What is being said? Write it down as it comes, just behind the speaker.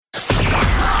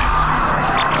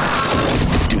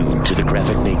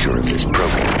graphic nature of this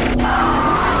program.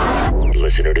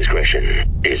 Listener discretion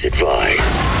is advised.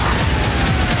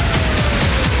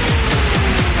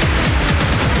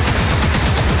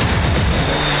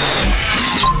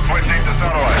 Switching to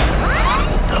satellite.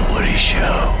 The Woody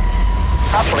Show.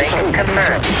 Uplink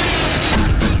confirmed.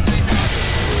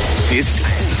 This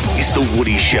is The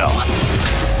Woody Show.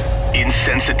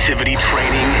 Insensitivity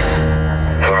training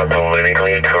For a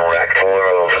politically correct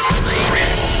world.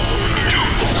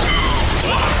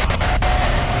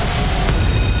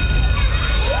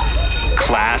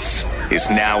 class is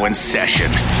now in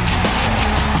session.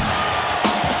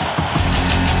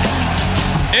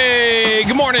 Hey,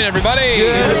 good morning, everybody.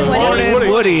 Good morning,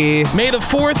 Woody. May the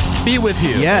 4th be with you.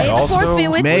 Yeah, May the also 4th be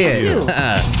with May you, it. too.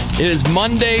 It is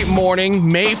Monday morning,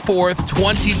 May 4th,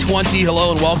 2020.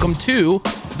 Hello and welcome to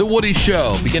The Woody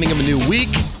Show. Beginning of a new week.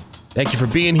 Thank you for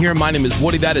being here. My name is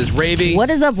Woody. That is Ravy. What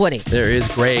is up, Woody? There is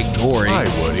Greg Gorey. Hi,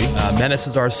 Woody. Menace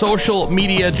is our social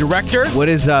media director. What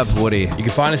is up, Woody? You can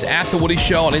find us at The Woody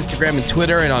Show on Instagram and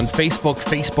Twitter, and on Facebook,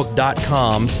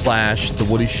 facebook.com/The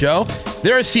Woody Show.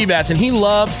 There is Seabass, and he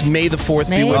loves May the 4th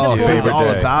May be the with you. 4th. Favorite all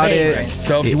day. about Favorite. it.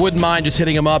 So if you wouldn't mind just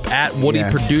hitting him up at Woody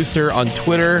Yeah. Producer on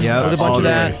Twitter Yep, with a bunch all of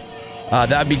that. day.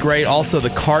 That'd be great. Also, the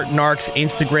Cartnarks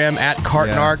Instagram at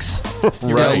Cartnarks.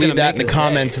 You're going to leave that in the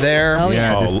comments there. Oh,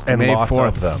 yeah. Oh, just and May lots 4th.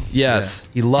 of them. Yes,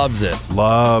 he loves it.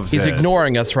 Loves He's it.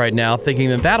 ignoring us right now, thinking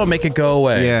that that'll make it go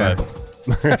away. Yeah.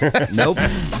 Nope.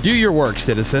 But do your work,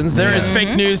 citizens. There is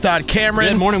fake news.Cameron.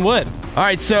 Good morning, Wood. All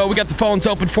right, so we got the phones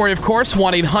open for you, of course.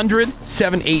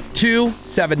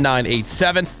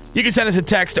 1-800-782-7987. You can send us a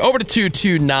text over to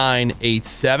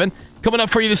 22987. Coming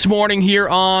up for you this morning here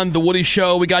on The Woody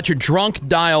Show, we got your drunk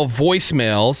dial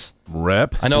voicemails.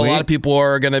 Rep. I know a lot of people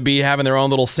are going to be having their own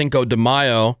little Cinco de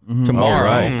Mayo tomorrow. Oh,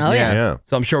 right. Oh, yeah. Yeah.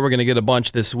 So I'm sure we're going to get a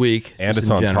bunch this week. And just it's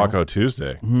in on general. Taco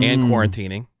Tuesday. And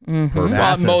quarantining. Perfect. Well,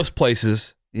 Massive. most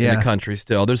places in Yeah. the country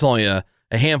still. There's only a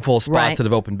handful of spots Right. that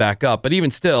have opened back up. But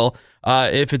even still,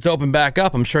 if it's opened back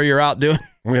up, I'm sure you're out doing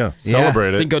Yeah.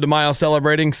 Celebrate it. Cinco de Mayo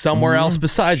celebrating somewhere else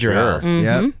besides your Sure. house.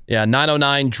 Yep. Yeah,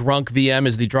 909 Drunk VM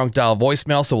is the drunk dial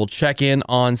voicemail, so we'll check in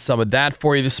on some of that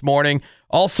for you this morning.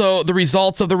 Also, the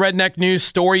results of the Redneck News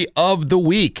story of the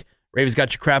week. Ravy's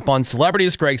got your crap on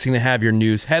celebrities. Greg's going to have your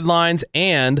news headlines.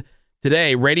 And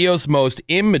today, radio's most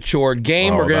immature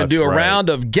game, Oh, we're going to that's do a right. round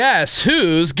of Guess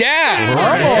Who's Gas.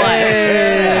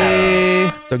 Hey.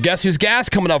 So Guess Who's Gas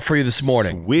coming up for you this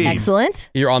morning. Sweet.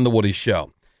 Excellent. Here on The Woody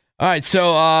Show. All right,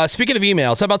 so speaking of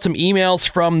emails, how about some emails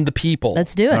from the people?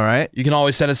 Let's do it. All right. You can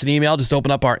always send us an email. Just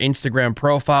open up our Instagram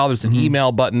profile. There's an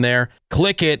email button there.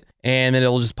 Click it, and then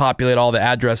it'll just populate all the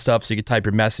address stuff so you can type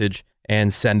your message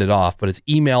and send it off. But it's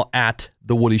email at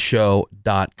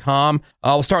thewoodyshow.com.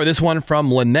 We'll start with this one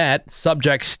from Lynette.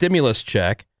 Subject, stimulus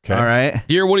check. Okay. All right.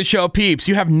 Dear Woody Show peeps,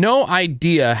 you have no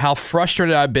idea how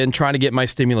frustrated I've been trying to get my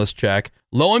stimulus check.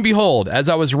 Lo and behold, as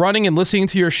I was running and listening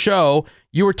to your show,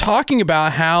 you were talking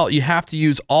about how you have to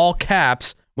use all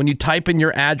caps when you type in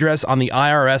your address on the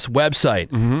IRS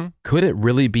website. Could it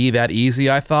really be that easy,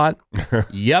 I thought?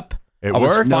 Yep. It I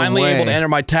was worked? finally No way. able to enter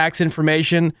my tax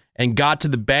information and got to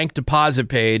the bank deposit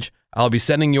page. I'll be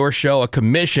sending your show a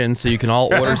commission so you can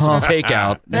all order some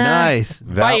takeout. Nice.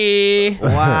 Bye.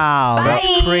 Wow. That's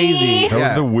crazy. That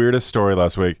was Yeah. the weirdest story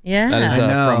last week. Yeah. That is I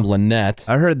know. from Lynette.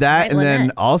 I heard that, Right, and then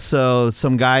Lynette. also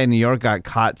some guy in New York got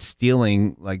caught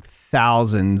stealing like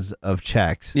thousands of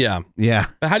checks. Yeah. Yeah.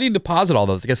 But how do you deposit all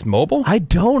those? I guess mobile? I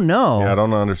don't know. Yeah, I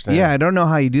don't understand. Yeah, I don't know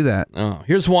how you do that. Oh,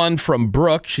 here's one from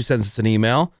Brooke. She sends us an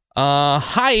email.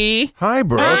 Hi. Hi,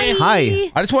 bro. Hi.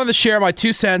 I just wanted to share my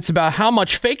 2 cents about how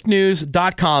much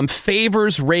fakenews.com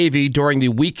favors Ravy during the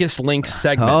weakest link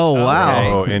segment. Oh,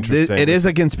 wow. Oh, interesting. It is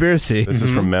a conspiracy. This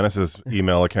is from Menace's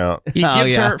email account. He Oh,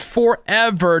 gives yeah. her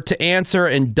forever to answer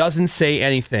and doesn't say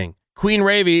anything. Queen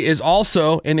Ravy is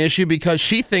also an issue because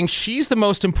she thinks she's the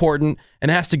most important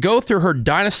and has to go through her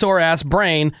dinosaur-ass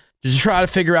brain to try to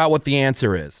figure out what the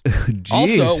answer is.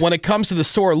 Also, when it comes to the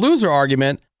sore loser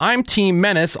argument, I'm Team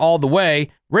Menace all the way.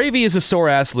 Ravy is a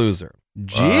sore-ass loser.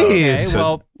 Jeez. Okay,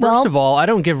 well, Well- first of all, I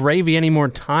don't give Ravy any more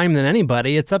time than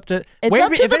anybody. It's up to It's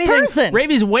up to if the anything, person.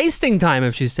 Ravy's wasting time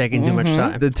if she's taking too much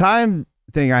time. The time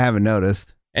thing I haven't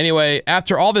noticed. Anyway,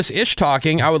 after all this ish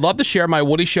talking, I would love to share my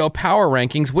Woody Show power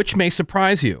rankings, which may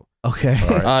surprise you.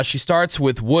 Okay. She starts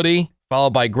with Woody,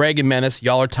 followed by Greg and Menace.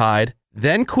 Y'all are tied.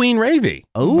 Then Queen Ravy.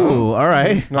 Oh, all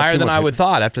right. Higher than I would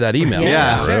thought after that email.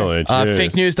 Yeah. Really? Jeez.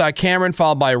 Fake news.Cameron,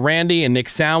 followed by Randy and Nick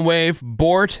Soundwave,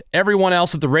 Bort, everyone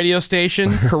else at the radio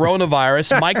station,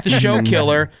 Coronavirus, Mike the Show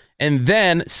Killer, and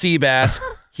then Seabass.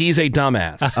 He's a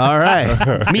dumbass. All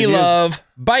right. Me love.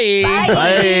 Bye.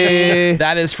 Bye.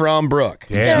 That is from Brooke.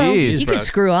 Still, Jeez, you could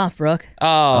screw off, Brooke.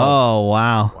 Oh,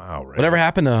 wow. Wow, Ray. Whatever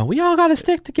happened to we all got to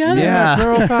stick together? Yeah.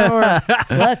 Girl power.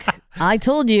 Look, I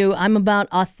told you I'm about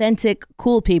authentic,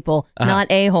 cool people,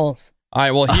 not a-holes. All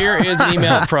right. Well, here is an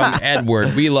email from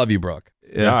Edward. We love you, Brooke.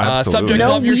 Yeah, absolutely. Subject: No,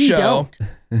 love your we show. don't.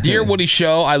 Dear Woody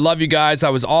Show, I love you guys. I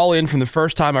was all in from the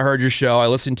first time I heard your show. I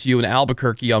listened to you in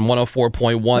Albuquerque on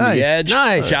 104.1 Nice. The Edge.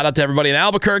 Nice. Shout out to everybody in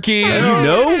Albuquerque. You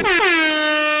know?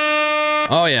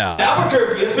 Oh, yeah.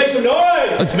 Albuquerque, let's make some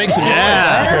noise. Let's make some noise.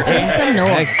 Let's make some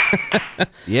noise.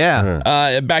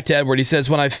 Yeah. Back to Edward. He says,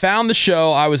 when I found the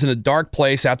show, I was in a dark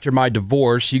place after my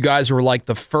divorce. You guys were like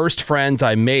the first friends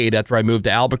I made after I moved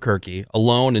to Albuquerque,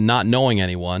 alone and not knowing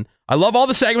anyone. I love all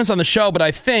the segments on the show, but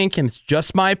I think, and it's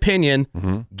just my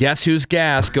opinion, Guess Who's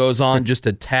Gas goes on just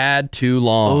a tad too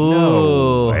long.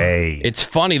 Oh. Hey. It's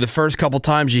funny the first couple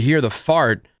times you hear the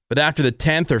fart, but after the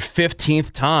 10th or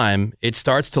 15th time, it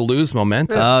starts to lose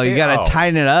momentum. Oh, you got to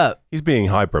tighten it up. He's being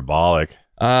hyperbolic.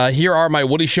 Here are my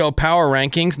Woody Show power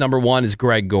rankings. Number 1 is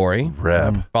Greg Gorey,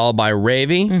 Reb. followed by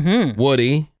Ravy,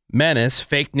 Woody, Menace,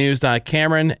 Fake News.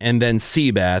 Cameron, and then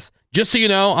Seabass. Just so you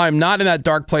know, I'm not in that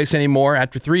dark place anymore.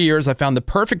 After 3 years, I found the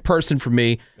perfect person for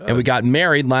me, and we got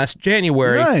married last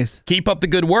January. Nice. Keep up the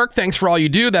good work. Thanks for all you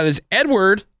do. That is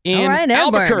Edward in All right,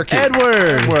 Edward. Albuquerque.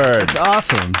 Edward. That's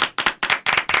awesome.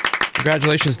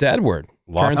 Congratulations to Edward.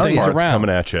 Lots Turns of things parts around. coming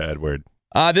at you, Edward.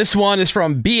 This one is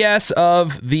from BS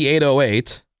of the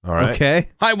 808. All right. Okay.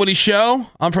 Hi, Woody Show.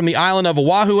 I'm from the island of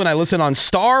Oahu, and I listen on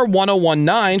Star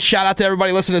 1019. Shout out to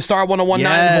everybody listening to Star 1019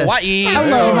 Yes. in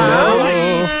Hawaii.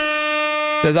 Aloha.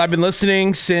 Says, I've been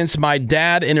listening since my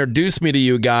dad introduced me to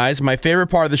you guys. My favorite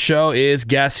part of the show is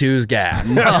Guess Who's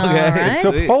Gas. Okay. right. It's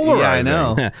so polarizing. Yeah,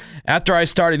 I know. After I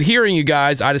started hearing you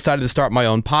guys, I decided to start my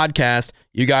own podcast.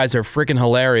 You guys are freaking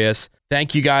hilarious.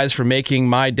 Thank you guys for making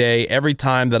my day every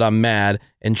time that I'm mad.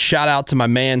 And shout out to my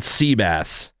man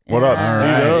Seabass. What up, All C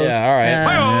right. Dubs? Yeah, all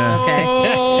right.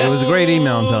 Okay. It was a great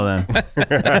email until then.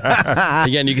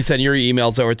 Again, you can send your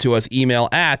emails over to us, email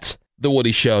at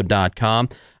thewoodyshow.com.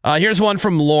 Here's one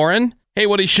from Lauren. Hey,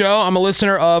 Woody Show. I'm a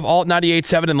listener of Alt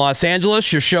 98.7 in Los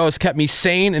Angeles. Your show has kept me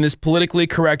sane in this politically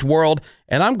correct world,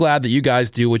 and I'm glad that you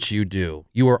guys do what you do.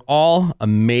 You are all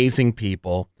amazing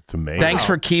people. It's amazing. Thanks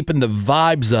for keeping the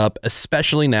vibes up,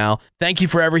 especially now. Thank you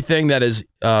for everything that is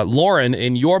Lauren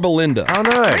in Yorba Linda. Oh,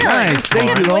 nice. Nice. Thank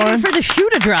you, Waiting Lauren. for the shoe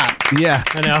to drop. Yeah.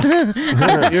 I know.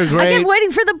 You're I great. kept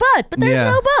waiting for the butt, but there's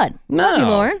Yeah. no butt. Love you,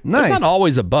 Lauren. Nice. There's not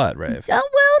always a butt, Rave. Oh,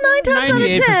 well, 9 times out of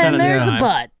 98% 10, of the there's a time.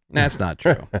 butt. That's not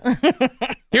true.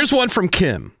 Here's one from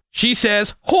Kim. She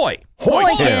says, Hoy. Boy,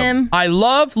 Kim. I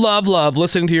love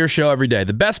listening to your show every day.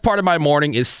 The best part of my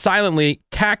morning is silently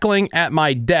cackling at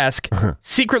my desk,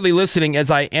 secretly listening as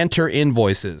I enter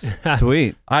invoices.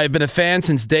 Sweet. I have been a fan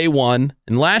since day one,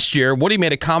 and last year, Woody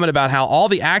made a comment about how all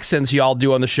the accents y'all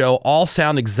do on the show all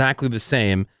sound exactly the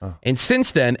same. And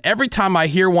since then, every time I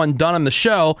hear one done on the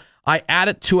show, I add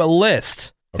it to a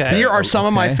list. Okay. Here are some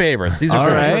of my favorites. These are All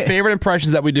some of right. my favorite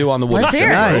impressions that we do on the Woody Let's Show.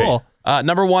 hear it. Nice. Cool.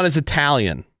 Number 1 is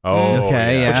Italian, Oh,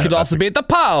 Okay, yeah. which could also be the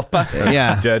Pope.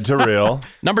 Yeah. Dead to real.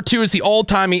 Number 2 is the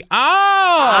old-timey,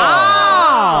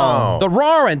 oh! The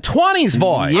roaring 20s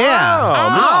voice. Yeah.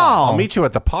 I'll meet you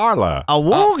at the parlor. A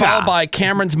Followed woga. by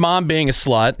Cameron's mom being a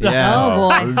slut. Yeah. Oh,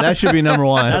 boy. That should be number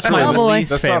one. That's my Oh, boy. least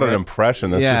That's favorite. not an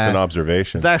impression. That's Yeah. just an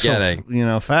observation. It's actual,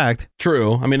 Kidding. fact.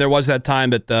 True. I mean, there was that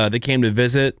time that they came to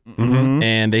visit Mm-hmm.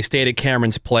 and they stayed at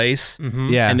Cameron's place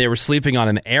Yeah. and they were sleeping on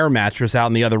an air mattress out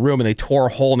in the other room and they tore a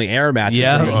hole in the air mattress.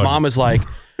 Yeah. And his mom was like,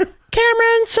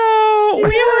 Cameron, so we were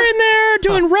in there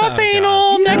doing rough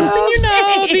anal. Next thing you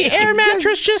know, the air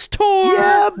mattress just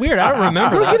tore. Weird. I don't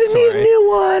remember that story. new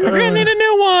one. We're going to need a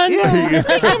new one. Yeah.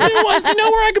 Speaking of new ones, you know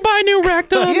where I could buy a new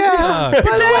rectum? Yeah. Your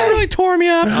dad really tore me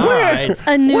up. All right.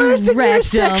 A new Where's the new rectum.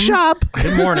 sex shop?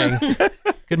 Good morning.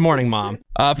 Good morning, Mom.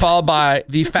 Followed by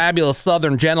the fabulous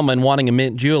Southern gentleman wanting a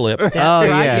mint julep. Oh, Right,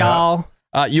 yeah. y'all.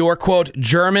 Your, quote,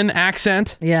 German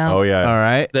accent. Yeah. Oh, yeah. All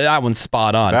right. That one's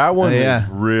spot on. That one Yeah. is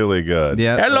really good.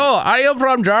 Yeah. Hello, I am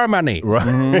from Germany.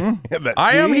 Right.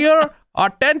 I am here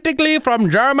authentically from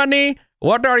Germany.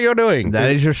 What are you doing? That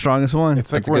is your strongest one.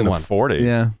 It's like That's a we're in good the one. 40s.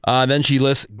 yeah. Then she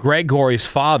lists Greg Gorey's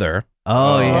father.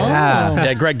 Oh, yeah.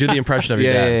 Yeah, Greg, do the impression of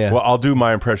your Yeah, dad. yeah, yeah. Well, I'll do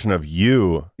my impression of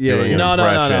you Yeah, doing yeah. an No, no, no,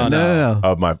 impression no.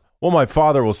 of my... Well, my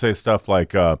father will say stuff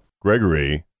like,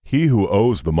 Gregory, he who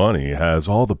owes the money has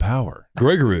all the power.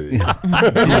 Gregory.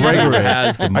 Gregory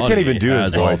has the money. I can't even do his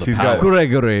has all voice. the He's power. got...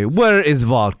 Gregory, where is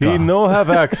vodka? He no have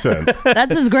accent.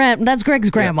 That's That's Greg's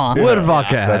grandma. Where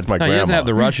vodka at? That's my No, he grandma. doesn't have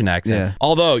the Russian accent. Yeah.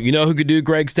 Although, you know who could do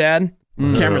Greg's dad?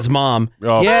 Cameron's mom.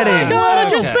 Oh, Get him. God, I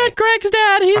just met Greg's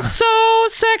dad. He's so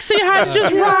sexy. I had to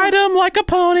just ride him like a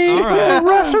pony.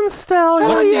 Russian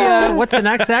stallion. What's the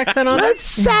next accent on it? Let's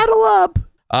saddle up.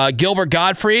 Gilbert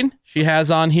Gottfried, she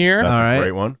has on here. That's All a right.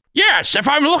 great one. Yes, if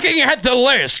I'm looking at the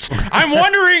list, I'm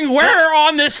wondering where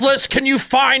on this list can you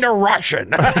find a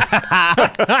Russian? How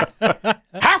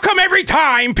come every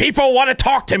time people want to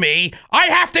talk to me, I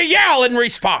have to yell in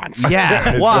response?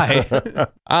 Yeah, why?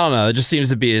 I don't know. It just seems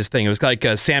to be his thing. It was like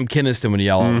Sam Kinniston would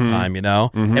yell all the time, you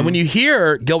know? And when you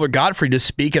hear Gilbert Gottfried just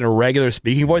speak in a regular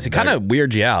speaking voice, it kind of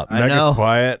weirds you out. I know.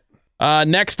 Quiet.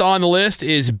 Next on the list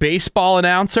is baseball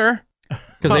announcer,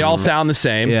 because they all sound the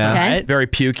same. Yeah. Okay. Very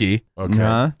pukey. Okay.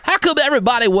 Huh? How come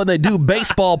everybody, when they do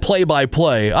baseball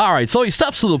play-by-play, all right, so he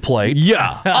steps to the plate,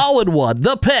 Yeah. all in one,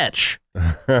 the pitch.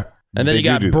 And then They you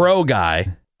got do that. bro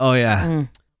guy. Oh, yeah.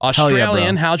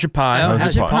 Australian, bro. how's your pie? How's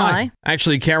How's your pie? pie?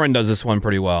 Actually, Cameron does this one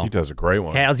pretty well. He does a great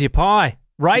one. How's your pie?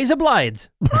 Razor blades.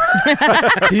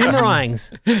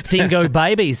 Boomerangs. Dingo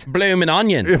babies. Bloomin'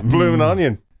 onion. Bloomin'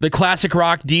 onion. The classic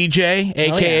rock DJ,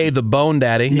 a.k.a. the Bone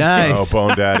Daddy. Oh, Nice.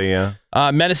 Bone Daddy, yeah.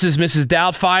 Menaces Mrs.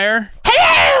 Doubtfire.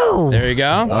 Hello! There you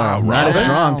go. Wow, not as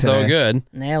strong today. So good.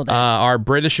 Nailed it. Our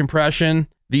British impression,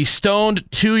 the stoned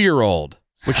 2-year-old,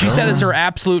 which she said is her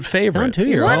absolute favorite. Don't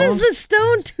 2-year-old. What is the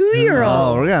stone Oh,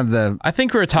 2-year-old? we're gonna have I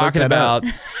think we were talking that about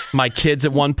my kids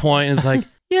at one point, and it's like,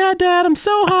 yeah, Dad, I'm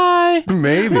so high.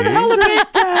 Maybe.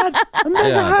 Yeah.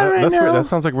 That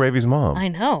sounds like Ravi's mom. I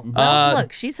know. Well,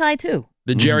 look, she's high too.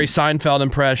 The Jerry Seinfeld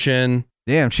impression.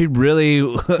 Damn, she really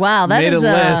Wow, that made is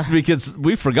a list because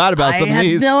we forgot about I some of have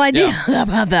these. no idea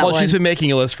about that Well, one. she's been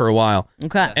making a list for a while.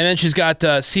 Okay. And then she's got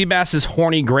Seabass's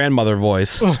horny grandmother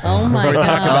voice. Oh my We god.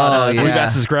 talk about Oh, yeah.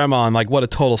 Seabass's grandma and like what a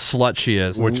total slut she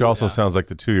is. Which also sounds like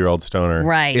the 2-year-old stoner.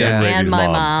 Right. Yeah. And Ravi's my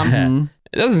mom. mom.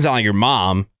 It doesn't sound like your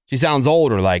mom. She sounds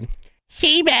older, like,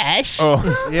 Seabass,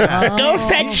 Oh, Yeah. go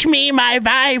fetch me my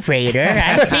vibrator.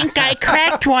 I think I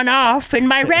cracked one off in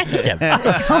my rectum.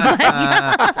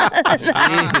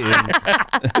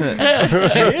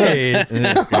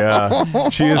 yeah.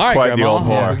 She is All right, quite the Grandma. old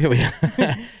whore.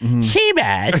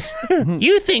 Seabass,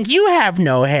 you think you have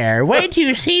no hair. Wait till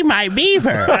you see my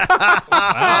beaver.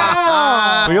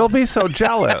 You'll be so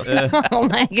jealous. Oh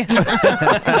my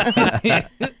god.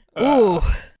 Ooh.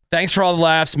 Thanks for all the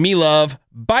laughs. Me love.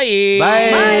 Bye.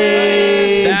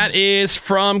 Bye. That is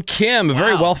from Kim. A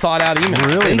very well thought out email.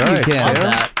 Really Thank you, nice. Kim. yeah. Love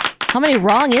that. How many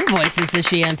wrong invoices has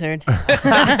she entered?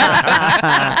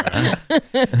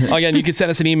 Again, you can send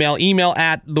us an email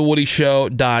at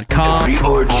thewoodyshow.com. Every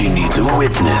orgy needs a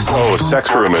witness. Oh,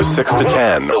 sex room is 6 to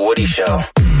 10. The Woody Show.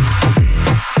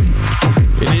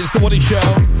 It is The Woody Show.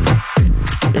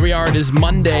 Here we are. It is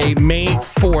Monday, May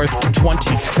 4th,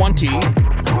 2020.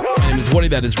 My name is Woody.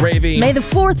 That is Ravy. May the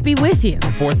 4th be with you.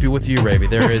 4th be with you, Ravy.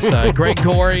 There is Greg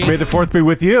Gorey. May the 4th be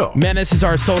with you. Menace is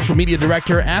our social media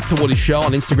director at The Woody Show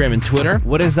on Instagram and Twitter.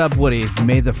 What is up, Woody?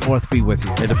 May the 4th be with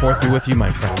you. May the 4th be with you,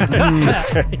 my friend.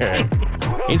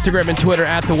 Instagram and Twitter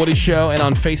at The Woody Show, and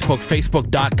on Facebook,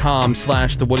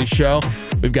 facebook.com/The Woody Show.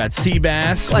 We've got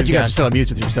Seabass. Glad you guys are so amused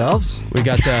with yourselves. We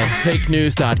got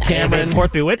fakenews.cameron.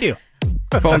 Fourth be with you.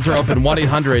 Phones are open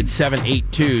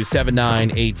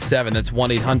 1-800-782-7987. That's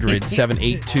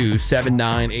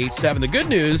 1-800-782-7987. The good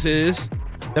news is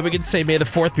that we get to say May the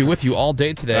 4th be with you all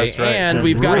day today. That's right. And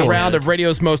we've got a round of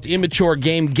radio's most immature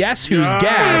game, Guess Who's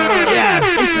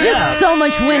Guess? It's just so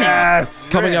much winning. Yes.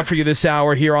 Coming up for you this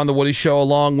hour here on The Woody Show,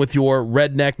 along with your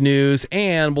redneck news.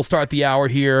 And we'll start the hour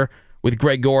here with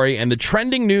Greg Gorey and the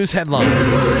trending news headlines.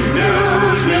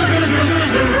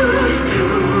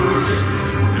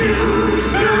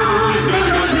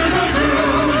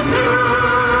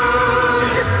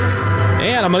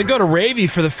 And I'm going to go to Ravy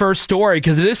for the first story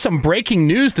because it is some breaking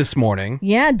news this morning.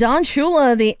 Yeah, Don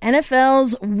Shula, the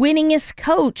NFL's winningest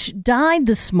coach, died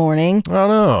this morning Oh,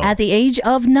 no. at the age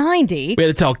of 90. We had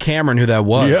to tell Cameron who that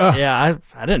was. Yeah. Yeah,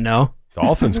 I didn't know.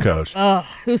 Dolphins coach. Oh,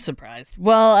 who's surprised?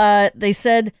 Well, they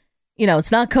said,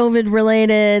 it's not COVID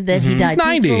related, that he died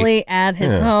 90. peacefully at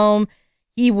his home.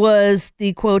 He was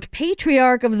the, quote,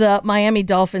 patriarch of the Miami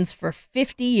Dolphins for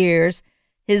 50 years.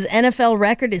 His NFL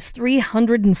record is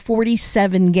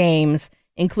 347 games,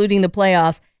 including the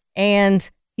playoffs, and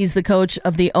he's the coach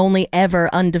of the only ever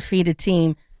undefeated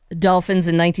team. The Dolphins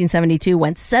in 1972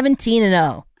 went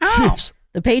 17-0. Jeez.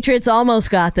 The Patriots almost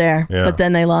got there, Yeah. but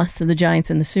then they lost to the Giants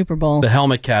in the Super Bowl. The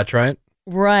helmet catch, right?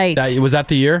 Right. Was that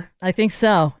the year? I think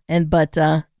so. But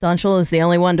Don Shula is the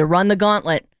only one to run the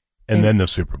gauntlet. And then the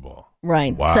Super Bowl.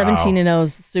 Right. Wow. 17-0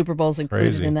 Super Bowls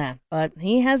included Crazy. in that. But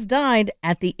he has died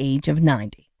at the age of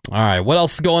 90. All right, what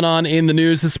else is going on in the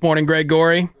news this morning, Greg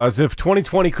Gorey? As if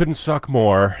 2020 couldn't suck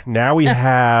more, now we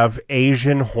have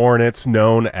Asian hornets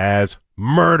known as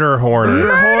murder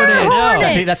hornets.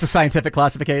 I think that's a scientific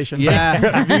classification.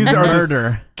 Yeah. These are Murder.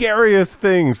 the scariest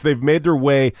things. They've made their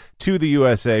way to the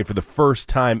USA for the first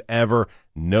time ever.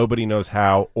 Nobody knows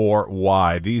how or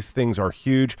why. These things are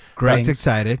huge. Greg's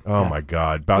excited. Oh, my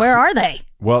God. Where are they?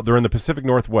 Well, they're in the Pacific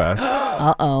Northwest.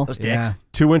 Uh-oh. Those dicks. Yeah.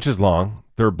 2 inches long.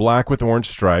 They're black with orange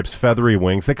stripes, feathery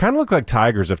wings. They kind of look like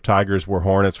tigers if tigers were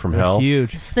hornets from hell.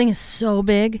 Huge. This thing is so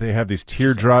big. They have these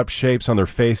teardrop shapes on their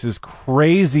faces,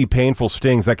 crazy painful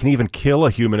stings that can even kill a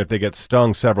human if they get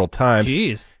stung several times.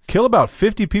 Jeez. Kill about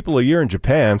 50 people a year in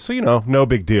Japan, so, no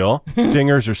big deal.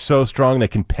 Stingers are so strong they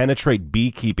can penetrate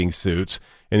beekeeping suits,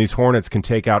 and these hornets can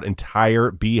take out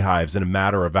entire beehives in a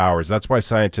matter of hours. That's why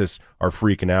scientists are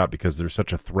freaking out, because they're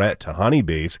such a threat to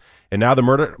honeybees. And now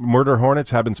the murder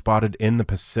hornets have been spotted in the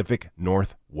Pacific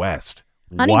Northwest.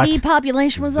 Honeybee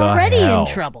population was the already hell?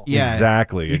 in trouble. Yeah.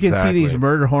 Exactly. You can see these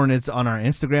murder hornets on our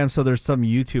Instagram. So there's some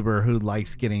YouTuber who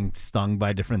likes getting stung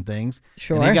by different things.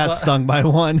 Sure. And he got stung by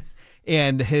one,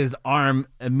 and his arm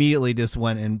immediately just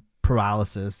went in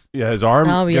paralysis. Yeah, his arm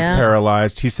gets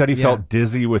paralyzed. He said he Yeah. felt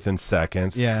dizzy within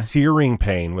seconds, searing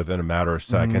pain within a matter of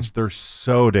seconds. They're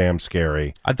so damn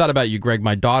scary. I thought about you, Greg.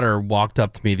 My daughter walked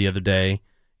up to me the other day,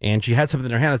 and she had something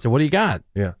in her hand. I said, "What do you got?"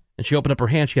 Yeah. And she opened up her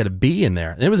hand. She had a bee in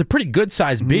there. And it was a pretty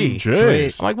good-sized bee.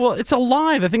 Jeez. I'm like, well, it's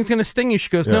alive. I think it's going to sting you. She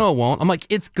goes, no, it won't. I'm like,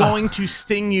 it's going to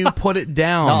sting you. Put it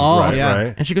down.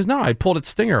 Right. And she goes, no, I pulled its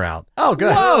stinger out. Oh,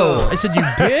 good. Whoa. I said, you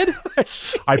did?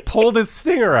 I pulled its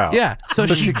stinger out. Yeah. So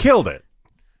she killed it.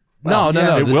 No.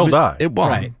 It will die. It won't.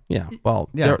 Right. Yeah. Well,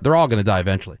 they're all going to die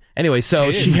eventually. Anyway,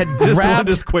 so she had This one grabbed.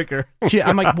 is quicker.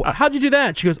 I'm like, how'd you do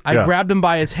that? She goes, I grabbed him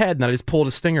by his head and I just pulled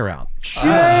his stinger out.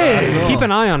 Keep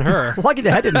an eye on her. Lucky the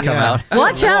head didn't come out.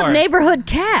 Watch out, neighborhood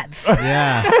cats.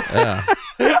 Yeah.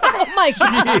 Oh, my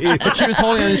God. But she was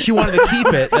holding it and she wanted to keep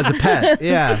it as a pet.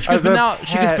 Yeah. She goes, As a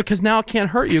she goes, pet. because now it can't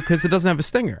hurt you because it doesn't have a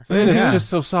stinger. And it's just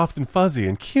so soft and fuzzy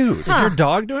and cute. Is your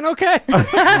dog doing okay? Isn't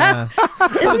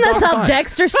that how fine.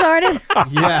 Dexter started?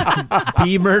 Yeah.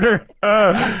 Bee murder.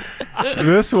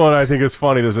 This one I think is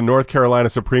funny. There's a North Carolina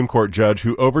Supreme Court judge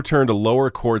who overturned a lower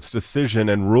court's decision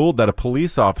and ruled that a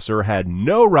police officer had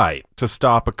no right to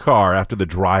stop a car after the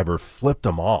driver flipped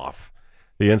him off.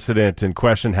 The incident in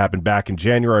question happened back in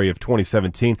January of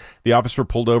 2017. The officer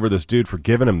pulled over this dude for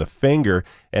giving him the finger,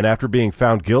 and after being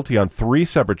found guilty on 3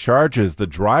 separate charges, the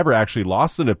driver actually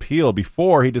lost an appeal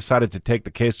before he decided to take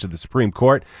the case to the Supreme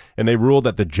Court, and they ruled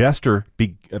that the gesture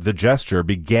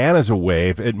began as a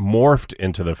wave. It morphed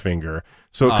into the finger.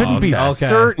 So it couldn't be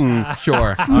certain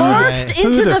Sure. Morphed who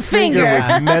into the the finger. was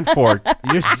meant for.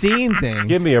 You're seeing things.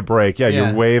 Give me a break. Yeah, Yeah.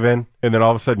 you're waving, and then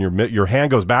all of a sudden your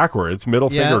hand goes backwards, middle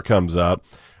finger comes up.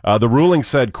 The ruling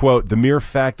said, quote, the mere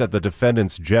fact that the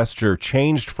defendant's gesture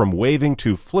changed from waving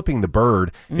to flipping the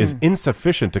bird is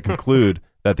insufficient to conclude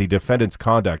that the defendant's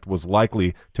conduct was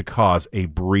likely to cause a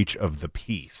breach of the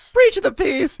peace. Breach of the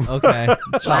peace. Okay.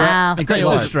 Wow. I tell you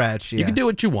It's a what, stretch. you Yeah. can do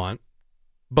what you want,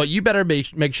 but you better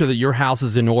make sure that your house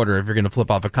is in order if you're going to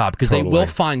flip off a cop, because they Totally. will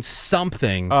find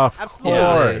something, Of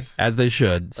course. as they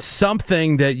should,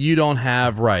 something that you don't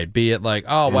have right. Be it like,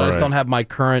 oh, well, I just Right. don't have my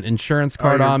current insurance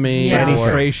card on me, Yeah. or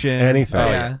Penetration. Anything.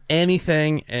 Yeah.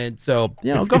 anything. And so,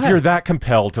 go If ahead. you're that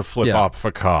compelled to flip Yeah. off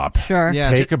a cop, Sure. Yeah.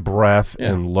 take a breath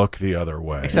and look the other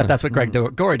way. Except that's what Greg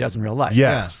Gorey does in real life.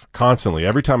 Yes, constantly.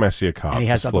 Every time I see a cop, And he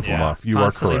has just flip something- them off. You are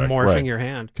Constantly correct. morphing your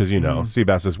hand. Because,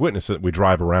 Seabass has witnessed it. We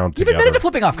drive around You've together admitted to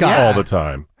flipping off cops. all the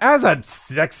time. As a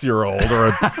 6-year-old or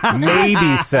a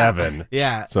maybe 7.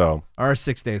 Yeah. So Or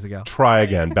 6 days ago. try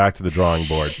again. Back to the drawing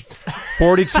board.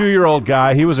 42-year-old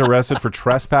guy. He was arrested for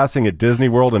trespassing at Disney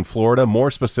World in Florida. More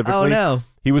specifically, Oh, no.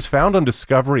 he was found on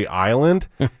Discovery Island.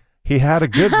 He had a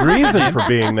good reason for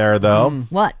being there, though.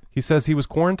 What? He says he was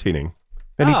quarantining.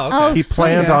 And Oh, okay. Oh, he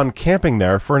planned sweet. on camping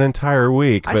there for an entire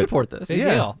week. I but support this. Big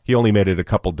deal. he only made it a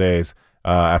couple days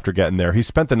after getting there. He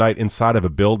spent the night inside of a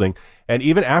building, and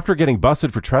even after getting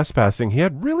busted for trespassing, he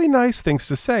had really nice things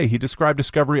to say. He described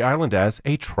Discovery Island as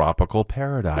a tropical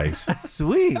paradise.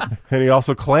 Sweet. And he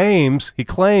also claims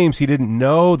he didn't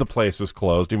know the place was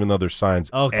closed, even though there's signs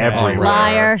Okay. everywhere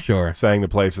Liar. Sure. saying the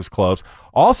place is closed.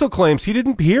 Also claims he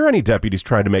didn't hear any deputies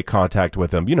trying to make contact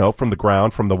with him, from the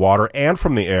ground, from the water, and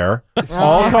from the air,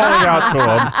 all calling out to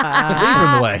him. Police are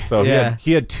in the way. So Yeah.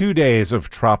 he had 2 days of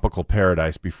tropical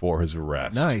paradise before his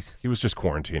arrest. Nice. He was just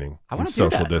quarantining I and wanna do social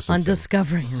that. On distancing.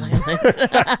 Discovery Island.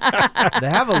 They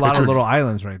have a lot of little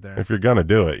islands right there. If you're going to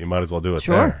do it, you might as well do it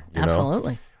Sure. there.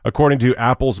 Absolutely. According to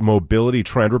Apple's mobility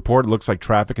trend report, it looks like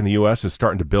traffic in the U.S. is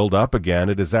starting to build up again.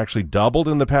 It has actually doubled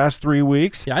in the past 3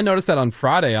 weeks. Yeah, I noticed that on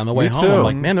Friday on the way Me home. too. I'm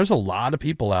like, man, there's a lot of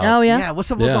people out. Oh, yeah? Yeah,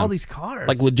 what's up with all these cars?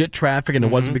 Like legit traffic, and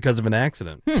it wasn't because of an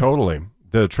accident. Totally.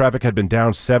 The traffic had been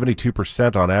down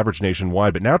 72% on average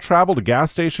nationwide, but now travel to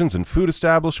gas stations and food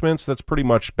establishments, that's pretty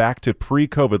much back to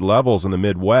pre-COVID levels in the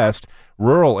Midwest.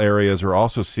 Rural areas are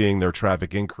also seeing their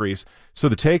traffic increase. So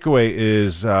the takeaway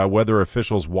is whether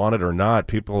officials want it or not,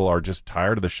 people are just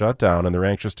tired of the shutdown and they're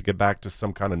anxious to get back to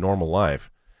some kind of normal life.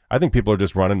 I think people are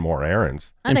just running more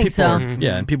errands. I think so.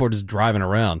 Yeah, and people are just driving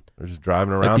around. They're just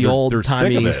driving around. Like the They're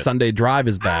old-timey sick of it. Sunday drive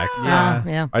is back.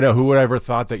 Yeah. I know. Who would ever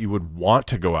thought that you would want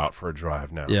to go out for a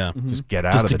drive now? Yeah. Just get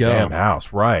out Just of to the go. damn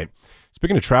house. Right.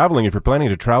 Speaking of traveling, if you're planning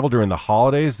to travel during the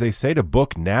holidays, they say to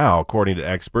book now, according to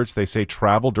experts. They say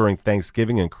travel during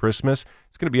Thanksgiving and Christmas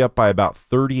is going to be up by about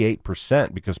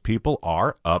 38% because people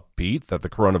are upbeat that the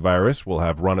coronavirus will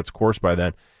have run its course by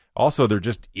then. Also, they're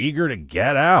just eager to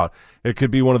get out. It could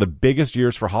be one of the biggest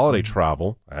years for holiday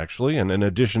travel, actually. And in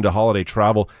addition to holiday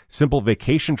travel, simple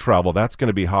vacation travel, that's going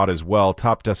to be hot as well.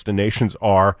 Top destinations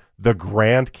are the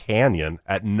Grand Canyon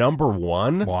at number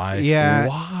 1. Why? Yeah.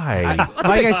 Why?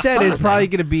 Like I said, it's probably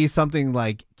going to be something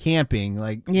like camping,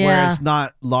 like where Yeah. it's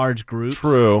not large groups.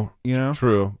 True. You know?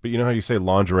 True. But you know how you say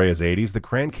lingerie is 80s? The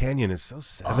Grand Canyon is so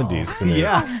 70s to me.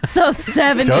 Yeah. So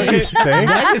 70s. Don't you think?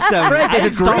 Mega 70s. Greg, I they've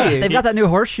installed. agree. They've got that new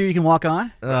horseshoe you can walk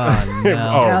on. Oh, no.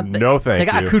 Oh, no, thank They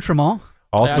got you. accoutrement.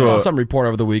 Also, I saw some report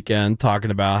over the weekend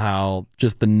talking about how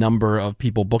just the number of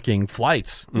people booking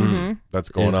flights that's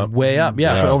going is up. way up.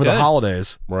 Yeah, Yeah. for over the Good.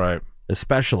 holidays, Right.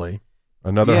 especially.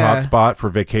 Another Yeah. hot spot for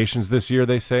vacations this year,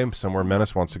 they say. Somewhere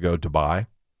Menace wants to go. Dubai.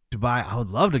 Dubai. I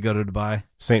would love to go to Dubai.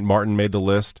 St. Martin made the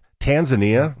list.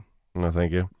 Tanzania. No,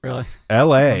 thank you. Really?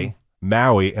 L.A.,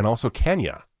 Maui, and also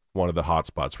Kenya. One of the hot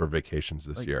spots for vacations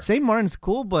this year. St. Martin's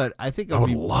cool, but I think I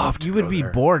would love to you go would be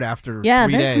there. bored after Yeah,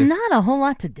 3 there's days. not a whole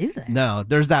lot to do there. No,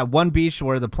 there's that one beach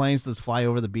where the planes just fly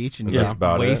over the beach and you That's get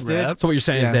about it. wasted. So what you're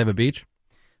saying Yeah. is they have a beach?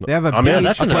 They have a I'm in. beach,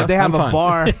 That's enough. but they have I'm a fine.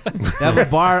 bar. They have a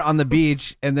bar on the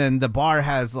beach, and then the bar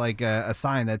has like a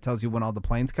sign that tells you when all the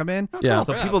planes come in. Yeah.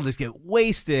 So people just get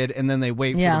wasted, and then they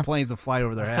wait for Yeah. the planes to fly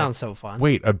over their That head. sounds so fun.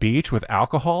 Wait, a beach with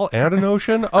alcohol and an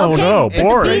ocean? Oh, Okay, no. the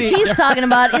Boring. beach he's talking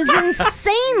about is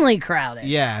insanely crowded.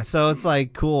 Yeah, so it's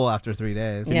like cool after 3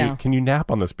 days. Yeah. Can you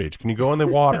nap on this beach? Can you go in the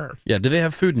water? Yeah, do they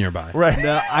have food nearby? Right.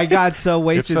 No, I got so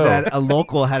wasted so. that a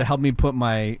local had to help me put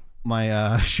my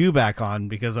shoe back on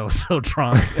because I was so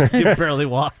drunk. I could barely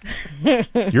walk.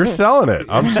 You're selling it.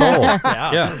 I'm sold.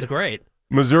 Yeah, that's great.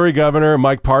 Missouri Governor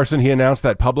Mike Parson, he announced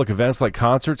that public events like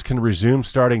concerts can resume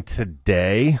starting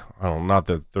today. Not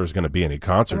that there's going to be any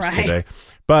concerts Right. today,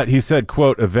 but he said,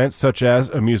 quote, events such as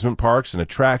amusement parks and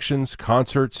attractions,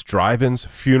 concerts, drive-ins,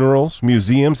 funerals,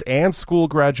 museums, and school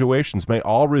graduations may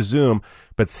all resume,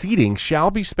 but seating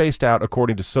shall be spaced out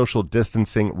according to social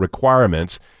distancing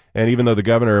requirements. And even though the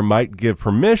governor might give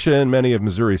permission, many of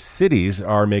Missouri's cities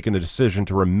are making the decision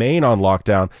to remain on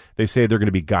lockdown. They say they're going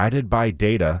to be guided by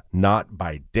data, not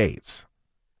by dates.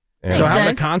 And So Makes how would a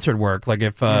sense. concert work? Like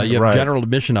if you have Right. general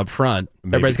admission up front,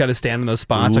 Maybe. everybody's got to stand in those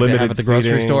spots like they have Limited at the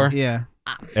grocery seating. store? Yeah.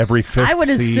 every fifth I would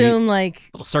seat- assume like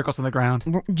Little circles on the ground.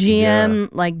 GM,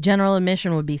 like general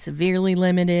admission would be severely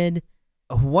limited.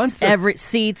 Once Every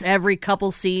seats, every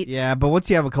couple seats. yeah, but once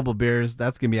you have a couple beers,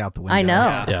 that's gonna be out the window. I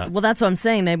know. Yeah. Well, that's what I'm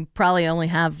saying. They probably only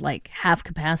have like half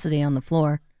capacity on the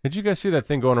floor. Did you guys see that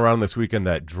thing going around this weekend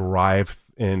that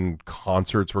drive-in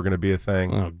concerts were going to be a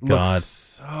thing? Oh, Looks God.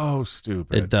 so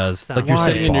stupid. It does. Sounds Like you're Why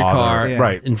sitting in your bother? car Yeah.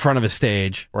 Right. in front of a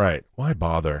stage. Right. Why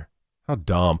bother? How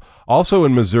dumb. Also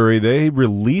in Missouri, they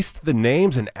released the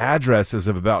names and addresses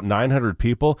of about 900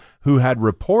 people who had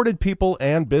reported people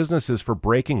and businesses for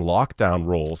breaking lockdown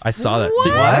rules. I saw that.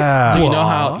 Wow. So you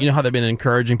know how they've been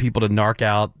encouraging people to narc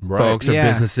out Right. folks or Yeah.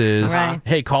 businesses. Right.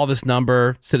 Hey, call this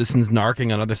number. Citizens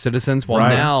narking on other citizens. Well,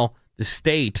 Right. now the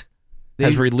state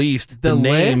has released the the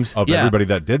names list of everybody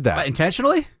that did that. But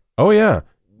intentionally? Oh, yeah.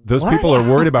 Those people are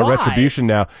worried about Why? retribution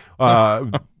now.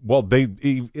 Well, they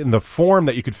in the form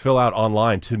that you could fill out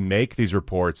online to make these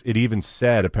reports, it even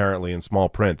said apparently in small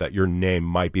print that your name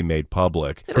might be made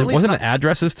public. Wasn't it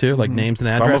addresses too, like names and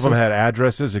Some addresses? of them had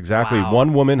addresses, exactly. Wow.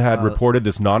 One woman had reported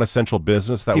this non-essential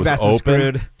business that was Seabass is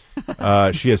open.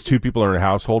 screwed. She has 2 people in her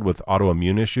household with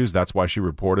autoimmune issues. That's why she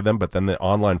reported them. But then the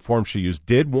online form she used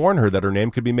did warn her that her name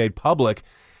could be made public.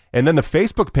 And then the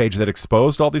Facebook page that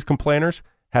exposed all these complainers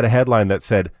had a headline that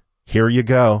said, "Here you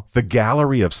go, the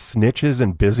gallery of snitches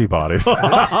and busybodies."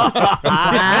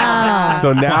 Wow.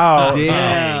 So now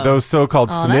Damn. those so-called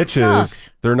Oh, that snitches,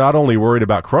 sucks. they're not only worried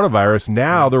about coronavirus,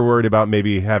 now they're worried about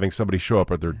maybe having somebody show up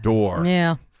at their door.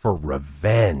 Yeah. for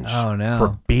revenge. Oh, no.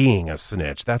 For being a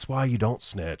snitch. That's why you don't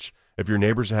snitch. If your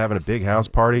neighbors are having a big house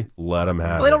party, let them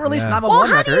have Well, they don't it. release 911 Well,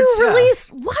 how records. do you Yeah. release?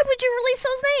 Why would you release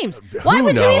those names? Why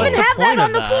would you knows? even What's the have that point on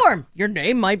of the that? form? Your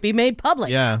name might be made public.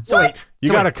 Yeah. So What? wait, You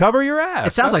so got to wait, cover your ass.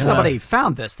 it sounds like That's somebody why.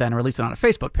 found this then and released it on a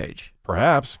Facebook page.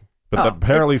 Perhaps. But Oh.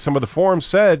 apparently some of the forums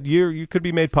said you could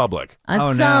be made public. That Oh,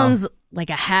 no. sounds like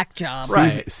a hack job.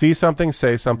 Right. See something,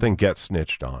 say something, get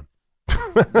snitched on.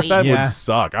 That Yeah. would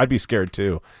suck. I'd be scared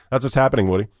too. That's what's happening,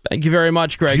 Woody. Thank you very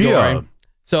much, Greg. Gia. Gorey.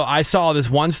 So I saw this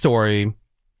one story,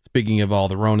 speaking of all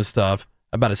the Rona stuff,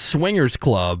 about a swingers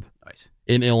club Nice.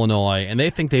 in Illinois, and they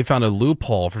think they found a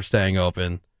loophole for staying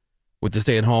open with the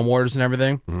stay-at-home orders and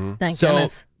everything. Thank So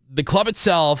goodness. the club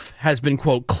itself has been,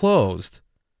 quote, closed.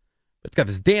 It's got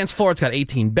this dance floor. It's got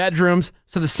 18 bedrooms.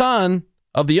 So the son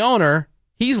of the owner,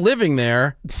 he's living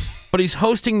there, but he's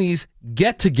hosting these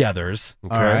get-togethers.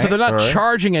 Okay. All right. So they're not All right.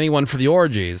 charging anyone for the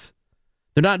orgies.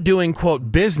 They're not doing,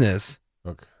 quote, business.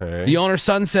 Okay. The owner's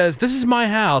son says, "This is my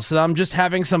house, and I'm just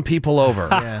having some people over."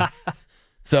 Yeah.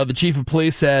 So the chief of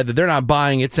police said that they're not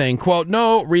buying it, saying, quote,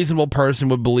 "No reasonable person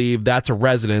would believe that's a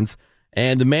residence."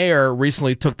 And the mayor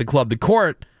recently took the club to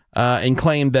court and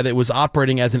claimed that it was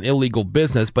operating as an illegal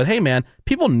business. But hey, man,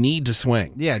 people need to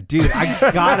swing. Yeah, dude,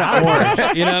 I got an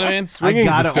orange. You know what I mean?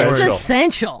 Swinging's I got it. It's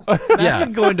essential. essential. Yeah.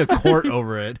 I'm going to court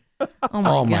over it. Oh my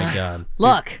Oh god. my God.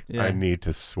 Look. Yeah. I need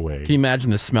to swing. Can you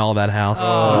imagine the smell of that house?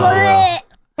 Oh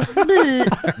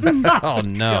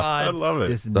no. I love it.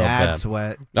 Just So mad bad.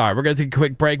 sweat. All right, we're going to take a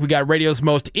quick break. We got radio's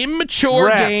most immature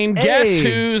Rap. game, Guess Hey.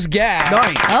 Who's Gas?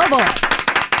 Oh boy.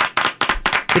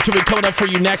 Which will be coming up for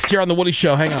you next here on The Woody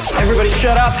Show. Hang on. Everybody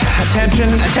shut up.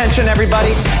 Attention, everybody.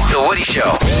 The Woody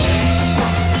Show.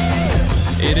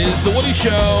 It is The Woody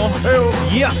Show.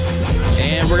 Yeah.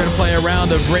 And we're going to play a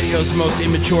round of radio's most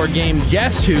immature game,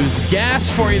 Guess Who's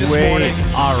Gas, for you this morning.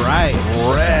 All right.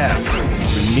 Rap.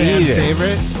 We Fan need it.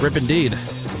 favorite. Rip indeed.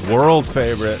 World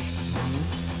favorite.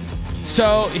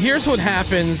 So here's what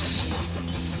happens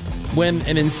when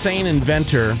an insane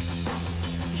inventor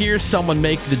hears someone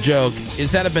make the joke,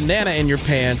 is that a banana in your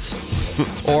pants,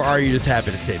 or are you just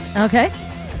happy to see me? Okay.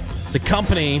 It's a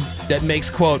company that makes,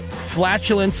 quote,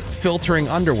 flatulence filtering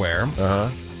underwear. Uh-huh.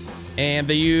 And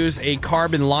they use a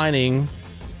carbon lining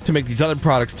to make these other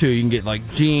products too. You can get like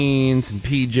jeans and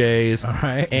PJs. All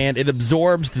right. And it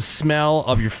absorbs the smell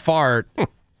of your fart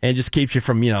and just keeps you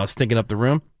from, stinking up the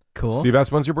room. Cool.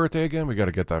 Seabass, when's your birthday again? We got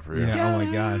to get that for you. Yeah. Oh my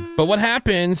god. But what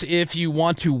happens if you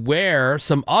want to wear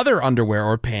some other underwear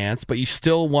or pants, but you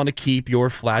still want to keep your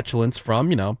flatulence from,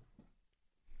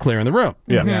 clearing the room?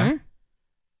 Yeah. Mhm.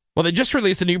 Well, they just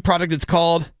released a new product. It's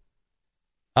called,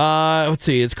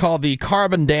 it's called the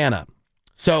Carbondana.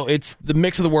 So it's the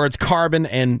mix of the words carbon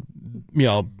and,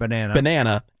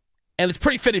 Banana. And it's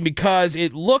pretty fitting because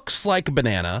it looks like a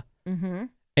banana, Mm-hmm.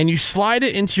 and you slide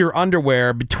it into your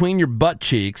underwear between your butt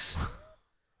cheeks,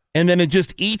 and then it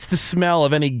just eats the smell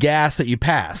of any gas that you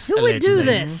pass. Who would do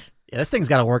this? Yeah, this thing's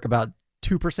got to work about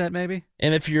 2% maybe.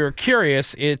 And if you're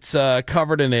curious, it's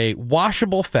covered in a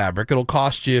washable fabric. It'll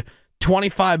cost you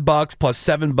 $25 plus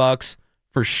 $7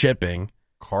 for shipping.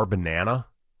 Carbonana?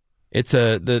 It's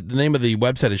the name of the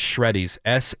website is Shreddies.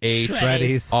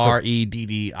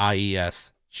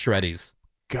 SHREDDIES. Shreddies.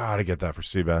 Gotta get that for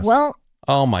Seabass. Well,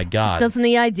 Oh my God. doesn't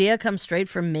the idea come straight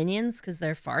from Minions because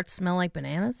their farts smell like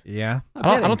bananas? Yeah.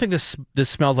 I don't think this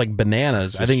smells like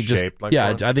bananas. It's I think it just just shaped like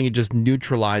yeah. one? I think it just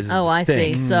neutralizes. Oh, the I see.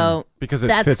 stink. So Because it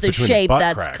that's fits the between shape butt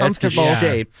that's cracks. That's the comfortable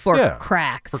shape for Yeah.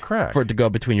 cracks. For crack. for it to go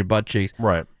between your butt cheeks.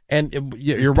 Right. And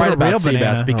you're put right a about real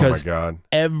Seabass banana. because Oh my God.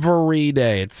 every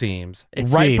day it seems It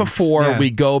right seems, before yeah. we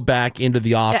go back into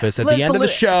the office at the end of the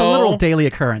show. It's a little daily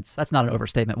occurrence. That's not an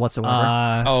overstatement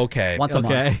whatsoever. Okay. Once a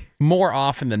month. Okay. More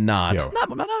often than not. Yo.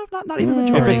 Not even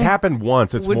If majority. it's happened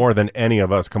once, it's more than any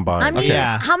of us combined. I mean,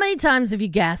 Yeah. how many times have you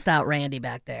gassed out Randy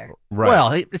back there? Right.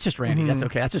 Well, it's just Randy. That's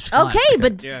okay. That's just fine. Okay,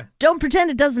 but Yeah. don't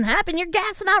pretend it doesn't happen. You're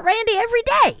gassing out Randy every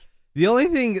day. The only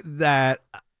thing that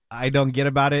I don't get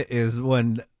about it is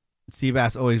when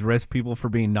Seabass always rips people for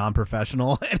being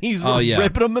non-professional, and he's Oh, yeah.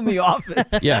 ripping them in the office.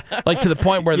 Yeah. Like to the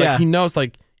point where Yeah. like he knows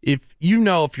like if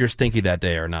you're stinky that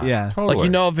day or not. Yeah. Like Totally.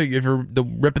 if you're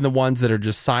ripping the ones that are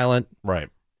just silent Right.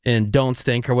 and don't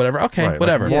stink or whatever. Okay, Right.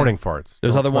 whatever. Like morning farts.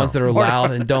 There's Don't other ones that smell. are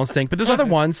loud and don't stink, but there's other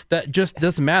ones that just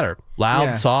doesn't matter. Loud,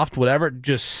 Yeah. soft, whatever,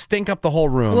 just stink up the whole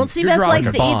room. Well, You're Seabass dropping likes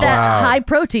a to bomb. eat that Wow. high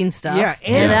protein stuff. Yeah,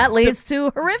 and and that leads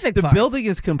to horrific The farts. building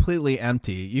is completely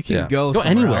empty. You can Yeah. go Go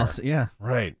somewhere anywhere. else. Yeah.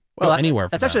 Right. Go Well, anywhere.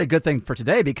 That's for actually that. a good thing for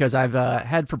today because I've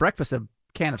had for breakfast a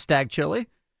can of Stag chili,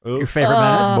 Ooh. your favorite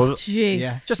menace. Oh, jeez.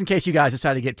 Yeah. Just in case you guys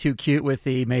decide to get too cute with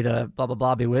the may the blah blah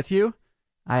blah be with you,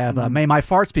 I have may my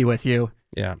farts be with you.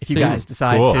 Yeah. If you See, guys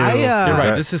decide cool. to. You're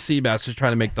right. This is Seabass just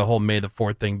trying to make the whole May the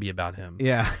 4th thing be about him.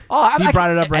 Yeah. Oh, He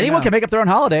brought it up right Anyone now. can make up their own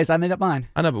holidays. I made up mine.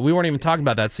 I know, but we weren't even talking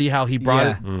about that. See how he brought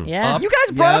Yeah. it Yeah. up You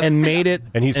guys brought up. and made it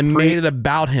And he's made it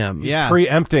about him. Yeah.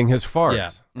 Preempting his farts. Yeah.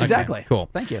 Okay, Exactly. Cool.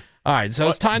 Thank you. All right, so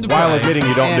it's time to While play admitting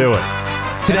you don't And- do it.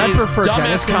 Did I today's prefer dumbass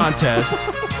Dennis? contest.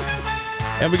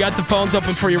 And we got the phones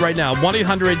open for you right now.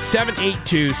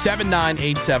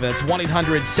 1-800-782-7987. That's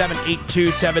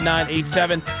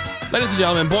 1-800-782-7987. Ladies and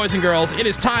gentlemen, boys and girls, it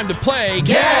is time to play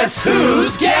Guess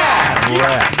Who's Gas?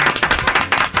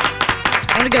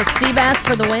 I'm going to go Seabass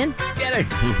for the win.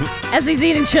 As he's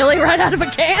eating chili right out of a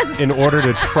can. In order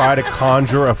to try to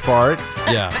conjure a fart,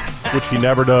 Yeah. which he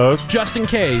never does. Just in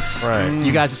case. Right.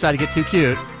 You guys decide to get too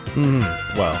cute.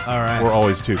 Well, All right. we're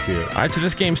always too cute. All right, so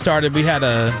this game started. We had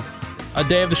a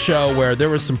day of the show where there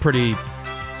was some pretty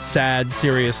sad,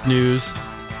 serious news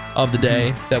of the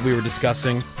day that we were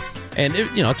discussing. And,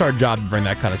 it's our job to bring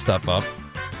that kind of stuff up,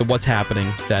 the what's happening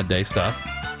that day stuff.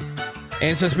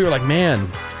 And since we were like, man,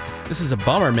 this is a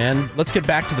bummer, man. Let's get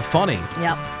back to the funny.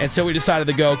 Yep. And so we decided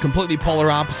to go completely polar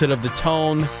opposite of the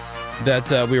tone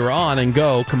that we were on and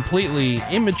go completely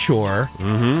immature.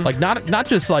 Like not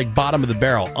just like bottom of the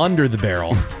barrel, under the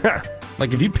barrel.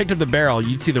 Like if you picked up the barrel,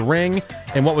 you'd see the ring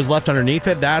and what was left underneath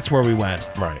it. That's where we went.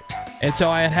 Right. And so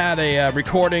I had a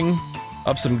recording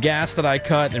of some gas that I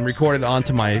cut and recorded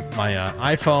onto my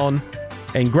iPhone.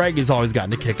 And Greg has always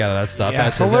gotten a kick out of that stuff, Yeah, as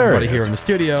it's has everybody hilarious. here in the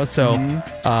studio. So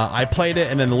I played it,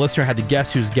 and then the listener had to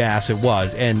guess whose gas it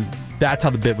was. And that's how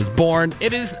the bit was born.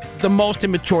 It is the most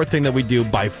immature thing that we do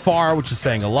by far, which is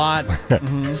saying a lot.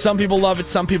 Some people love it,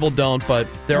 some people don't, but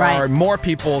there Right. are more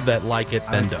people that like it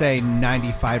than I'd don't. say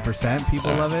 95%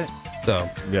 people love it. So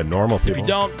Yeah, normal if you people.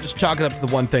 don't, just chalk it up to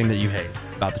the one thing that you hate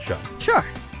about the show. Sure.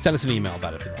 Send us an email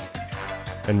about it if you like.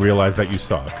 And realize that you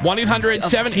suck.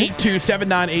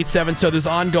 1-800-782-7987. So there's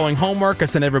ongoing homework. I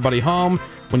send everybody home.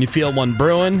 When you feel one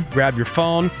brewing, grab your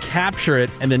phone, capture it,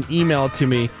 and then email it to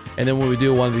me. And then when we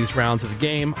do one of these rounds of the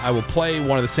game, I will play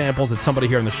one of the samples that somebody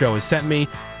here on the show has sent me.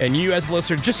 And you, as a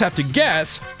listener, just have to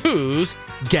guess whose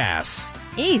gas.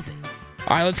 Easy.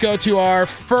 All right, let's go to our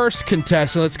first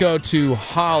contestant. Let's go to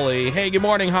Holly. Hey, good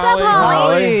morning, Holly. up,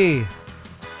 Holly? Holly.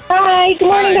 Hi, good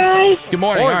morning, guys. Good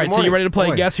morning. Boy, All right, good so you morning. ready to play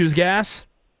Boy. Guess Whose Gas?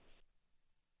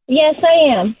 Yes,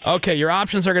 I am. Okay, your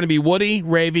options are going to be Woody,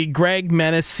 Ravy, Greg,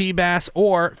 Menace, Seabass,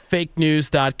 or fake news.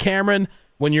 Cameron.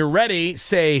 When you're ready,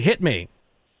 say hit me.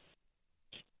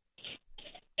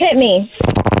 Hit me.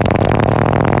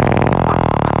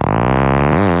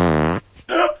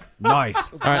 Nice.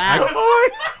 All right,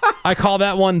 I call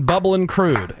that one bubbling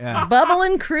crude. Yeah.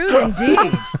 Bubbling crude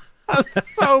indeed.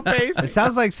 So basic. It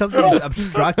sounds like something's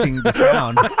obstructing the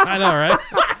sound. I know, right?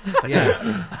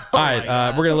 Yeah. All right,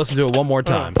 we're going to listen to it one more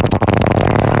time.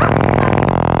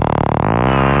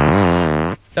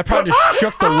 That probably just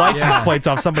shook the license plates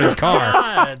off somebody's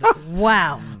car.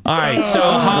 Wow. All right, so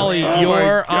Holly,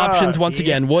 your options once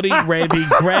again: Woody, Ravy,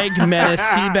 Greg, Menace,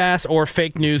 Seabass, or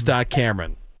fake news.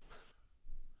 Cameron.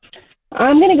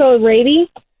 I'm going to go with Ravy.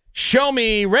 Show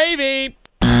me, Ravy.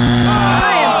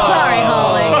 I am sorry,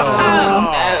 Holly.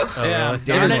 Yeah,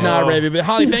 it is not Ravy. But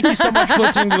Holly, thank you so much for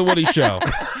listening to the Woody Show.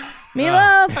 Me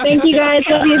love. Thank you, guys.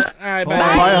 Love you. All right, bye.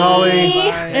 Bye, Holly.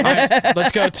 All right,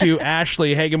 let's go to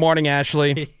Ashley. Hey, good morning,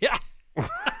 Ashley.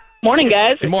 Morning,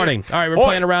 guys. Good morning. All right, we're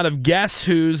playing a round of Guess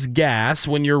Who's Gas.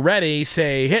 When you're ready,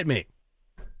 say hit me.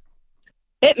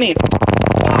 Hit me.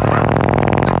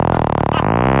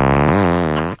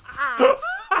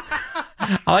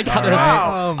 I like how there's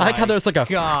I like how there's like a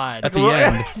God. at the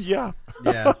end. Yeah.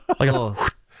 Yeah. Like a Little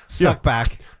suck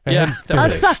back. yeah. A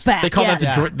suck back. They call yes.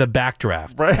 that the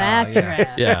backdraft. Right.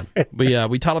 Backdraft. Yeah.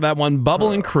 We titled that one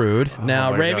Bubbling Crude.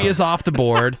 Now my Ravy God. is off the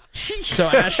board. So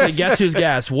Ashley, guess who's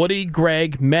gas? Woody,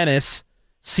 Greg, Menace,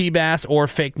 Seabass, or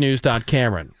fake news.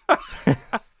 Cameron. I'm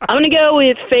going to go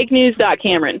with fake news.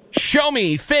 Cameron. Show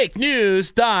me fake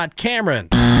news. Cameron.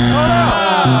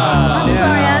 I'm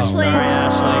sorry, Ashley.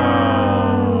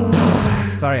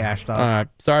 Sorry, Ashdod. All right.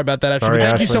 Sorry about that, Ashley. Sorry, But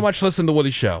thank you Ashley. so much for listening to the Woody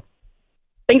Show.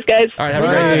 Thanks, guys. All right. Have a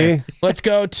great day. Let's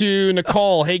go to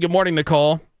Nicole. Hey, good morning,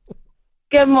 Nicole.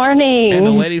 Good morning. And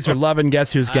the ladies are loving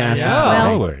Guess Who's Gas as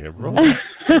well. Really?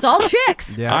 It's all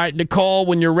chicks. All right, Nicole,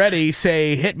 when you're ready,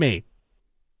 say hit me.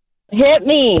 Hit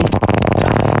me.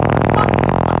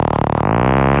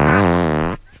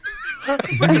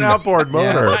 It's like an outboard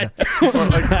motor. Right.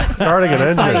 Like starting an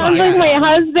engine. Sounds like my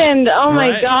husband. Oh, my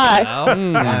Right. gosh.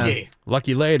 Mm,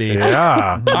 lucky lady.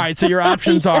 Yeah. All right, so your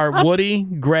options are Woody,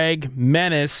 Greg,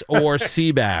 Menace, or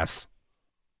Seabass.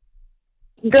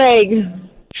 Greg.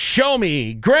 Show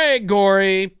me,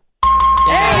 Gregory.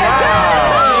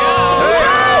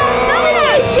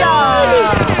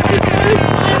 I'm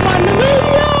on the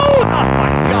radio.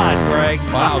 God, Greg.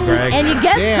 Wow, Greg. And you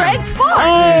guessed Greg's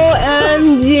fart.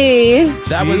 OMG.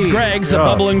 That was Greg's, a Oh.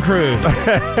 bubbling crude.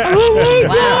 Oh my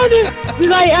God.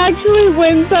 Did I actually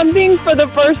win something for the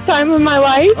first time in my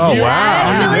life? Oh, You wow.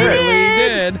 actually Great.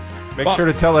 did. You did. Make sure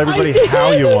to tell everybody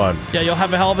how you won. Yeah, you'll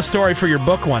have a hell of a story for your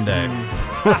book one day.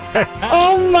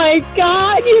 Oh my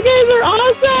God. You guys are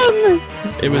awesome.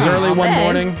 It was early one man.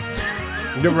 morning.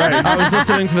 You're right. I was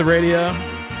listening to the radio.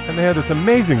 And they had this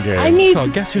amazing game. I It's need.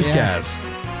 called Guess Who's Gas?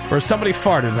 Where somebody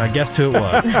farted and I guessed who it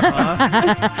was. All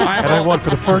right, And I won for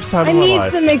the first time I in my need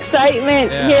life. some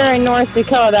excitement Yeah. here in North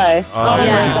Dakota. Oh,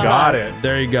 Yes. you got it.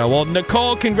 There you go. Well,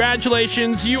 Nicole,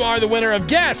 congratulations. You are the winner of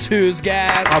Guess Who's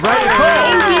Gas. All right, Nicole.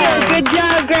 Thank you. Good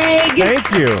job, Greg.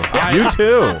 Thank you. You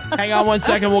too. Hang on 1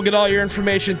 second. We'll get all your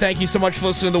information. Thank you so much for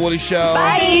listening to The Woody Show.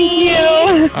 Thank you.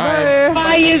 All right.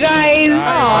 Bye, you guys.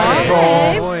 Aw,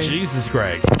 Nicole. okay. Jesus,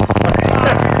 Greg.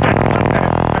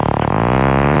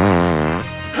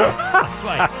 Oh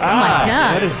my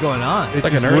God. What is going on? It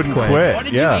Like just an wouldn't earthquake. quit. What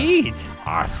did yeah. you eat?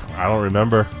 I don't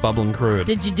remember. Bubbling crude.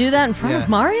 Did you do that in front of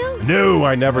Mario? No,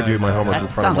 I never do my homework in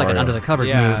That front sounds of like an Mario. under the covers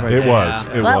Yeah. move right It there. was.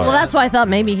 Yeah. It Well, was. that's why I thought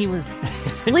maybe he was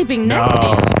sleeping next to No.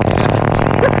 you.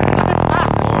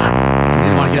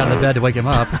 Didn't want to get out of the bed to wake him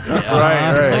up.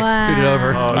 Right, Just right. like scoot it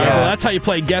over. Oh, All right, yeah. well, that's how you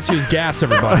play Guess Who's Gas,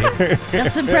 everybody.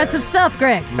 That's impressive stuff,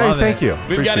 Greg. Hey, thank you.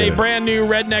 We've got a Appreciate it. brand new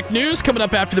Redneck News coming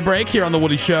up after the break here on The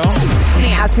Woody Show. He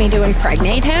asked me to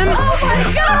impregnate him. Oh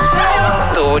my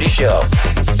God! The Woody Show.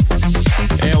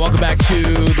 And welcome back to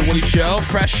The Woody Show.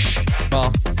 Fresh,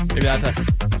 well, maybe not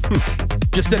that.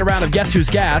 Just did a round of Guess Who's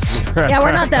Gas. Yeah,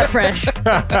 we're not that fresh.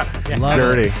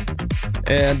 Dirty.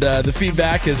 And the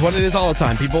feedback is what it is all the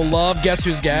time. People love Guess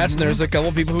Who's Gas, and there's a couple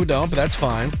of people who don't, but that's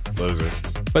fine. Loser.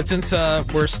 But since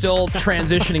we're still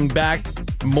transitioning back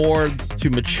more to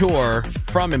mature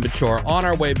from immature, on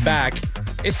our way back,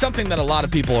 it's something that a lot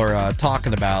of people are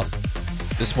talking about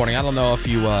this morning. I don't know if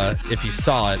you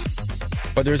saw it,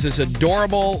 but there's this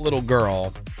adorable little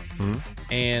girl,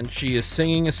 and she is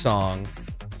singing a song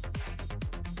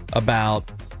about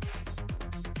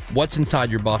what's inside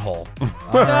your butthole.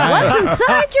 What's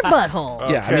inside your butthole?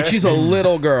 Yeah, I mean, she's a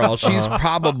little girl. She's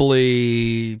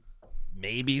probably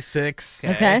maybe 6.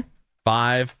 Okay.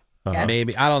 5,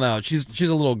 maybe. I don't know. She's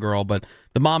a little girl, but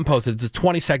the mom posted, it's a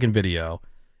 20-second video,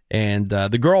 and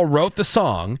the girl wrote the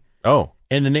song. Oh.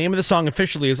 And the name of the song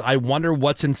officially is I Wonder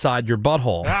What's Inside Your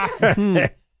Butthole.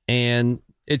 And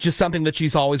it's just something that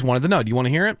she's always wanted to know. Do you want to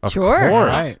hear it? Sure. Course.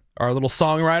 Right. Our little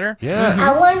songwriter? Yeah.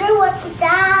 I wonder what's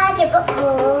inside your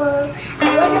butthole.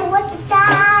 I wonder what's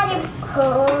inside your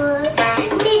butthole.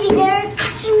 Maybe there's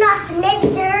astronauts and maybe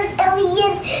there's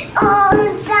aliens all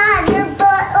inside your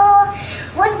butthole.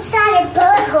 What's inside your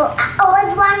butthole? I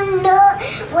always want to know.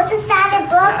 What's inside your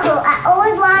butthole? I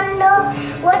always want to know.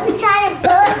 What's inside your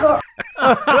butthole?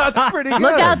 That's pretty good.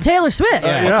 Look out, Taylor Swift.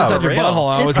 What's inside your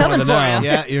butthole? I She's always coming wanted to for know. you.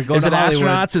 Yeah, you're going Is to it Hollywood.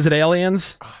 astronauts? Is it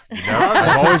aliens? I've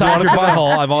What's always inside wanted your to know.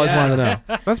 butthole? I've always wanted to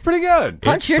know. That's pretty good.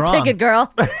 Punch your strong. ticket,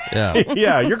 girl. Yeah.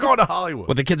 Yeah, you're going to Hollywood.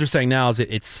 What the kids are saying now is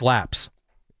it slaps.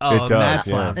 Oh, It does, mad yeah.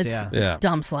 slaps, It's yeah. Yeah.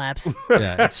 dumb slaps.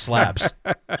 Yeah, it slaps.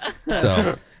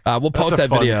 So we'll post That's a that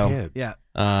fun video. kid. Yeah.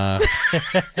 Where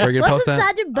are you going to What's post that?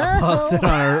 inside your Post it butthole?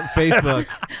 on our Facebook.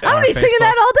 I'm gonna be singing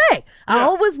that all day. I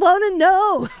always want to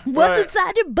know what's Right.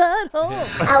 inside your butthole.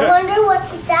 I wonder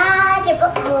what's inside your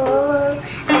butthole.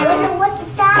 I wonder what's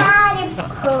inside your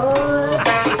butthole.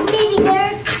 Maybe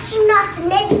there's astronauts and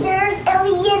maybe there's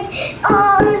aliens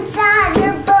all inside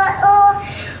your butthole.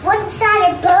 What's inside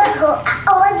your butthole? I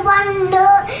always want to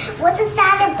know. What's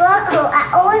inside your butthole?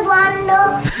 I always want to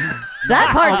know.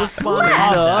 That part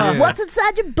slaps. Awesome. What's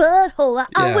inside your butthole?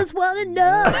 I always want to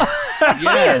know. She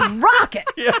is rocking.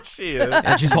 Yeah, she is.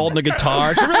 And she's holding a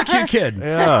guitar. She's a really cute kid.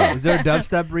 Yeah. Is there a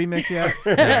dubstep remix yet?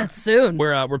 Soon.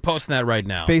 We're posting that right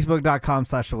now.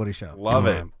 Facebook.com/The Woody Show. Love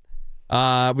it.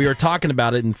 We were talking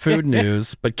about it in food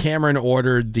news, but Cameron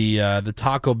ordered the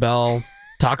Taco Bell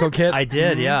taco kit. I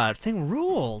did, yeah. The thing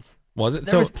rules. Was it?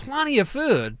 There was plenty of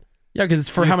food. Yeah, because it's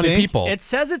for how many people? It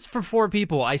says it's for 4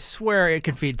 people. I swear it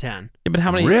could feed 10. Yeah, but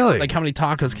how many? Really? Like how many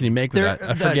tacos can you make with that?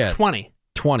 I forget. 20.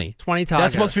 20. 20 tacos.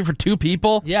 That's supposed to be for 2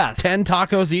 people? Yes. 10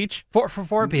 tacos each? For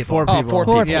 4 people. 4 Oh, people. 4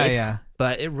 people. Yeah, yeah.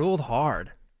 But it ruled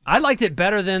hard. I liked it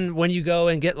better than when you go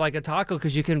and get like a taco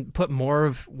because you can put more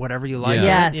of whatever you like. Yeah. In it,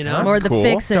 Yes, you know? more of the cool.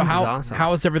 fixins. So how awesome.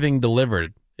 how is everything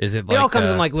delivered? Is it like It all comes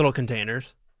in like little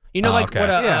containers. You know, Oh, like okay. what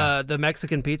Yeah. the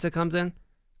Mexican pizza comes in?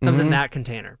 Comes in that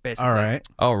container, basically. All right.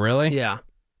 Oh, really? Yeah.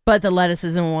 But the lettuce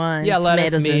is in one. Yeah,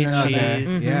 lettuce, tomatoes meat, in another.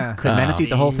 cheese. Mhm. Yeah. Could Menace eat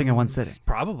the whole thing in one sitting?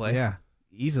 Probably. Yeah.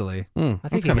 Easily. I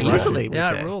think kinda it rad. Easily, we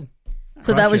Yeah, say. it ruled.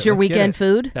 So that was your Let's get weekend it.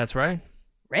 food? That's right.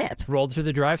 Rip. Rolled through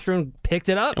the drive-thru and picked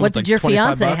it up. What did your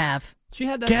fiance have? She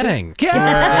had that. Getting. Get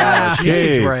Yeah,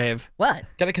 Jeez, jeez. brave. What?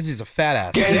 Get it because he's a fat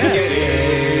ass.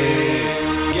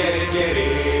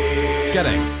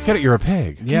 Getting. Get it, you're a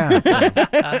pig. Yeah.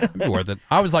 It'd be worth it.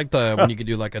 I always like when you could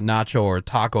do like a nacho or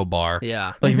taco bar.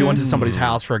 Yeah. Like if you went to somebody's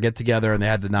house for a get together and they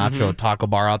had the nacho taco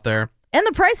bar out there. And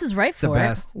the price is right the for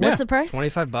best. it. What's Yeah. the price?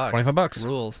 $25. $25.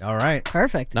 Rules. All right.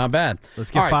 Perfect. Not bad.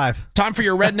 Let's get All right, 5. Time for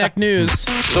your redneck news.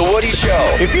 The Woody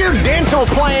Show. If your dental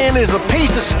plan is a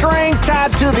piece of string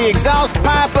tied to the exhaust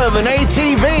pipe of an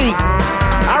ATV,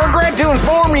 I regret to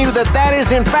inform you that that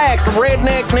is in fact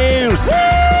redneck news.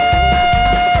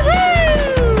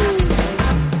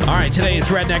 All right, today's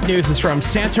redneck news is from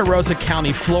Santa Rosa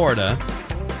County, Florida,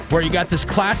 where you got this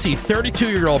classy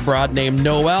 32-year-old broad named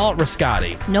Noelle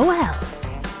Rascati. Noelle.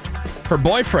 Her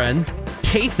boyfriend,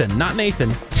 Tathan, not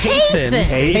Nathan, Tathan.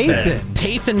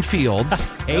 Tathan Fields.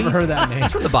 Never heard that name.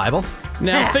 It's from the Bible.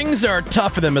 Now, things are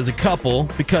tough for them as a couple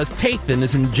because Tathan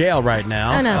is in jail right now.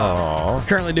 I know. Aw.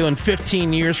 Currently doing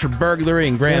 15 years for burglary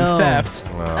and grand No. theft.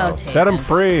 Well, Oh, set him Tathan.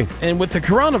 free. And with the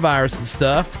coronavirus and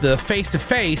stuff, the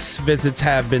face-to-face visits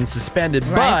have been suspended,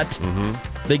 Right.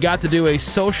 but they got to do a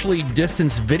socially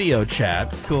distanced video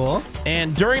chat. Cool.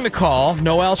 And during the call,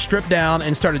 Noelle stripped down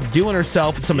and started doing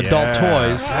herself with some adult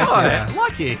toys. Yeah.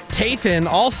 Lucky. Tathan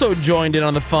also joined in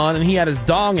on the fun, and he had his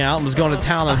dong out and was going to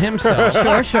town on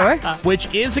himself, Sure. which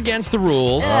is against the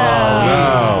rules.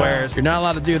 Squares. You're not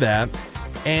allowed to do that.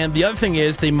 And the other thing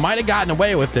is, they might have gotten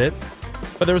away with it,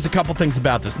 but there was a couple things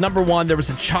about this. Number one, there was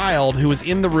a child who was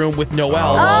in the room with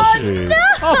Noelle jeez.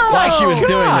 while she was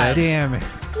doing this. Damn it.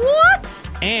 What?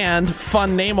 And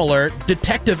fun name alert,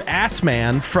 Detective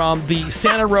Assman from the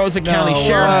Santa Rosa County No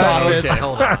Sheriff's way. Office. Okay,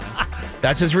 hold on.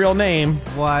 That's his real name,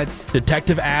 What?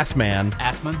 Detective Assman.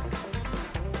 Assman?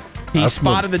 He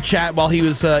spotted the chat while he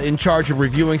was in charge of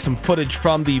reviewing some footage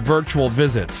from the virtual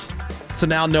visits. So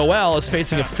now Noelle is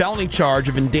facing a felony charge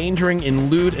of endangering in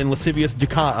lewd and lascivious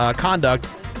conduct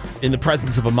in the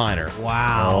presence of a minor.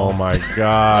 Wow. Oh my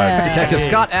God. Yeah. Detective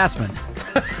Scott Assman.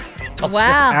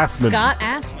 Wow. Assman. Scott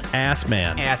Assman.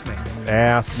 Assman. Assman.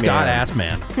 Ass Scott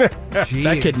man. Assman. Jeez.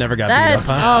 That kid never got That, beat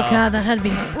up, huh? oh, God, that had to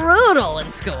be brutal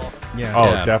in school. Yeah. Oh,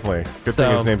 Yeah. definitely. Good thing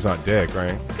So- his name's not Dick,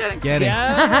 right? Get it.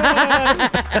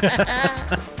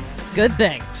 Good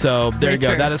thing. So there you go.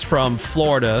 Richard. That is from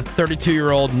Florida.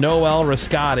 32-year-old Noelle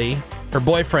Rascati, her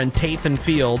boyfriend Tathan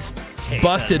Fields,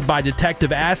 busted by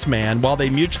Detective Assman while they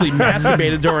mutually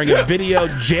masturbated during a video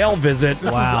jail visit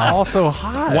This is also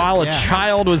hot. while a Yeah.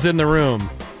 child was in the room.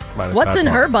 Minus What's that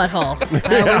in part. her butthole?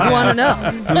 I always want to know.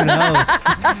 Who knows?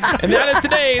 And that is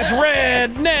today's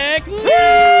Redneck News.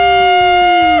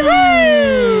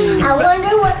 I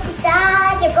wonder what's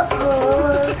inside your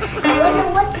butthole. I wonder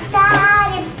what's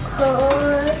inside your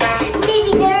butthole.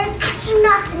 Maybe there's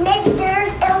astronauts and maybe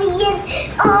there's aliens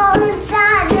all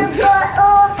inside your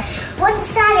butthole. What's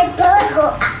inside your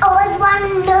butthole? I always want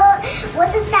to know.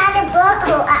 What's inside your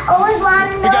butthole? I always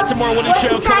want to know. We got some more Woody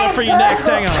Show coming up for you next.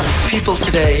 Hang on. People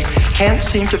today can't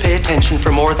seem to pay attention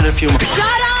for more than a few moments. Shut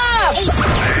up!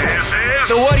 This is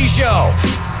The Woody Show.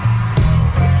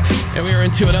 And we are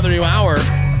into another new hour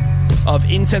of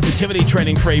insensitivity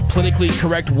training for a politically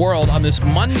correct world on this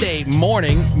Monday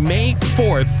morning, May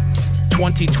 4th,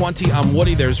 2020. I'm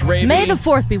Woody. There's Ravy. May the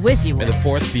 4th be with you. May the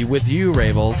 4th be with you,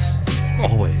 Ravels.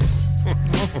 Always.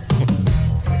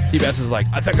 CBS is like,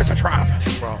 I think it's a trap.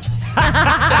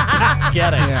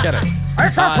 Get it. Get it.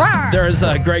 It's a trap. There's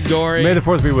Greg Gorey. May the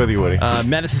 4th be with you, Woody.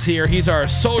 Menace is here. He's our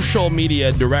social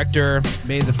media director.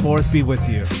 May the 4th be with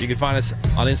you. You can find us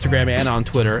on Instagram and on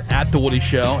Twitter at The Woody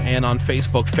Show and on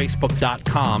Facebook,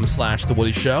 facebook.com/The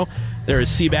Woody Show. There is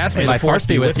Seabass. May the 4th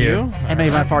be with you. And may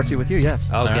my farts be with you, yes.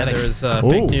 Oh, get it. There is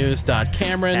fake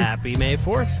news.cameron. Happy May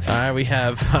 4th. All right, we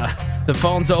have the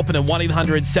phone's open at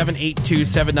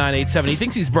 1-800-782-7987. He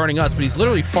thinks he's burning us, but he's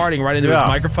literally farting right into his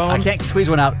microphone. I can't squeeze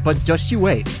one out, but just you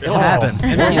wait. It'll happen.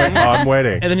 I'm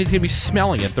waiting. And then he's going to be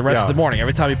smelling it the rest of the morning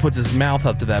every time he puts his mouth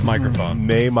up to that microphone.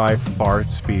 May my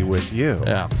farts be with you.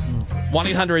 Yeah.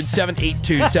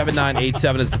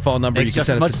 1-800-782-7987 is the phone number. Makes You can just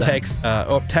send as us much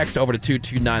a text over to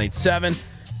 22987.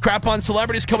 Crap on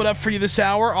celebrities coming up for you this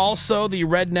hour. Also, the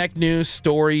Redneck News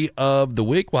story of the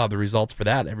week. We'll have the results for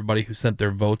that. Everybody who sent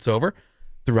their votes over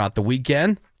throughout the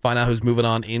weekend. Find out who's moving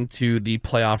on into the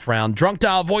playoff round. Drunk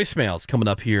dial voicemails coming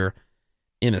up here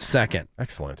in a second.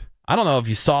 Excellent. I don't know if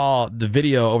you saw the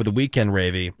video over the weekend,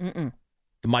 Ravy. Mm-mm.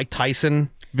 The Mike Tyson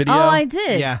video. Oh, I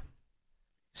did. Yeah.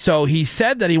 So he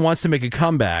said that he wants to make a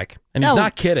comeback, and he's No.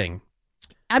 not kidding.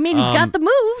 I mean, he's got the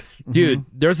moves. Dude,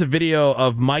 there's a video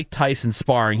of Mike Tyson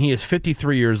sparring. He is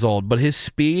 53 years old, but his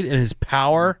speed and his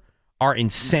power are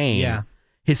insane. Yeah.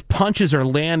 His punches are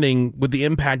landing with the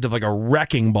impact of like a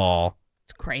wrecking ball.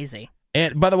 It's crazy.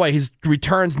 And by the way, his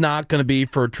return's not going to be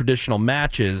for traditional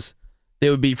matches. They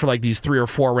would be for like these 3 or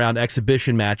 4 round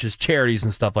exhibition matches, charities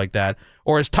and stuff like that.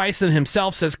 Or as Tyson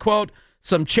himself says, quote,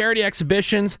 some charity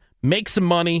exhibitions, make some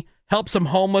money, help some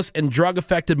homeless and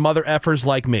drug-affected mother effers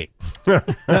like me.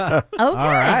 Okay. All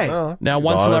right. Now,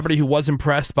 one honest. celebrity who was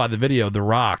impressed by the video, The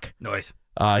Rock, Noise.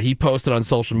 he posted on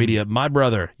social media, my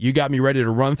brother, you got me ready to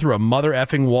run through a mother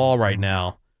effing wall right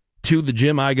now. To the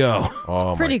gym I go.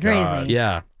 Oh, Pretty my God. crazy.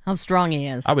 Yeah. How strong he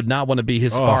is. I would not want to be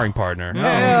his sparring partner.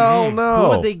 Hell no. Who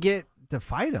would they get to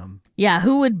fight him? Yeah,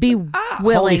 who would be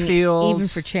willing Holyfield. even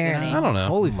for charity? I don't know.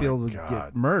 Holyfield would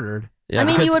get murdered. Yeah, I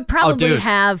mean, because- you would probably dude.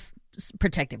 have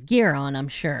protective gear on, I'm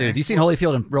sure. Dude, you seen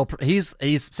Holyfield in real? He's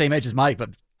same age as Mike,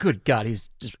 but good God, he's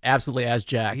just absolutely as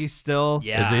jacked. He's still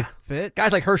Yeah. Is he? fit.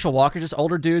 Guys like Herschel Walker, just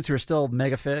older dudes who are still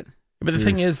mega fit. But the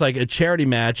thing is, like a charity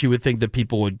match, you would think that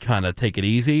people would kind of take it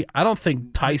easy. I don't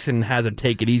think Tyson has a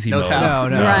take it easy Knows mode. how.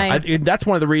 No. Right. That's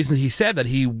one of the reasons he said that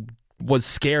he was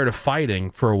scared of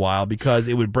fighting for a while because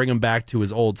it would bring him back to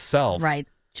his old self. Right.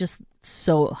 Just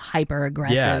so hyper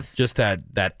aggressive. Yeah, just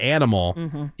that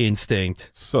animal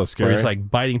instinct. So scary. Where he's like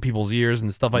biting people's ears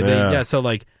and stuff like Yeah. that. Yeah, so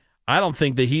like I don't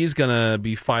think that he's gonna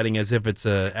be fighting as if it's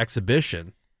a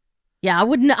exhibition. Yeah, I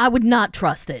would not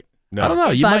trust it no. I don't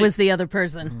know. if You I might, was the other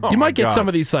person. Oh you my might get God. some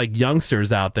of these like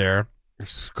youngsters out there Your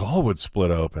skull would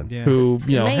split open. Yeah. who,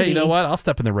 hey, you Maybe. know what? I'll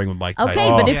step in the ring with Mike Tyson.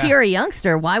 Okay, but if Yeah. you're a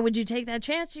youngster, why would you take that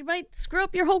chance? You might screw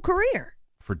up your whole career.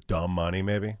 For dumb money,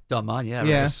 maybe? Dumb on, yeah.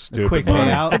 Yeah. Just stupid Quick money.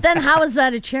 payout. But then how is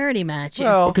that a charity match?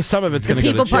 If Because some of it's going to go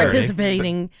people to charity.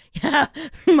 participating, yeah,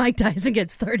 Mike Tyson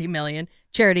gets $30 million.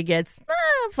 Charity gets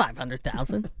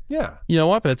 $500,000. Yeah. You know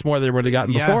what? But that's more than they would have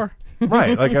gotten Yeah. before.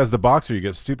 Right. Like as the boxer, you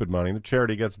get stupid money. The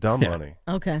charity gets dumb money.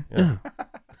 Okay.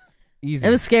 Easy. It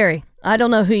was scary. I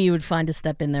don't know who you would find to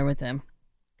step in there with him.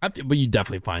 But you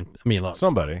definitely find. I mean, look,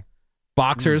 Somebody.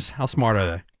 boxers. How smart are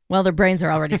they? Well, their brains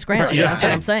are already scrambled. Yeah. That's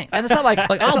what I'm saying. And it's not like,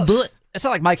 I'll do it. it's not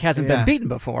like Mike hasn't Yeah. been beaten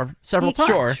before several times.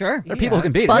 Sure. Sure. There are people who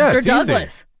can beat him. Buster it's easy.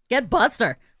 Douglas. Get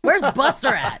Buster. Where's Buster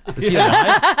at? Is he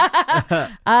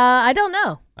alive? I don't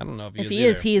know. I don't know if If he he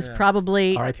is. is, he is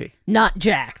probably R.I.P. not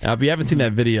jacked. Now, if you haven't seen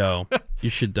that video, you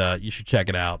should check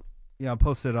it out. Yeah, I'll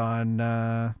post it on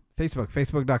Facebook,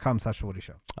 facebook.com/Woody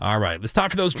Show. All right, it's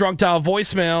time for those drunk dial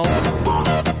voicemails.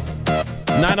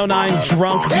 909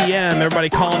 drunk VM. Everybody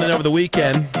calling in over the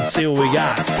weekend. Let's see what we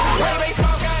got.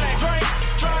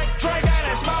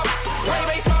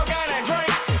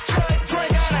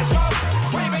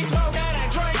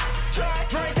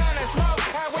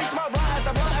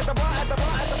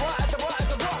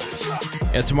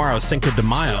 Yeah, tomorrow is Cinco de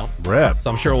Mayo, Rip. so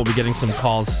I'm sure we'll be getting some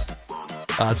calls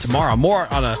tomorrow. More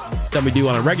than we do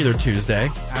on a regular Tuesday.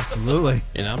 Absolutely.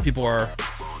 You know, people are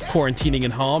quarantining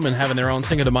at home and having their own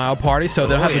Cinco de Mayo party, so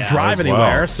they don't have yeah. to drive As well.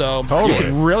 anywhere. So Totally. you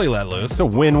can really let loose. It's a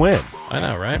win-win. I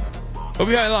know, right? But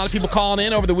we had a lot of people calling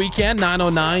in over the weekend.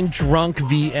 909 drunk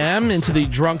VM into the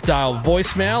drunk dial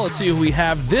voicemail. Let's see who we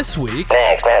have this week.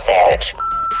 Thanks, message.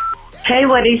 Hey,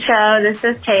 Woody Show. This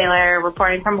is Taylor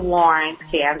reporting from Lawrence,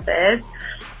 Kansas.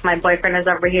 My boyfriend is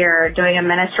over here doing a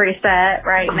ministry set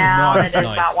right now. Nice. And it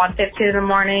is about 1:15 in the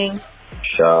morning.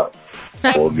 Shot.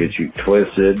 We'll get you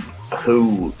twisted.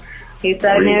 Who? He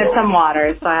said he needed some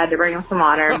water, so I had to bring him some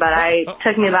water. But it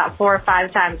took me about 4 or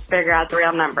 5 times to figure out the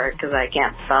real number because I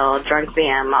can't spell drunk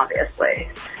VM, obviously.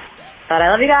 But I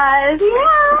love you guys.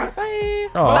 Yeah. Bye.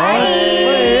 All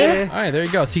right, there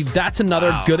you go. See, that's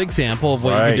another good example of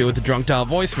what you Right. can do with the drunk dial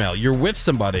voicemail. You're with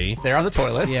somebody They're on the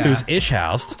toilet. Yeah. who's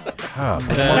ish-housed.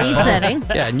 Resetting.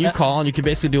 Yeah, and you call and you can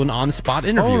basically do an on-spot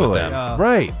interview Totally. with them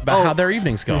Right. about how their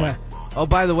evening's going. Yeah. Oh,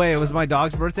 by the way, it was my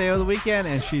dog's birthday over the weekend,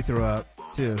 and she threw up,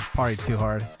 too. Partied too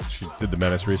hard. She did the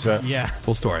menace reset. Yeah.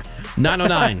 Full story.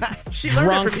 909 She learned it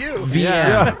drunk from you.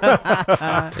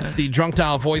 VM. It's the drunk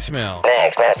dial voicemail.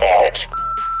 Thanks, message.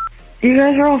 You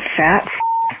guys are all fat,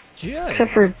 Jeez.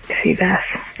 except for Seabass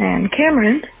and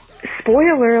Cameron.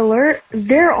 Spoiler alert,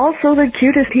 they're also the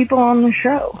cutest people on the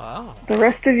show. Oh. The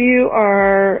rest of you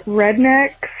are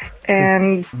rednecks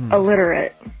and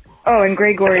illiterate. Oh, and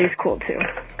Gregory's cool too.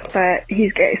 But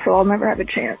he's gay, so I'll never have a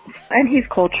chance. And he's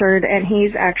cultured, and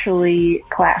he's actually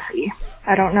classy.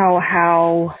 I don't know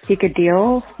how he could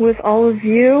deal with all of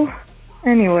you.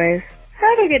 Anyways,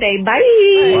 have a good day.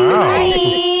 Bye. Wow.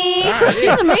 Bye.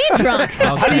 She's a mean drunk.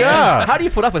 How do you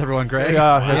put up with everyone, Greg?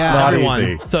 Yeah, it's not everyone.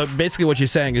 easy. So basically, what you're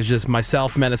saying is just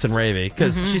myself, Menace, and Ravy,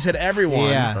 because she said everyone,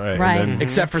 Yeah. Right. and then-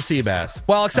 except for Seabass.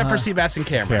 Well, except for Seabass and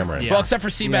Cameron. Yeah. Well, except for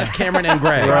Seabass, Cameron, and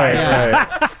Greg. Right.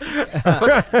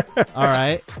 All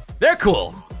right. They're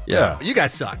cool. Yeah. You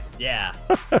guys suck. Yeah.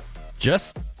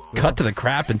 Just cut to the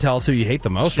crap and tell us who you hate the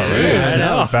most Jeez. already. I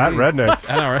know. Fat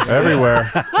rednecks. I know, right?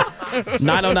 Everywhere.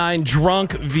 909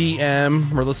 Drunk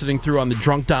VM. We're listening through on the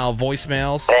Drunk Dial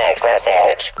voicemails. Next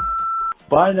message.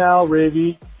 By now,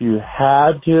 Ravy, you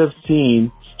had to have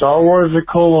seen Star Wars: The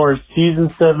Clone Wars Season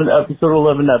 7, Episode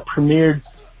 11 that premiered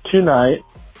tonight.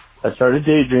 I started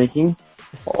day drinking.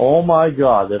 Oh my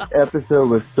god, this episode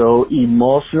was so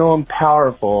emotional and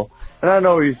powerful. And I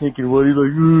know what you're thinking, Woody,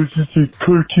 like, oh, it's just a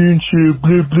cartoon shit,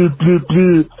 blah, blah, blah,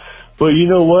 blah. But you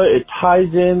know what? It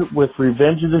ties in with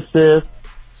Revenge of the Sith.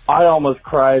 I almost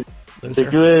cried.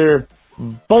 Take you later.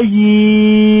 Bye.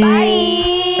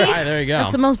 Bye. All right, there you go.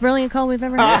 That's the most brilliant call we've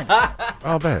ever had.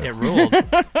 I'll bet. It ruled.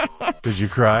 Did you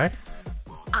cry?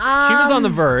 She was on the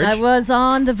verge. I was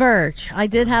on the verge. I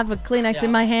did have a Kleenex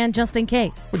in my hand just in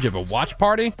case. Would you have a watch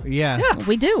party? Yeah. Yeah,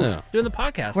 we do. Yeah. Doing the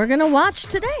podcast. We're going to watch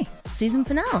today, season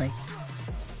finale.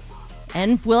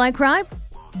 And will I cry?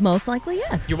 Most likely,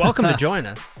 yes. You're welcome to join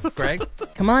us, Greg.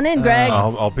 Come on in, Greg.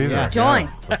 I'll be there. Join.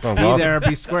 Yeah. That sounds Be awesome. there,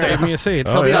 be square. Save me a seat.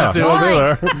 Oh, be yeah. on Zoom.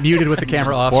 I'll be there. Muted with the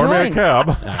camera off. Or me a Join. cab.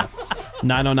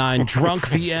 909 Drunk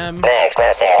VM. Next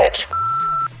message.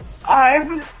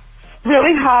 I'm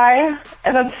really high,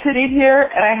 and I'm sitting here,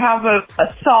 and I have a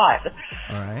thought.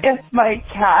 All right. If my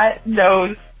cat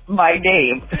knows my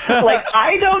name. Like,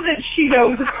 I know that she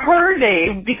knows her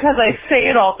name because I say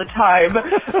it all the time,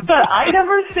 but I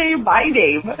never say my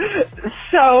name.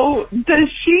 So, does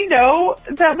she know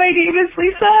that my name is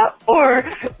Lisa, or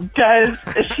does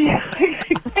she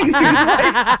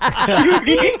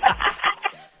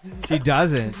She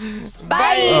doesn't.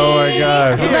 Bye. Oh my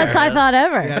gosh. It's the best I thought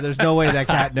ever. Yeah, there's no way that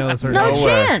cat knows her No name.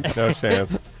 chance. No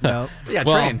chance. No. Yeah,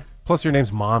 Well, train. Plus, your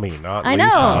name's Mommy, not I Lisa.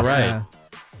 know. All right. Yeah.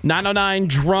 909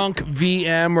 Drunk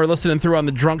VM. We're listening through on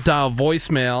the Drunk Dial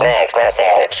voicemail. Next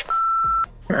message.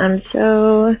 I'm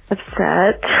so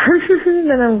upset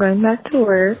that I'm going back to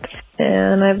work,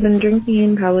 and I've been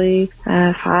drinking probably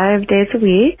 5 days a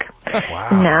week.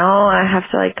 Wow. Now I have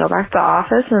to go back to the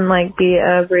office and be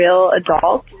a real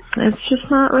adult. It's just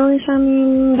not really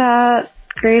sounding that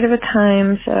great of a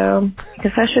time, so I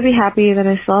guess I should be happy that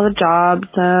I still have a job.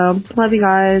 So love you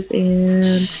guys, and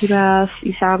Seabass,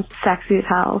 you sound sexy as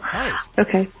hell. Nice.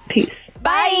 Okay, peace.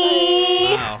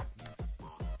 Bye. Wow.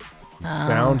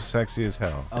 Sound sexy as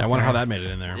hell. I wonder how that made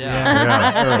it in there.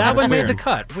 Yeah. That one made Weird. the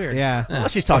cut. Weird. Yeah. Well,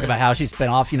 she's talking about how she's been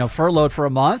off, furloughed for a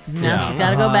month. Now she's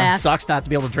got to go back. Sucks not to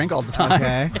be able to drink all the time.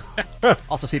 Okay.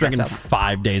 Also, see Drinking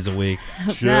 5 days a week.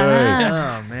 Should.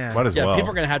 Oh, man. Might as Yeah, well. people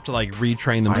are going to have to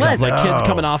retrain themselves. I Like kids know.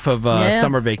 coming off of Yeah.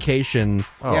 summer vacation,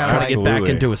 Oh, Yeah, trying to get back absolutely.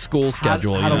 into a school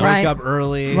schedule. How to you know? wake Right. up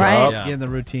early. Right. Get in the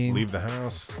routine. Leave the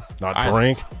house. Not All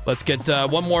right. drink. Let's get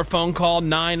one more phone call.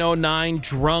 909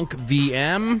 Drunk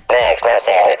VM. Next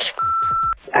message.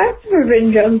 I've never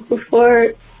been drunk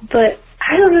before, but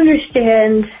I don't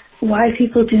understand why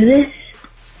people do this.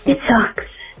 It sucks.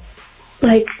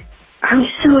 I'm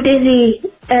so dizzy,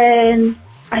 and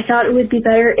I thought it would be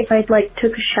better if I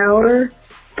took a shower,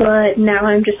 but now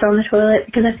I'm just on the toilet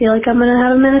because I feel like I'm gonna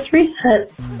have a minute's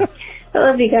reset. I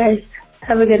love you guys.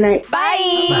 Have a good night.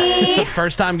 Bye.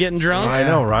 First time getting drunk. I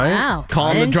know, right? Wow.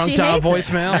 Calling the And Drunk she Dial hates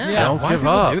it. voicemail. Yeah. Don't why give do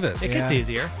people up. do this? It gets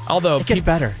easier. Although It gets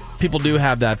better. people do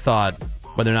have that thought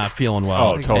when they're not feeling well.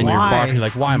 Oh, totally. And you're Why? barking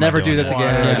like, why am Never I doing do this this?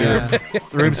 again. Yeah.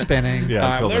 Room spinning. Yeah, All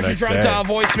right, until well, the there's your next Drunk day. Dial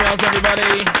voicemails,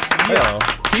 everybody.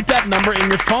 Keep that number in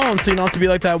your phone so you don't have to be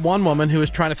like that one woman who was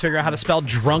trying to figure out how to spell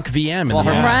drunk VM. While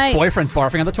her Right. boyfriend's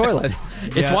barfing on the toilet.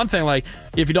 It's one thing,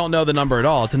 if you don't know the number at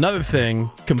all. It's another thing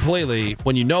completely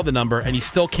when you know the number and you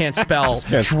still can't spell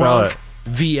Can't spell drunk it.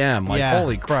 VM. Yeah.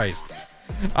 Holy Christ.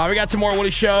 We got some more Woody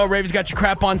Show. Ravy's got your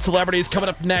crap on celebrities coming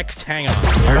up next. Hang on. I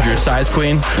heard you're a size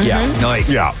queen. Yeah. Nice.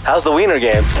 Yeah. How's the wiener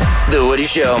game? The Woody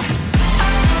Show.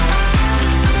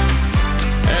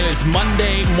 It is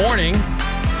Monday morning.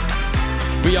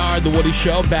 We are the Woody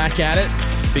Show, back at it.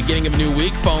 Beginning of a new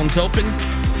week. Phones open.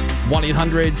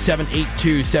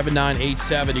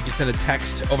 1-800-782-7987. You can send a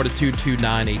text over to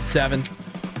 22987.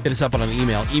 Hit us up on an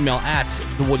email. Email at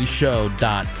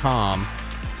thewoodyshow.com.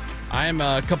 I am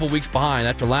a couple weeks behind.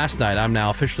 After last night, I'm now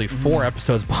officially 4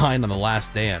 episodes behind on The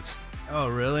Last Dance. Oh,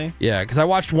 really? Yeah, because I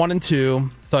watched 1 and 2,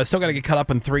 so I still got to get caught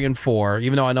up in 3 and 4,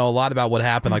 even though I know a lot about what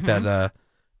happened, like that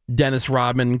Dennis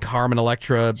Rodman, Carmen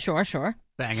Electra Sure.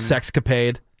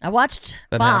 sexcapade. I watched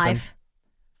That 5.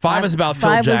 5 is about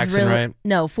Phil was Jackson, right?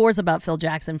 No, 4 is about Phil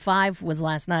Jackson. 5 was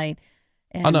last night.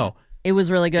 And Oh, no. It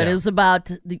was really good. Yeah. It was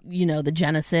about, the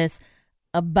genesis,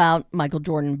 about Michael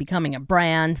Jordan becoming a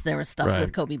brand. There was stuff Right.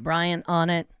 with Kobe Bryant on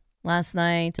it last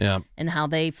night. Yeah. And how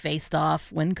they faced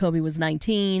off when Kobe was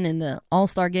 19 in the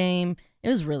All-Star game. It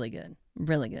was really good.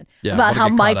 Really good. Yeah, about what a how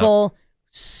good Michael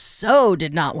so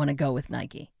did not want to go with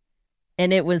Nike.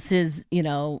 And it was his, You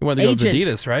wanted to go with agent.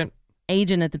 Adidas, right?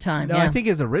 Agent at the time. No, yeah. I think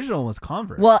his original was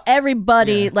Converse. Well,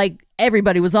 everybody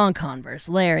was on Converse.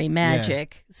 Larry,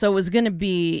 Magic. So it was going to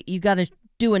be, you got to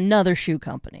do another shoe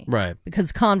company. Right.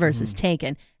 Because Converse is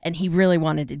taken, and he really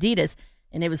wanted Adidas.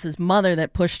 And it was his mother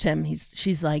that pushed him.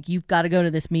 She's like, you've got to go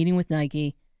to this meeting with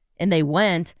Nike. And they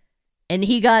went, and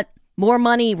he got more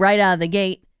money right out of the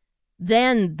gate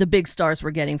than the big stars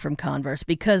were getting from Converse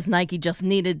because Nike just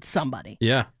needed somebody.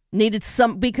 Yeah.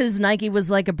 Because Nike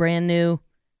was like a brand new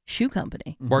shoe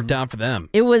company. Worked out for them.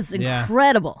 It was Yeah.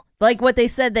 incredible. Like what they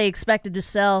said, they expected to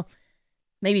sell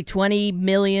maybe 20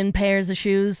 million pairs of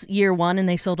shoes year one, and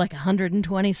they sold like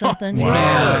 120 something.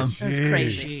 Wow. That's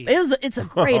crazy. It's a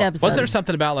great episode. Was there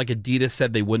something about like Adidas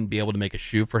said they wouldn't be able to make a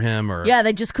shoe for him, or Yeah,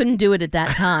 they just couldn't do it at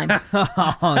that time.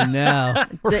 Oh no,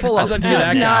 We're full of- How'd you just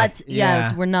that guy? not.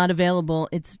 Yeah. We're not available.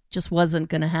 It's just wasn't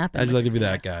going to happen. How'd you like to be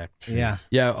that guy? Yeah.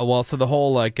 Yeah. Well, so the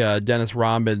whole Dennis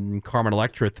Rodman and Carmen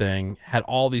Electra thing had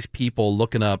all these people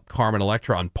looking up Carmen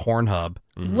Electra on Pornhub.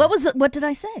 What was it? What did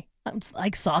I say? I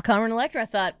saw Carmen Electra. I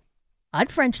thought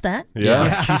I'd French that.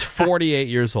 Yeah. She's 48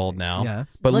 years old now. Yeah.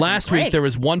 But Looking last great. week there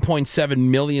was 1.7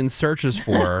 million searches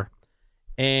for her.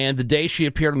 And the day she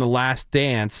appeared on The Last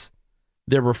Dance,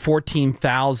 there were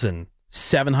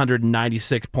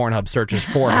 14,796 Pornhub searches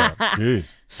for her.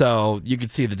 Jeez. So you could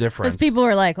see the difference. Because people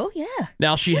were like, "Oh yeah."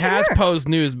 Now, she has posed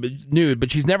nude,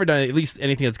 but she's never done at least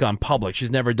anything that's gone public.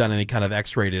 She's never done any kind of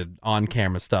X-rated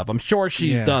on-camera stuff. I'm sure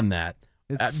she's Yeah. done that.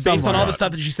 It's Based on all the somewhere.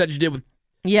 stuff that she said she did with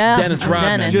Yeah, Dennis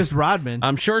Rodman. Dennis. Just Rodman.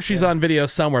 I'm sure she's on video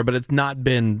somewhere, but it's not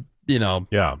been,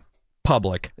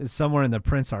 public. It's somewhere in the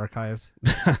Prince archives.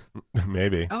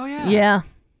 Maybe. Oh yeah. Yeah,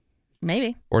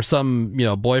 maybe. Or some,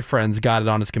 boyfriend's got it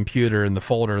on his computer in the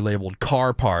folder labeled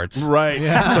car parts. Right.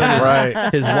 Yeah. So his,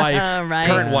 Right. his wife, Right.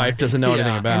 current wife, doesn't know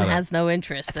anything Yeah. about And it. has no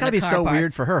interest. It's in got to the be car so parts.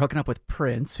 weird for her hooking up with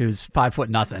Prince, who's 5 foot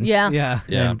nothing. Yeah. Yeah.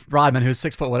 Yeah. And Rodman, who's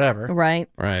 6 foot whatever. Right.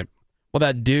 Right. Well,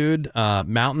 that dude,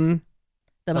 Mountain,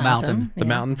 The The mountain. Mountain. the Yeah.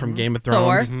 Mountain from Game of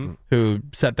Thor. Thrones, who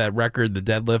set that record, the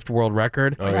deadlift world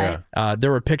record. Oh, yeah.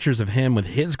 There were pictures of him with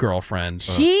his girlfriend.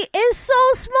 She is so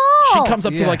small. She comes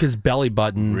up to Yeah. like his belly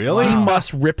button. Really? He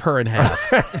must rip her in half.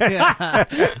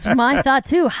 That's my thought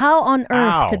too. How on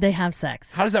earth Ow. could they have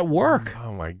sex? How does that work?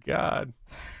 Oh my God.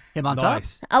 Him on top.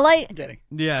 Nice. I like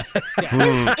Yeah.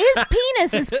 his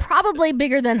penis is probably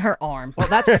bigger than her arm. Well,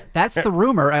 that's the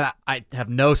rumor, and I have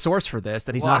no source for this,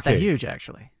 that he's not that Lucky. huge,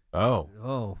 actually. Oh.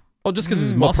 Oh. Oh, just because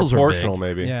his More muscles are proportional,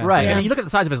 big. maybe. Yeah. Right. Yeah. I mean, you look at the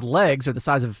size of his legs or the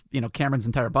size of, Cameron's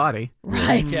entire body.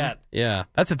 Right. Yeah,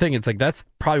 that's the thing. It's like that's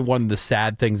probably one of the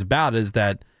sad things about it is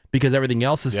that because everything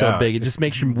else is so Yeah. big, it just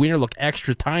makes your wiener look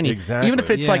extra tiny. Exactly. Even if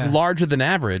it's Yeah. like larger than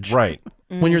average. Right.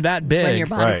 When you're that big. When your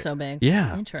body's Right. so big.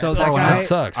 Yeah. Interesting. So that guy- that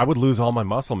sucks. I would lose all my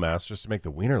muscle mass just to make the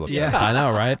wiener look Yeah. better. I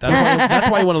know, right? That's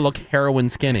why you want to look heroin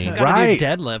skinny. Gotta Right. do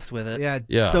deadlifts with it. Yeah.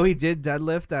 Yeah. So he did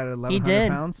deadlift at 1,100 did.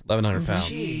 pounds. 1,100 pounds.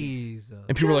 Jesus.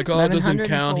 And people were like, "Oh, it doesn't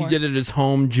count. He 1,104. did it at his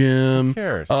home gym. Who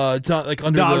cares? It's not like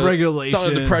under Not the regulation. It's not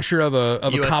under the pressure of a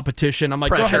US competition." I'm like,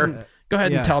 pressure. go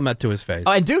ahead Yeah. and tell him that to his face.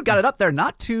 Oh, and dude got it up there,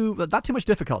 not too much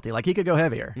difficulty. Like, he could go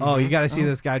heavier. Oh, you got to see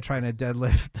this guy trying to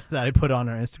deadlift that I put on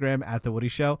our Instagram at the Woody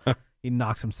Show. He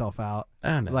knocks himself out.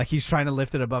 I know. Like he's trying to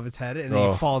lift it above his head, and then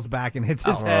Oh. he falls back and hits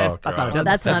his Oh, head. That's not a God. deadlift.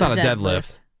 That's That's not not a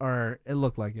deadlift. Or it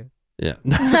looked like it. Yeah.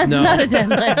 That's no. not a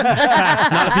deadlift.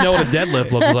 Not if you know what a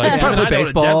deadlift looks like. It's I mean, probably I know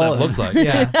baseball. what a deadlift looks like.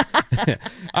 Yeah.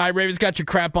 All right, Raven's got your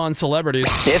crap on celebrities.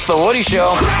 It's the Woody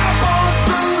Show.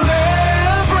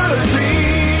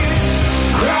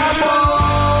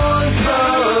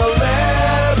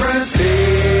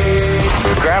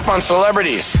 Crap on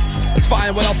celebrities. Let's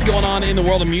find what else is going on in the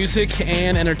world of music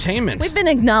and entertainment. We've been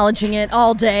acknowledging it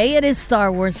all day. It is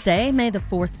Star Wars Day. May the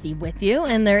 4th be with you.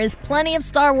 And there is plenty of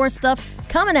Star Wars stuff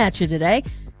coming at you today.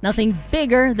 Nothing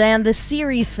bigger than the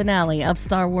series finale of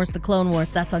Star Wars The Clone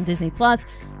Wars. That's on Disney+.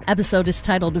 Episode is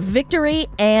titled Victory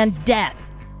and Death.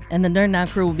 And the Nerd Now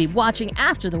crew will be watching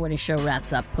after the Woody Show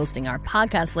wraps up, posting our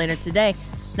podcast later today.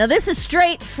 Now, this is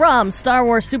straight from Star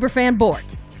Wars superfan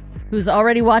Bort, who's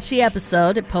already watched the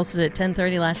episode. It posted at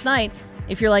 10:30 last night.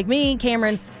 If you're like me,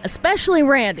 Cameron, especially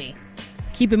Randy,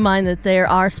 keep in mind that there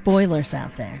are spoilers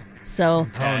out there. So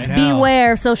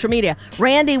beware of social media.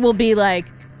 Randy will be like,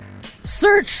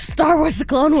 search Star Wars The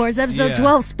Clone Wars episode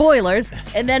 12 spoilers,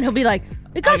 and then he'll be like,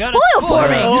 It got got spoiled for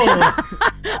me.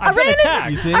 I've been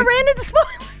attacked. I ran into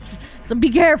spoilers. So be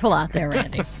careful out there,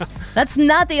 Randy. That's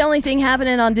not the only thing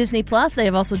happening on Disney Plus. They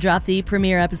have also dropped the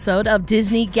premiere episode of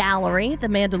Disney Gallery, The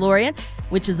Mandalorian,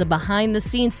 which is a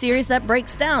behind-the-scenes series that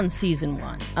breaks down season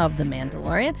 1 of The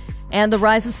Mandalorian. And The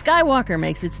Rise of Skywalker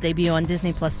makes its debut on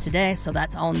Disney Plus today, so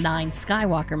that's all 9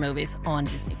 Skywalker movies on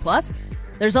Disney Plus.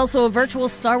 There's also a virtual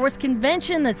Star Wars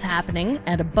convention that's happening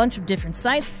at a bunch of different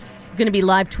sites. I'm going to be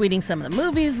live tweeting some of the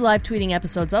movies, live tweeting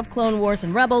episodes of Clone Wars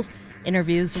and Rebels,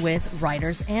 interviews with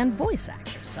writers and voice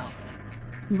actors. So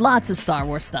lots of Star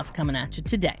Wars stuff coming at you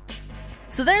today.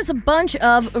 So there's a bunch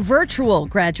of virtual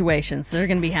graduations that are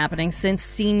going to be happening since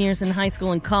seniors in high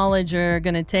school and college are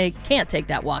going to can't take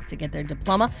that walk to get their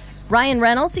diploma. Ryan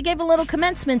Reynolds, he gave a little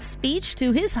commencement speech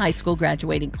to his high school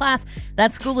graduating class.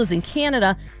 That school is in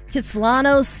Canada,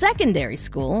 Kitsilano Secondary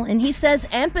School, and he says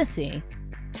empathy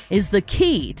is the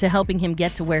key to helping him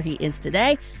get to where he is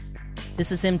today.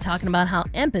 This is him talking about how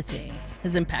empathy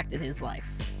has impacted his life.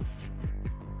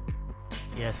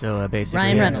 Yeah, so basically...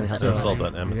 Ryan Reynolds. So it's all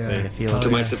about empathy. To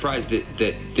my surprise,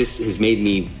 that this has made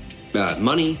me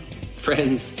money,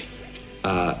 friends,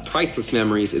 priceless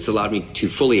memories. It's allowed me to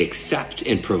fully accept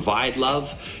and provide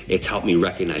love. It's helped me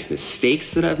recognize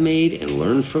mistakes that I've made and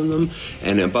learn from them.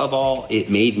 And above all, it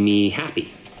made me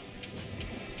happy.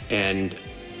 And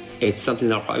it's something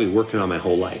that I'll probably be working on my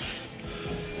whole life.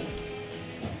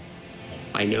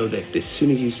 I know that as soon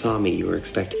as you saw me, you were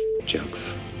expecting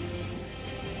jokes.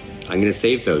 I'm going to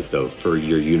save those, though, for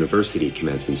your university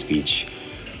commencement speech,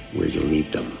 where you'll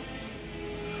need them.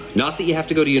 Not that you have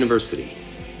to go to university.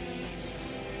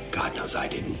 God knows I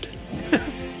didn't.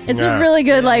 It's a really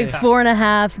good,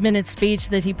 4.5-minute speech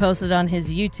that he posted on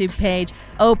his YouTube page.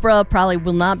 Oprah probably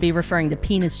will not be referring to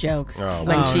penis jokes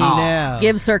when she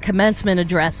gives her commencement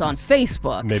address on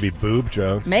Facebook. Maybe boob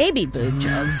jokes. Maybe boob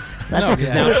jokes. No,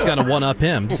 because now she's got to one-up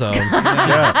him, so she's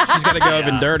got to go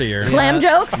even dirtier. Clam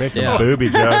jokes? Make some booby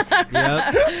jokes.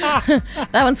 That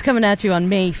one's coming at you on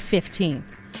May 15th.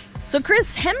 So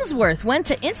Chris Hemsworth went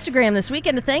to Instagram this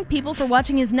weekend to thank people for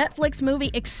watching his Netflix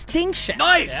movie Extinction.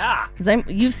 Nice! Yeah.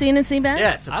 You've seen it, Seabass?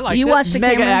 Yes, I liked you it. watched a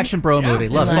Mega Cameron? action bro movie.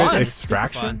 Love it.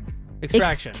 Extraction?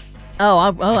 Extraction.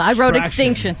 I wrote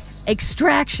Extinction.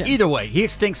 Extraction. Either way, he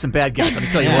extincts some bad guys, let me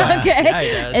tell you what. Okay. Yeah,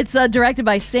 he does. It's directed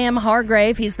by Sam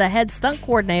Hargrave. He's the head stunt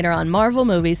coordinator on Marvel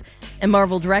movies, and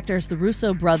Marvel directors, the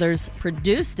Russo brothers,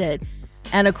 produced it.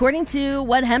 And according to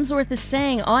what Hemsworth is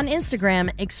saying on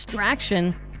Instagram,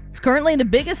 Extraction is currently the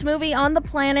biggest movie on the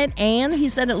planet, and he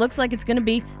said it looks like it's going to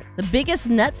be the biggest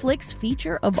Netflix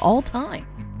feature of all time.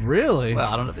 Really?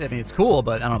 Well, I don't know. I mean, it's cool,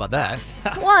 but I don't know about that.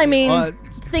 Well, I mean,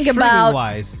 think about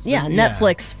streaming-wise,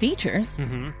 Netflix features.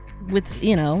 With,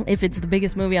 if it's the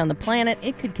biggest movie on the planet,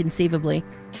 it could conceivably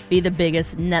be the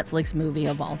biggest Netflix movie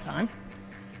of all time.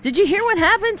 Did you hear what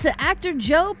happened to actor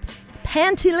Joey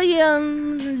Pants?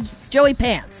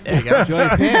 There you go. Joey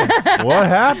Pants. What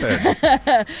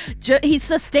happened? He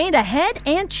sustained a head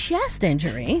and chest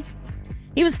injury.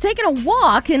 He was taking a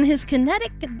walk in his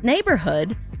Connecticut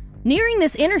neighborhood nearing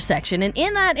this intersection, and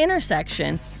in that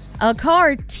intersection, a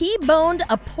car T-boned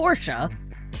a Porsche.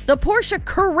 The Porsche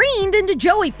careened into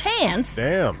Joey Pants,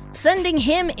 sending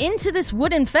him into this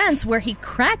wooden fence where he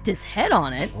cracked his head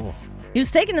on it. Oh. He was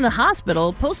taken to the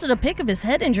hospital, posted a pic of his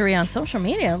head injury on social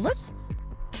media. Look,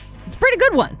 it's a pretty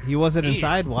good one. He wasn't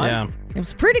inside one. Yeah. It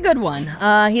was a pretty good one.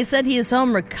 He said he is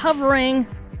home recovering.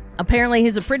 Apparently,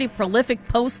 he's a pretty prolific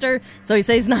poster, so he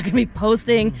says he's not going to be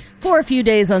posting for a few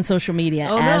days on social media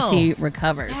as he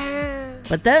recovers.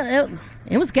 But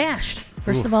it was gashed.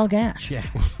 First of all, gash. Yeah.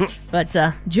 But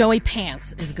Joey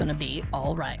Pants is going to be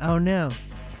all right. Oh, no.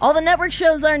 All the network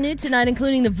shows are new tonight,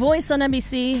 including The Voice on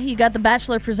NBC. You got The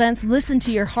Bachelor Presents Listen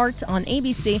to Your Heart on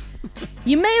ABC.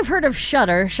 You may have heard of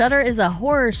Shudder. Shudder is a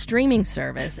horror streaming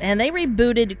service, and they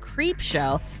rebooted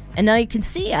Creepshow. And now you can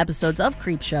see episodes of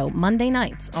Creepshow Monday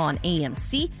nights on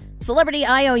AMC. Celebrity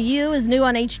IOU is new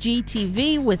on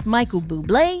HGTV with Michael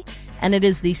Bublé, and it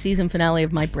is the season finale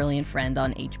of My Brilliant Friend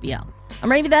on HBO. I'm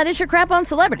Ravy. That is your crap on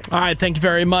celebrities. All right, thank you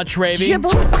very much, Ravy.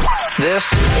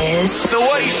 This is The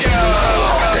Woody Show.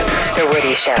 The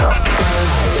Woody Show.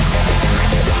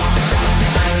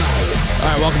 All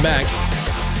right, welcome back.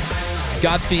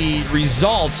 Got the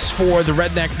results for the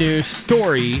Redneck News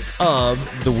story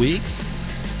of the week.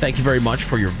 Thank you very much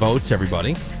for your votes,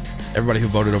 everybody. Everybody who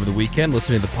voted over the weekend,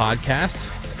 listening to the podcast.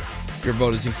 Your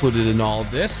vote is included in all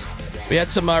of this. We had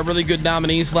some really good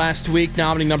nominees last week.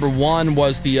 Nominee number one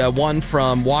was the one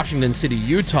from Washington City,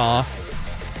 Utah,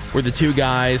 where the two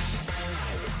guys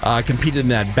competed in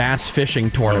that bass fishing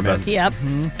tournament. Yep.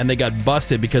 And they got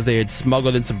busted because they had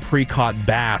smuggled in some pre-caught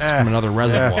bass from another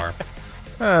reservoir.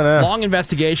 Long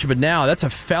investigation, but now that's a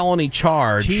felony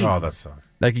charge. Oh, that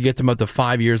sucks. That could get them up to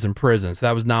 5 years in prison. So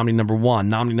that was nominee number 1.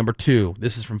 Nominee number 2,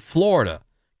 this is from Florida.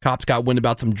 Cops got wind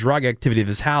about some drug activity at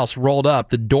this house, rolled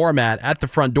up. The doormat at the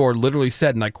front door literally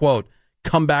said, and I quote,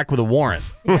 "Come back with a warrant."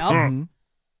 Yep.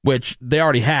 Which they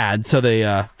already had. So they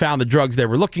found the drugs they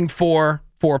were looking for.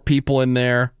 4 people in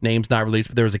there. Names not released,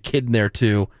 but there was a kid in there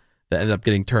too that ended up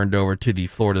getting turned over to the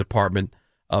Florida Department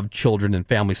of Children and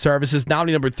Family Services.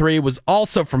 Nominee number 3 was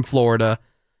also from Florida.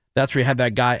 That's where you had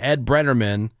that guy, Ed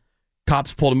Brennerman.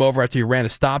 Cops pulled him over after he ran a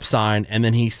stop sign, and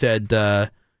then he said, go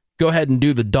ahead and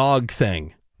do the dog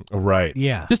thing. Right.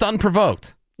 Yeah. Just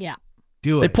unprovoked. Yeah.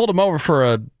 Do it. They pulled him over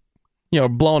for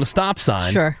blowing a stop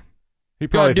sign. Sure. He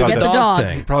probably Go thought do the that- dog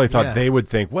thing. He probably thought they would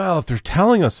think, well, if they're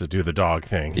telling us to do the dog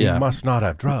thing, he Yeah. must not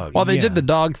have drugs. Well, they did the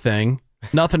dog thing.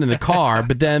 Nothing in the car,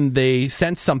 but then they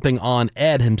sensed something on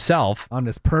Ed himself. On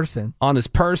his person.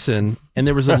 And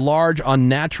there was a large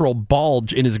unnatural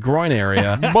bulge in his groin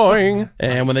area. Boing.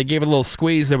 And when they gave it a little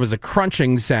squeeze, there was a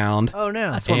crunching sound. Oh,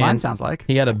 no. That's what mine sounds like.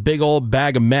 He had a big old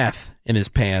bag of meth in his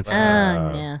pants.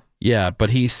 Yeah. Yeah, but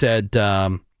he said,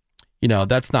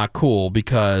 that's not cool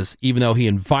because even though he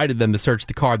invited them to search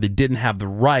the car, they didn't have the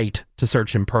right to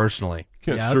search him personally.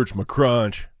 Can't search my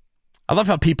crunch. I love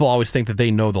how people always think that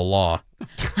they know the law.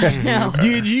 I know.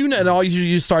 Did you know? And all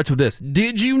you starts with this.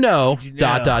 Did you know? ...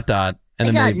 And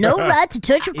They then got no right to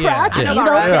touch your crotch if you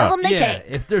don't tell them they can't.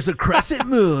 If there's a crescent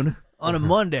moon on a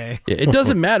Monday. Yeah, it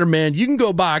doesn't matter, man. You can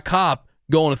go by a cop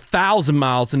going 1,000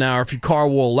 miles an hour if your car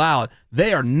will allow it.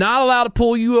 They are not allowed to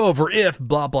pull you over if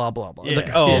blah, blah, blah, blah.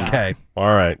 Like, okay.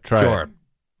 All right. Try Sure. it.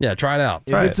 Yeah, try it out.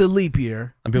 If it's a leap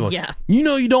year. And people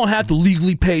you don't have to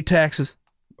legally pay taxes.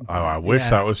 Oh, I wish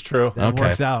that was true. That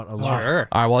works out a lot. All right,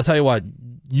 well, I'll tell you what.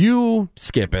 You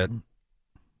skip it.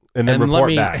 And then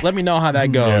report back. Let me know how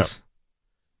that goes.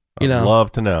 I'd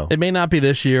love to know. It may not be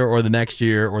this year or the next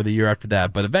year or the year after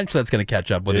that, but eventually that's going to catch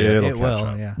up with you. It'll catch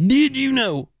up. Yeah. Did you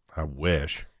know? I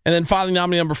wish. And then finally,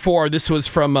 nominee number 4, this was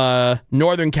from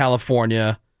Northern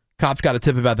California. Cops got a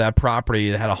tip about that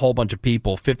property that had a whole bunch of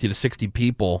people, 50 to 60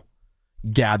 people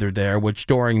gathered there, which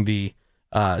during the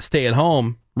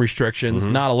stay-at-home restrictions,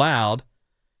 not allowed.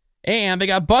 And they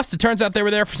got busted. Turns out they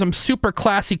were there for some super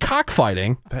classy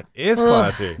cockfighting. That is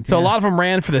classy. So a lot of them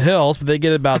ran for the hills, but they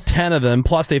get about 10 of them.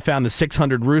 Plus, they found the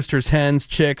 600 roosters, hens,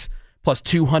 chicks, plus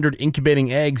 200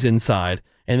 incubating eggs inside.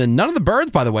 And then none of the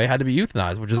birds, by the way, had to be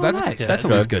euthanized, which is that's at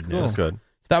least good news. That's good.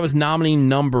 So that was nominee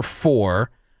number 4.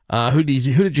 Who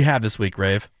did you have this week,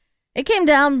 Rave? It came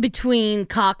down between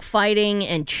cockfighting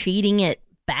and cheating at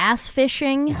bass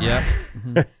fishing. Yep.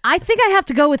 I think I have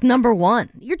to go with number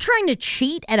 1. You're trying to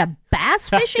cheat at a bass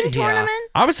fishing tournament?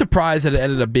 I was surprised that it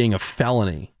ended up being a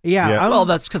felony. Yeah. Well,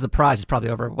 that's because the prize is probably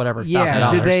over whatever.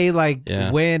 Yeah. $1,000. Did they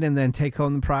win and then take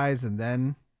home the prize and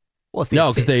then? Well,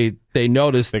 No, because they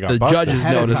noticed, got the busted. judges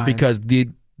Ahead of noticed time. because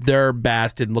their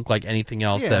bass didn't look like anything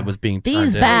else that was being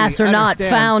These turned in. bass are I not understand,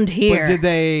 found here. But did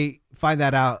they find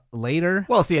that out later?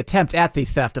 Well, it's the attempt at the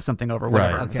theft of something over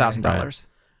whatever, Right. $1,000.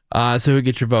 So who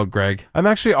gets your vote, Greg? I'm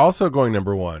actually also going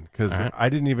number 1 because All right. I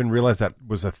didn't even realize that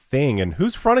was a thing. And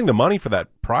who's fronting the money for that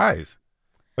prize?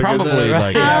 Probably is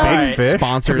like Big Fish?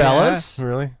 sponsors. Cabela's? Yeah,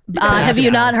 really? Have you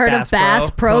not heard of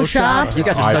Bass Pro Shops? You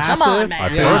guys are I've- such Come on, man.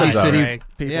 I've Yeah. heard of them. City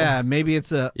people. Yeah, maybe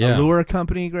it's a Yeah. lure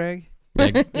company, Greg.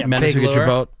 Menace, who gets your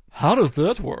vote? How does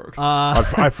that work?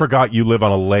 I forgot you live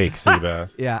on a lake,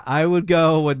 Seabass. Yeah, I would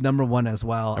go with number 1 as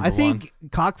well. Number I think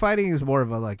cockfighting is more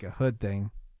of a hood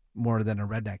thing, more than a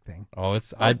redneck thing. Oh,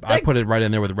 I put it right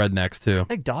in there with rednecks too. I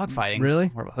think dogfighting Really?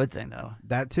 is more of a hood thing, though.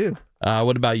 That too.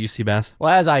 What about you, Seabass?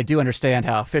 Well, as I do understand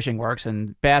how fishing works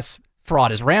and bass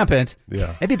fraud is rampant,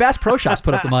 Yeah. maybe Bass Pro Shops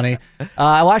put up the money.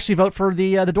 I will actually vote for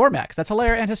the doormat because that's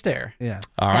hilarious and hyster. Yeah.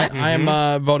 All right, I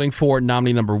am voting for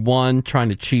nominee number 1, trying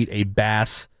to cheat a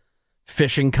bass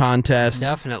fishing contest.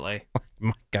 Definitely.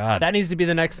 My God. That needs to be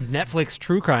the next Netflix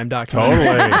true crime documentary.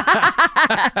 Totally.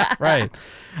 Right.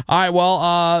 All right,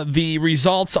 well, the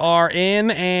results are in,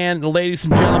 and ladies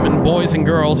and gentlemen, boys and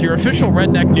girls, your official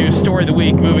Redneck News Story of the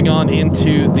Week, moving on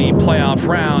into the playoff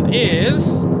round,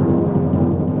 is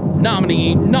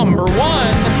nominee number 1.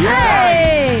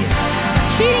 Hey!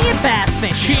 Cheating at bass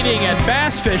fishing. Cheating at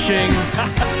bass fishing,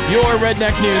 your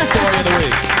Redneck News Story of the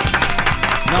Week.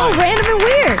 So random and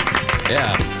weird.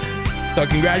 Yeah. So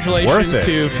congratulations Worth it.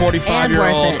 to And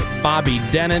 45-year-old worth Bobby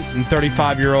Dennett and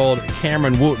 35-year-old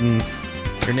Cameron Wooten.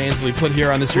 Your names will be put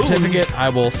here on the certificate. I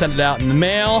will send it out in the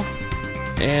mail.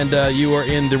 And you are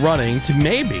in the running to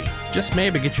maybe, just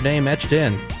maybe, get your name etched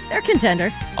in They're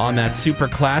contenders. on that super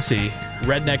classy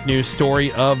Redneck News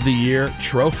Story of the Year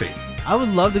trophy. I would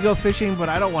love to go fishing, but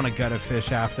I don't want to gut a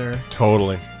fish after.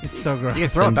 Totally. It's so gross. You can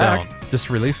throw it Then back. don't. Just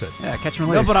release it. Yeah, catch and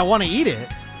No, release. but I want to eat it.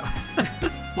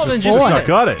 Well, then Just just not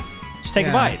gut it. Just take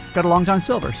Yeah. a bite. Go to Long John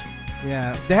Silver's.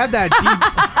 Yeah, they have that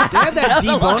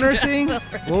deboner thing.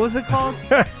 What was it called?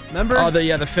 Remember? Oh,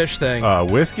 the fish thing.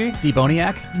 Whiskey?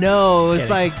 Deboniac? No, it's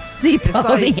like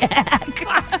Zeboniac.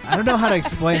 I don't know how to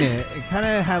explain it. It kind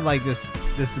of had like this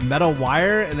metal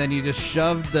wire, and then you just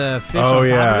shoved the fish on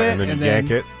top of it, and then you yank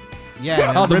it.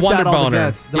 Yeah, Oh, the ripped Wonder out all the Boner.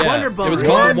 guts. The Yeah, Wonder Boner. It was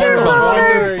called the Wonder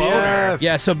Boner. Yes.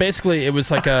 Yeah, so basically it was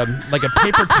like a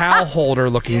paper towel holder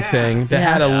looking thing that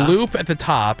had a loop at the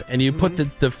top, and you put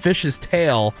the fish's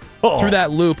tail through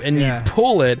that loop, and you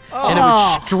pull it, and it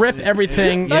would strip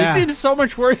everything. That seems so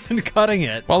much worse than cutting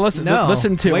it. Well, listen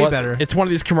to way what better. it's one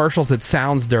of these commercials that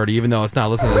sounds dirty, even though it's not.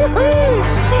 Listen to this.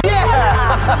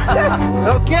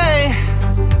 Yeah! Okay.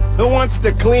 Who wants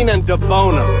to clean and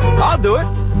debone them? I'll do it.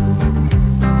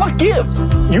 What gives?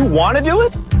 You want to do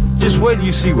it? Just wait till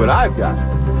you see what I've got.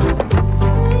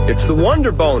 It's the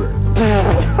Wonder Boner.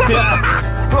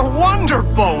 The Wonder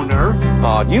Boner?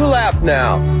 Oh, you laugh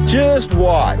now. Just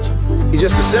watch. You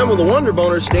just assemble the Wonder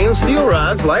Boner stainless steel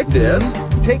rods like this.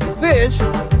 You take the fish,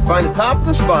 find the top of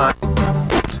the spine,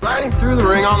 slide him through the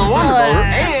ring on the Wonder Boner,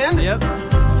 and...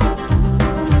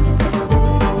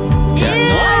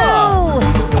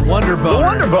 The Wonder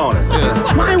Boner. The Wonder Boner.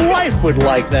 My wife would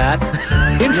like that.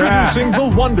 Introducing the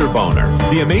Wonder Boner,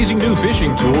 the amazing new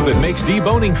fishing tool that makes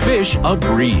deboning fish a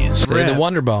breeze. Say the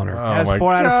Wonder Boner. It has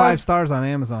 4 out of 5 stars on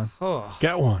Amazon.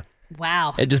 Get one.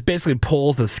 Wow. It just basically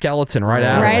pulls the skeleton right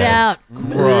out. Right of it.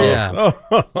 out.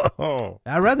 Yeah.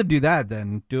 I'd rather do that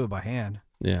than do it by hand.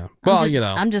 Yeah. Well, you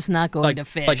know. I'm just not going to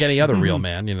fish. Like any other real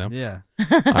man, you know. Yeah. All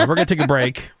right, we're going to take a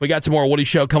break. We got some more Woody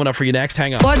Show coming up for you next.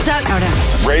 Hang on. What's up?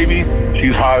 Ravy,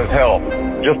 she's hot as hell.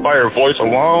 Just by her voice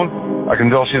alone, I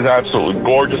can tell she's absolutely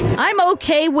gorgeous. I'm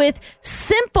okay with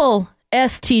simple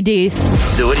STDs.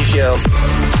 The Woody Show.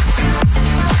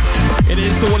 It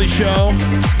is the Woody Show.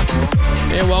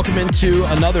 And welcome into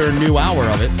another new hour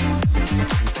of it.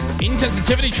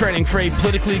 Insensitivity training for a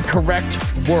politically correct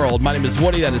world. My name is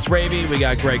Woody. That is Ravy. We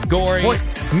got Greg Gorey.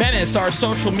 Menace, our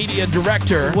social media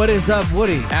director. What is up,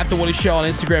 Woody? At The Woody Show on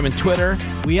Instagram and Twitter.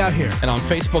 We out here. And on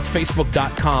Facebook,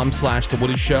 facebook.com/The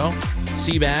Woody Show.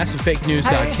 Seabass and Fake News.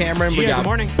 Cameron. We got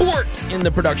Bort in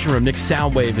the production room. Nick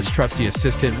Soundwave is trusty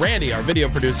assistant. Randy, our video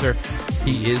producer.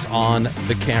 He is on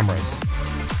the cameras.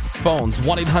 Phones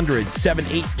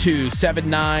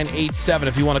 1-800-782-7987.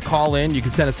 If you want to call in, you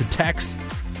can send us a text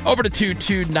over to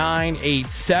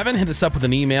 22987. Hit us up with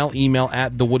an email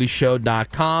at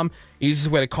thewoodyshow.com. Easiest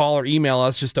way to call or email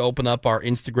us just to open up our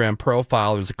Instagram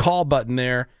profile. There's a call button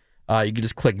there. You can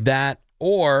just click that,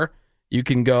 or you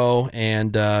can go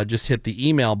and just hit the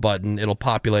email button. It'll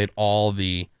populate all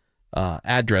the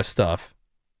address stuff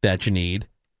that you need.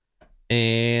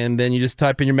 And then you just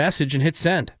type in your message and hit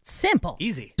send. Simple.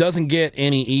 Easy. Doesn't get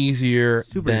any easier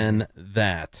than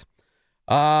that.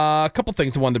 A couple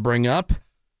things I wanted to bring up,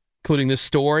 including this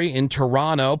story. In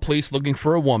Toronto, police looking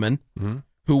for a woman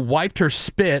who wiped her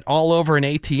spit all over an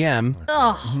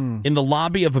ATM in the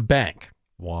lobby of a bank.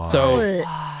 Wow. So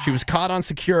she was caught on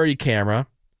security camera.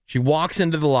 She walks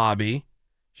into the lobby.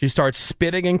 She starts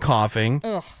spitting and coughing,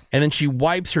 Ugh. and then she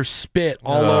wipes her spit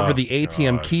all over the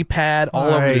ATM keypad,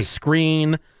 all over the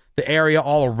screen, the area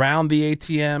all around the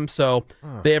ATM. So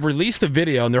they have released a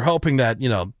video, and they're hoping that,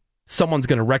 someone's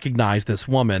going to recognize this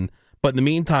woman. But in the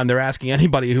meantime, they're asking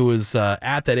anybody who is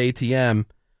at that ATM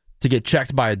to get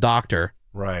checked by a doctor.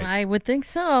 Right. I would think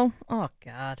so. Oh,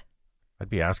 God. I'd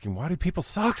be asking, why do people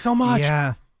suck so much?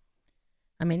 Yeah.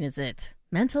 I mean, is it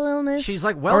mental illness? She's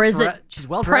like or is it she's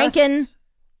well pranking? dressed.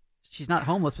 She's not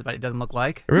homeless, but it doesn't look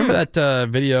like. Remember that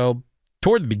video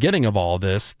toward the beginning of all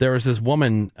this? There was this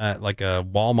woman at like a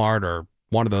Walmart or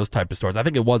one of those type of stores. I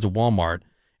think it was a Walmart.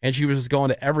 And she was just going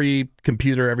to every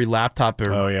computer, every laptop,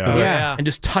 and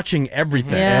just touching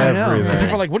everything. Yeah, I know, and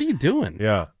people are like, what are you doing?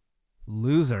 Yeah.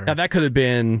 Loser. Now, that could have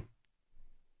been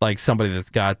like somebody that's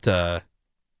got a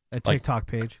TikTok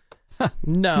page.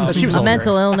 No. She was a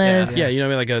mental illness. Yeah, you know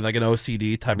what I mean? Like an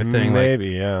OCD type of thing.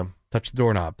 Maybe, like, yeah. Touch the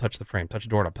doorknob, touch the frame, touch the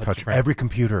doorknob, touch the frame. Every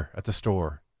computer at the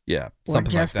store. Yeah, Or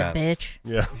something just like that. a bitch.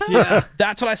 Yeah. Yeah.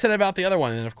 That's what I said about the other one.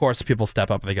 And then, of course, people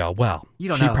step up and they go, well, You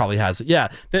don't she know. probably has it. Yeah.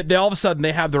 They all of a sudden,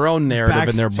 they have their own narrative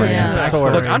in their brains.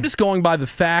 Backstory. Look, I'm just going by the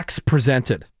facts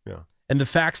presented. Yeah. And the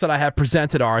facts that I have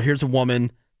presented are, here's a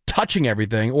woman touching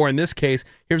everything. Or in this case,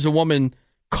 here's a woman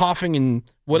coughing and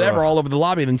whatever Ugh. all over the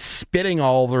lobby and then spitting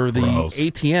all over the Gross.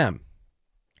 ATM.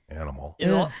 Animal.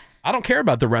 I don't care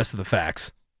about the rest of the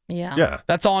facts. Yeah. Yeah.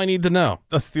 That's all I need to know.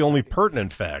 That's the only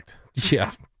pertinent fact.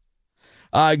 Yeah.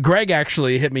 Greg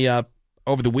actually hit me up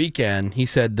over the weekend. He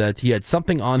said that he had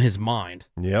something on his mind.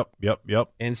 Yep.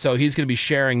 And so he's going to be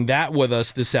sharing that with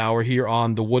us this hour here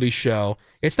on The Woody Show.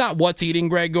 It's not what's eating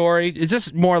Greg Gorey. It's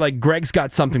just more like Greg's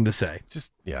got something to say.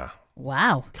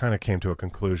 Wow. Kind of came to a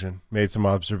conclusion. Made some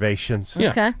observations. Yeah.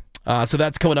 Okay. So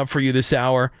that's coming up for you this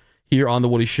hour here on The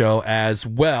Woody Show as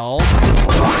well.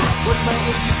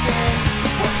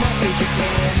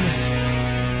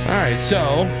 All right,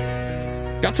 so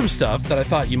got some stuff that I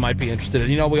thought you might be interested in.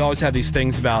 You know, we always have these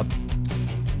things about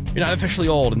you're not officially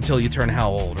old until you turn how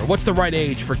old, or what's the right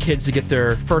age for kids to get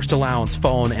their first allowance,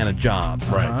 phone, and a job.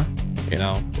 Right. You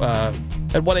know,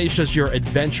 at what age does your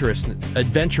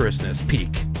adventurousness peak?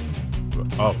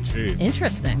 Oh, jeez.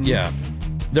 Interesting. Yeah.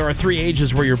 There are 3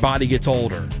 ages where your body gets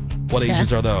older. What Okay.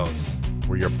 ages are those?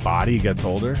 Where your body gets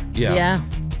older? Yeah.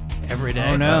 Every day.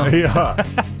 Oh, no. Yeah.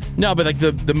 No, but like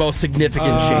the most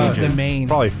significant changes. The main.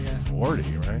 Probably 40,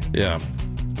 right? Yeah.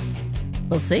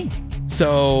 We'll see.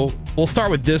 So we'll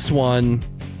start with this one,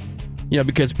 you know,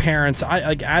 because parents,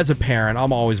 as a parent,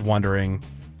 I'm always wondering,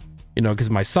 you know, because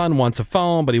my son wants a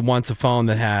phone, but he wants a phone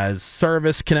that has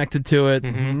service connected to it.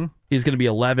 Mm-hmm. He's going to be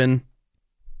 11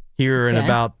 here in Okay.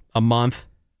 about a month.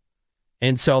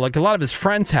 And so, like, a lot of his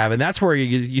friends have it. And that's where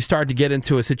you start to get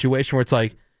into a situation where it's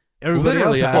like, Everybody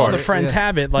literally, else if all has the it, friends yeah.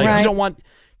 have it, like, Right. you don't want,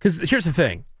 because here's the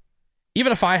thing.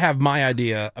 Even if I have my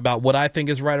idea about what I think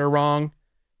is right or wrong,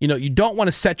 you know, you don't want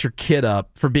to set your kid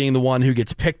up for being the one who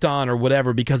gets picked on or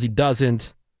whatever because he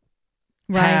doesn't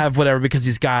Right. have whatever because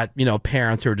he's got, you know,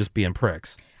 parents who are just being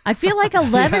pricks. I feel like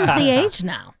 11's the age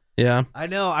now. Yeah. I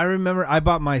know. I remember I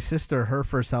bought my sister her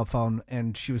first cell phone,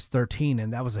 and she was 13,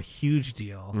 and that was a huge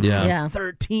deal. Yeah. Yeah.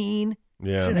 13?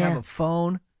 Yeah. Should Yeah. have a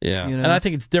phone. Yeah. You know? And I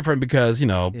think it's different because, you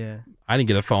know, Yeah. I didn't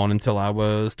get a phone until I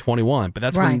was 21, but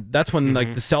that's Right. when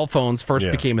like the cell phones first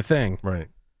Yeah. became a thing. Right.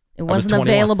 It I was wasn't 21.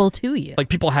 available to you. Like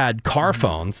people had car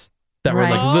phones that were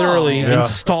Right. like literally Yeah.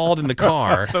 installed in the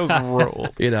car. Those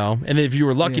ruled. You know, and if you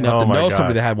were lucky Yeah. enough to my know God.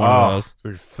 somebody that had one of those.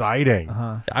 It's exciting.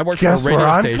 Uh-huh. I worked Guess for a radio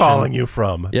where I'm station. calling you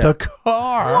from? Yeah. The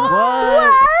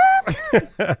car.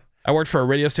 I worked for a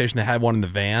radio station that had one in the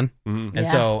van. And Yeah.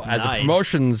 so as a Nice.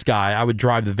 promotions guy, I would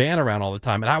drive the van around all the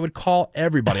time and I would call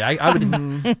everybody. I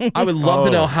would love to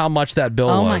know how much that bill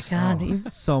oh my was. God. You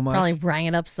So much. probably rang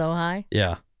it up so high.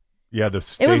 Yeah. Yeah, the It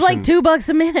station, was like $2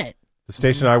 a minute. the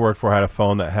station I worked for had a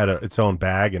phone that had its own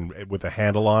bag and with a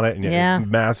handle on it and Yeah. a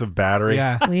massive battery.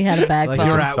 Yeah. We had a bag Like phone.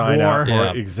 you're To at sign out war. for Yeah.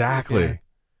 it. Exactly. Yeah.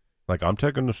 Like, I'm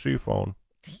taking the C phone.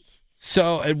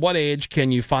 So at what age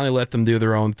can you finally let them do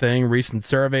their own thing? Recent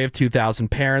survey of 2,000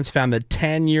 parents found that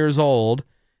 10 years old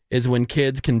is when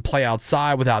kids can play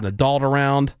outside without an adult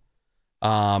around.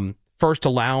 First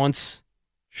allowance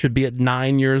should be at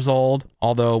 9 years old,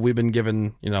 although we've been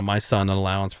giving, you know, my son an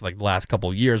allowance for like the last couple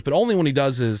of years, but only when he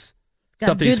does his Gotta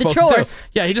stuff that do he's the supposed to chores. do.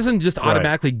 Yeah, he doesn't just Right.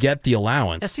 automatically get the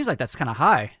allowance. That seems like that's kind of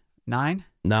high. 9?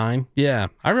 9? Yeah.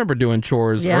 I remember doing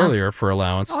chores Yeah. earlier for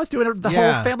allowance. I was doing the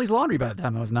Yeah. whole family's laundry by the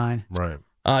time I was 9. Right.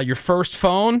 Your first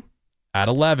phone at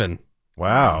 11.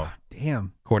 Wow.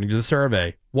 Damn. According to the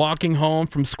survey. Walking home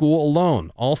from school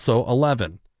alone, also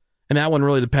 11. And that one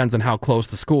really depends on how close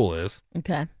the school is,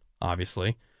 Okay.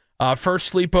 obviously.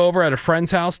 First sleepover at a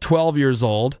friend's house, 12 years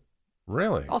old.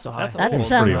 Really? Also high. That Seems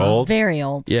sounds pretty old. very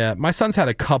old. Yeah, my son's had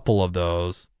a couple of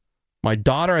those. My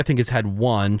daughter, I think, has had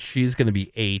one. She's going to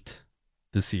be 8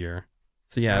 this year.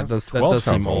 So, yeah, that 12 does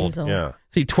seem sounds old. Seems old. Yeah.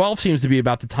 See, 12 seems to be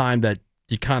about the time that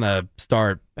you kind of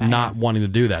start not wanting to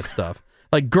do that stuff.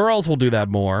 Like, girls will do that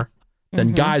more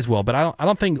than Mhm. guys will, but I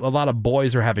don't think a lot of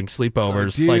boys are having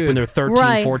sleepovers like when dude. they're 13,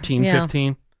 Right, 14, yeah.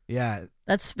 15. Yeah.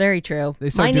 That's very true. They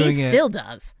start My doing niece it- still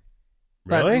does.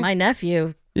 But Really? my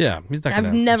nephew, Yeah, he's not I've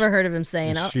gonna. never heard of him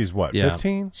saying, oh, She's what, Yeah.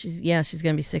 15? she's going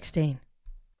to be 16.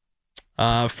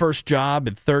 First job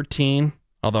at 13,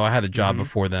 although I had a job Mm-hmm.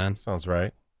 before then. Sounds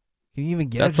right. Can you even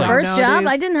get That's a job like- First job? nowadays?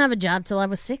 I didn't have a job till I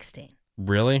was 16.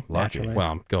 Really? Lucky.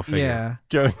 Well, go figure.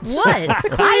 Yeah. What?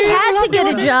 I had to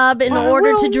get a job in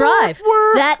order to drive.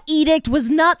 That edict was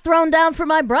not thrown down for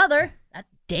my brother. That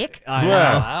dick. I know.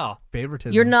 Yeah. Wow.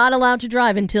 Favoritism. You're not allowed to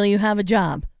drive until you have a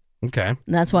job. Okay. And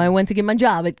that's why I went to get my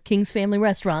job at King's Family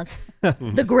Restaurants,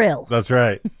 the grill. That's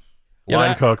right. Yeah, Line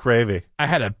that- cook, Ravy. I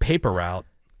had a paper route,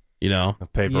 you know, A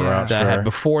paper Yeah. route, that I had sure.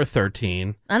 before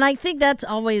 13. And I think that's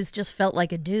always just felt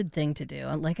like a dude thing to do.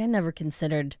 Like, I never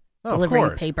considered Oh, of delivering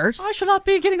course. papers. I should not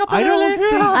be getting up I that don't early.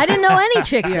 think- I didn't know any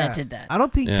chicks Yeah. that did that. I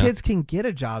don't think Yeah. kids can get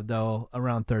a job, though,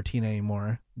 around 13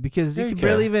 anymore because Yeah, you you can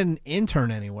barely can. even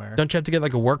intern anywhere. Don't you have to get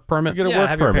like a work permit? You get a Yeah, work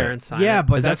have your permit. parents sign Yeah, it.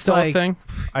 but Is that that's still like, a thing?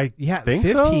 I Yeah, think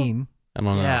so. 15. I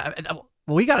don't know. Yeah,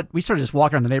 Well, we started just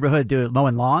walking around the neighborhood,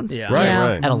 mowing lawns. Yeah.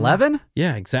 Right. At 11?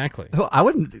 Yeah, exactly. I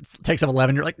wouldn't take some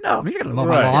 11. You're like, no, you're gonna mow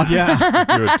my Right. lawn. Yeah.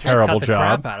 Do a terrible Cut the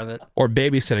job. crap out of it. Or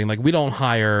babysitting. Like we don't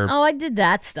hire Oh, I did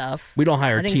that stuff. we don't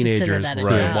hire I didn't consider teenagers that to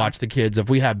as well. watch the kids. If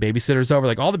we have babysitters over,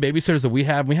 like all the babysitters that we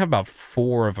have about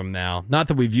 4 of them now. Not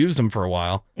that we've used them for a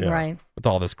while Right. with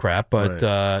all this crap, but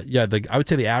I would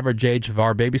say the average age of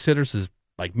our babysitters is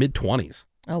like mid-20s.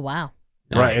 Oh, wow.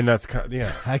 Right, and that's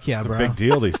Heck yeah, it's bro. a big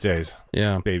deal these days.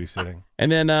 Yeah. Babysitting.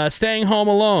 And then staying home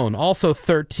alone, also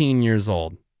 13 years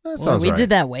old. That Well, sounds we right. did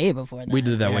that way before that. We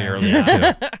did that way Yeah. earlier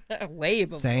too. Way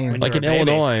before. Same. Like in You're a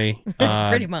baby. Illinois,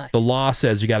 Pretty much. the law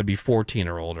says you got to be 14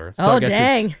 or older. So Oh, I guess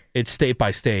dang. It's state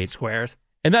by state, Squares.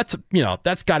 and that's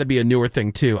got to be a newer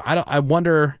thing too. I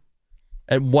wonder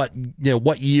at what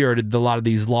year did a lot of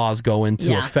these laws go into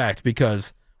Yeah. effect,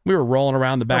 because we were rolling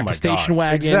around the back Oh my of station God.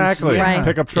 wagons. Exactly. Right.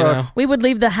 Pickup You know. trucks. We would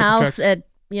leave the house truck.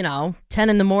 at 10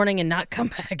 in the morning and not come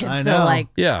back I until know. like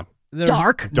Yeah. There's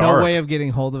dark. No Dark. way of getting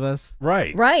hold of us.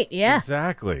 Right. Right. Yeah.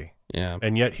 Exactly. Yeah.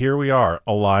 And yet here we are,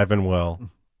 alive and well.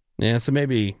 Yeah. So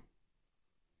maybe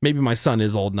my son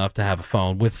is old enough to have a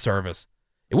phone with service.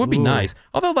 It would be Ooh. nice.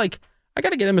 Although, like, I got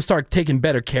to get him to start taking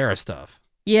better care of stuff.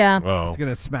 Yeah. Oh. He's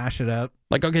gonna smash it up.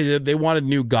 Like, okay, they wanted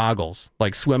new goggles,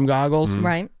 like swim goggles.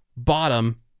 Right. Bought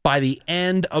them. By the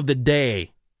end of the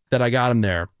day that I got them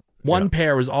there, one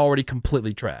pair was already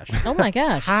completely trashed. Oh my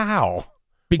gosh. How?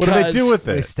 Because, What do they do with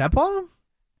They it? step on him?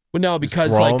 Well, no,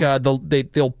 because throw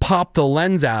like they'll pop the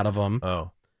lens out of them,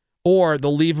 Oh. or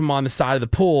they'll leave them on the side of the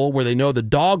pool where they know the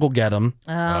dog will get them.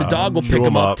 The dog will chew pick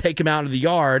them 'em up, up. take them out into the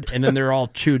yard, and then they're all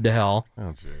chewed to hell.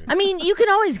 Oh, geez. I mean, you can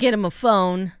always get him a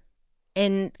phone,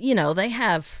 and they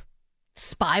have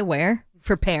spyware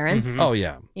for parents. Oh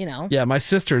yeah, Yeah. My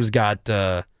sister's got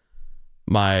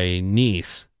my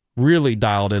niece really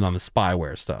dialed in on the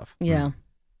spyware stuff. Yeah.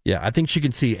 Yeah, I think she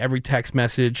can see every text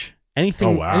message, anything,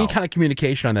 Oh, wow. any kind of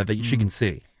communication on that she can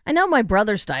see. I know my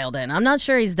brother's dialed in. I'm not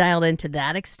sure he's dialed in to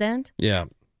that extent, Yeah.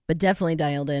 but definitely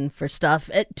dialed in for stuff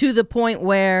to the point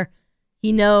where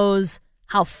he knows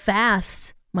how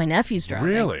fast my nephew's driving.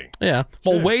 Really? Yeah.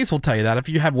 Well, Waze will tell you that. If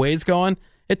you have Waze going,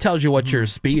 it tells you what your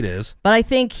speed is. But I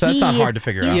think So that's not hard to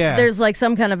figure out. Yeah. There's like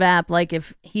some kind of app, like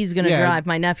if he's going to Yeah. drive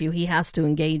my nephew, he has to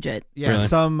engage it. Yeah, Really?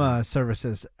 some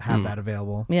services have that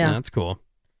available. Yeah. That's cool.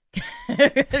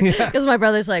 Because my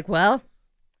brother's like, well,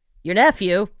 your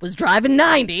nephew was driving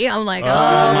 90. I'm like, oh,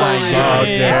 my boy. God.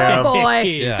 Oh, damn. boy.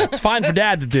 Yeah, it's fine for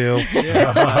dad to do.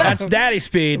 That's daddy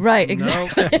speed. Right,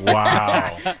 exactly.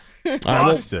 Wow. All right, well,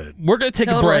 Busted. we're going to take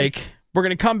a Totally. break. We're going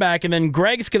to come back, and then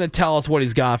Greg's going to tell us what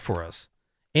he's got for us.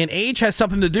 And age has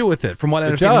something to do with it, from what I It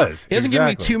understand. does, He hasn't given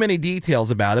me exactly. too many details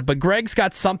about it, but Greg's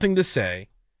got something to say.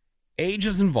 Age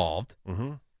is involved.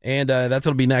 Mm-hmm. And that's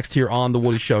going to be next here on The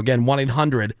Woody Show. Again,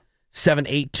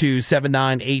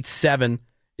 1-800-782-7987.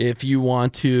 If you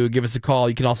want to give us a call,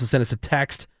 you can also send us a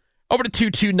text over to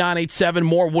 22987.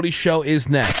 More Woody Show is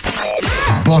next.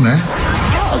 Bonner.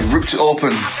 I've ripped it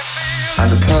open,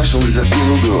 and the parcel is a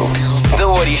dildo.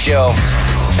 The Woody Show.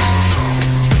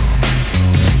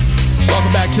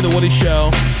 Welcome back to The Woody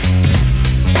Show.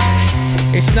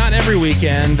 It's not every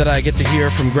weekend that I get to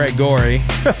hear from Greg Gorey.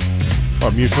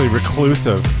 I'm usually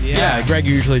reclusive. Yeah, Greg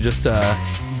usually just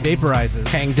Vaporizes.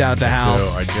 hangs out at the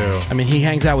house. I do. I mean, he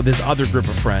hangs out with his other group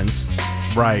of friends.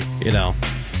 Right.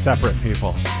 Separate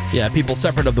people. Yeah, people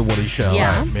separate of The Woody Show.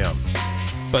 Yeah. Right. Yeah.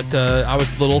 But I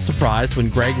was a little surprised when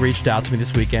Greg reached out to me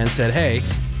this weekend and said, hey,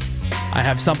 I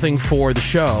have something for the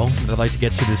show that I'd like to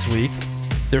get to this week.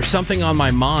 There's something on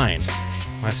my mind.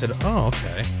 I said, oh,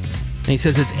 okay. And he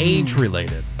says it's age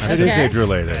related. It is age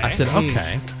related. I said,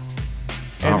 okay.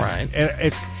 All right.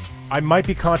 And I might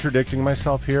be contradicting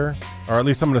myself here, or at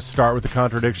least I'm going to start with the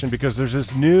contradiction, because there's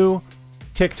this new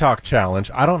TikTok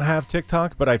challenge. I don't have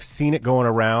TikTok, but I've seen it going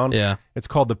around. Yeah. It's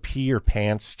called the Pee Your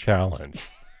Pants Challenge.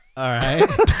 All right.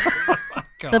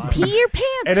 The pee your pants.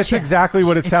 And it's exactly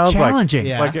what it sounds challenging. like.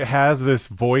 Yeah. Like it has this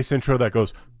voice intro that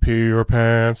goes, Pee Your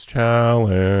Pants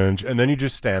Challenge. And then you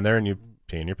just stand there and you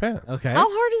pee in your pants. Okay. How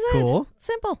hard is that? Cool.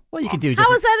 Simple. Well, you can do How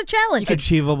different. is that a challenge?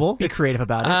 Achievable. Be creative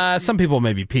about it. Some people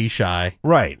may be pee shy.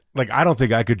 Right. Like, I don't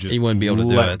think I could just You wouldn't be able to do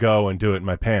let it. go and do it in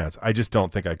my pants. I just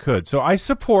don't think I could. So I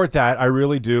support that. I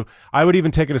really do. I would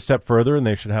even take it a step further, and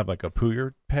they should have like a poo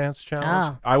your pants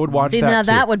challenge. Oh. I would watch See, that now too.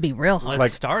 that would be real hard.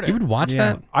 Let's start it. You would watch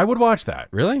Yeah. that? I would watch that.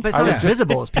 Really? But it's I not was as just-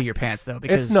 visible as pee your pants, though.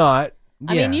 Because It's not.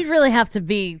 I mean, you'd really have to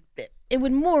be. It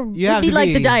would more. You It'd have be to like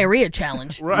the be- diarrhea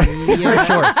challenge. Right. Your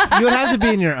shorts. You would have to be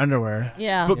in your underwear.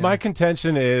 Yeah. But my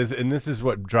contention is, and this is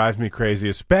what drives me crazy,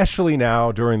 especially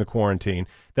now during the quarantine,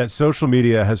 that social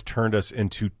media has turned us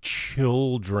into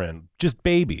children, just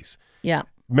babies. Yeah.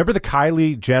 Remember the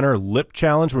Kylie Jenner lip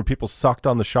challenge where people sucked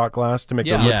on the shot glass to make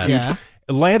their lips huge? Yeah.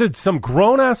 It landed some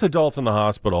grown-ass adults in the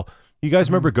hospital. You guys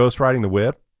remember Ghost Riding the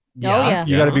Whip? Yeah.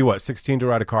 You got to be, what, 16 to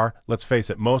ride a car? Let's face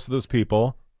it, most of those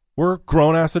people were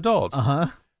grown-ass adults. Uh-huh.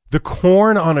 The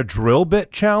corn on a drill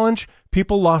bit challenge,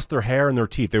 people lost their hair and their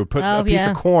teeth. They would put a piece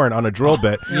of corn on a drill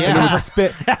bit and it would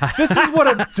spit. This is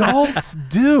what adults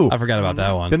do. I forgot about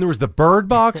that one. Then there was the Bird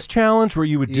Box challenge where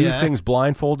you would do Yeah. things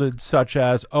blindfolded, such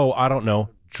as, I don't know,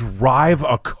 drive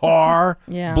a car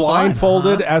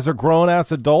blindfolded as a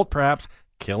grown-ass adult, perhaps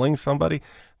killing somebody.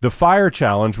 The fire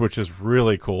challenge, which is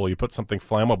really cool. You put something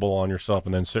flammable on yourself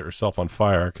and then set yourself on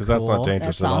fire because that's not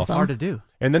dangerous That's at all. awesome. Hard to do.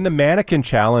 And then the mannequin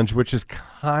challenge, which is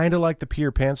kind of like the pee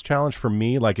your pants challenge for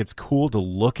me. Like, it's cool to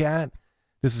look at.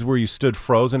 This is where you stood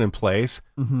frozen in place.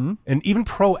 Mm-hmm. And even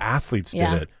pro athletes did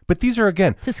Yeah. it. But these are,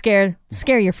 again, To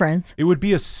scare your friends. it would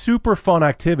be a super fun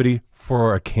activity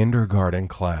for a kindergarten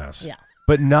class. Yeah.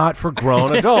 But not for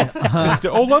grown adults. Just,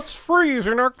 let's freeze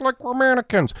and act like we're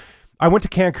mannequins. I went to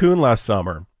Cancun last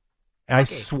summer. And I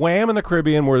swam in the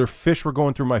Caribbean where the fish were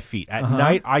going through my feet. At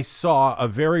night, I saw a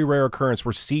very rare occurrence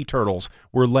where sea turtles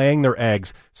were laying their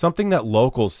eggs, something that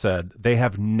locals said they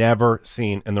have never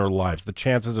seen in their lives. The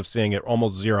chances of seeing it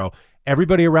almost zero.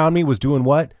 Everybody around me was doing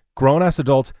what? Grown-ass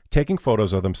adults taking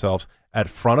photos of themselves at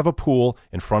front of a pool,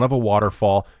 in front of a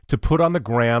waterfall, to put on the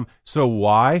gram. So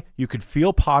why? You could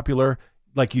feel popular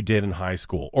like you did in high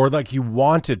school or like you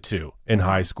wanted to in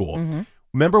high school.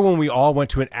 Remember when we all went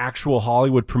to an actual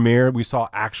Hollywood premiere? We saw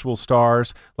actual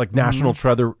stars like National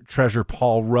Treasure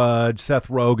Paul Rudd, Seth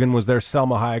Rogen was there,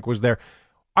 Selma Hayek was there.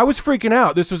 I was freaking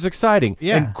out. This was exciting.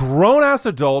 Yeah. And grown-ass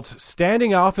adults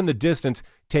standing off in the distance,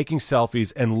 taking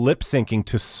selfies and lip-syncing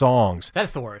to songs.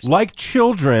 That's the worst. Like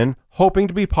children hoping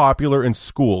to be popular in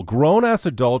school. Grown-ass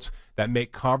adults that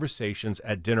make conversations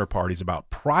at dinner parties about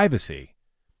privacy.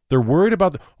 They're worried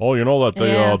about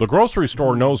the grocery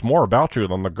store knows more about you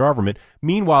than the government.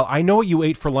 Meanwhile, I know what you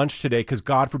ate for lunch today because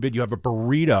God forbid you have a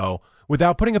burrito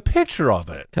without putting a picture of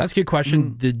it. Can I ask you a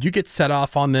question? Did you get set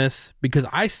off on this? Because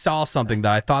I saw something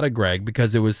that I thought of Greg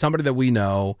because it was somebody that we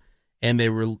know, and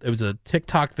it was a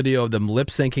TikTok video of them lip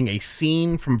syncing a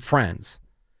scene from Friends.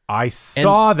 I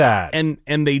saw that.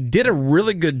 And they did a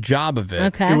really good job of it.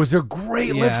 Okay. It was a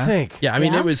great lip sync. Yeah, I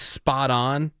mean, Yeah. it was spot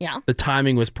on. Yeah. The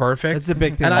timing was perfect. That's a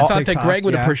big thing And on I thought that TikTok, Greg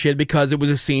would yeah. appreciate it because it was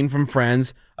a scene from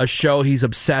Friends, a show he's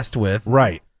obsessed with.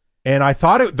 Right. And I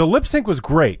thought the lip sync was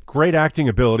great. Great acting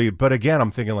ability. But again,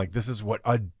 I'm thinking like, this is what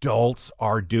adults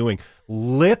are doing.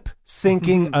 Lip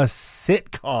syncing a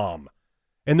sitcom.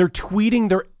 And they're tweeting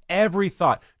their every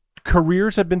thought.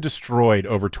 Careers have been destroyed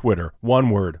over Twitter.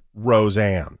 One word,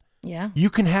 Roseanne. Yeah. You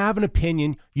can have an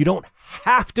opinion. You don't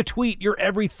have to tweet your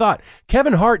every thought.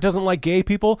 Kevin Hart doesn't like gay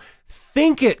people.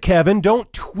 Think it, Kevin.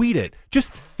 Don't tweet it.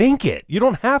 Just think it. You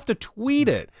don't have to tweet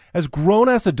it. As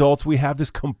grown-ass adults, we have this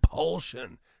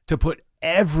compulsion to put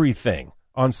everything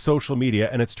on social media,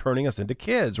 and it's turning us into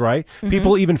kids, right?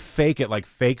 People even fake it, like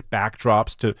fake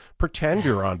backdrops to pretend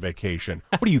you're on vacation.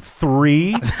 What are you,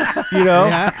 3? You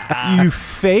know? You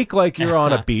fake like you're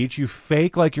on a beach. You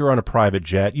fake like you're on a private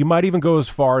jet. You might even go as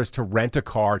far as to rent a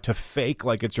car to fake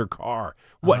like it's your car.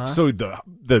 What? So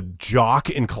the jock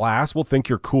in class will think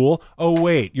you're cool? Oh,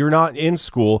 wait, you're not in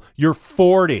school. You're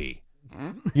 40.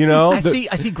 You know? I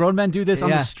see grown men do this on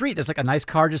the street. There's like a nice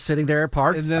car just sitting there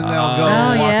parked. And then they'll go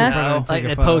walk in front of it and take a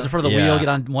and photo. pose in front of the wheel, get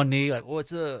on one knee, like,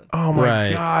 what's up? Oh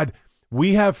my God.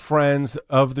 We have friends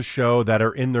of the show that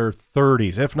are in their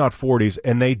 30s, if not 40s,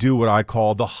 and they do what I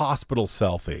call the hospital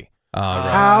selfie.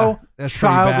 How That's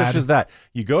pretty childish bad. is that?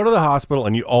 You go to the hospital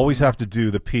and you always have to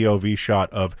do the POV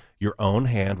shot of your own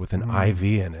hand with an IV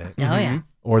in it. Oh, yeah.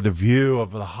 Or the view of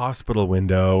the hospital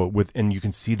window and you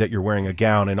can see that you're wearing a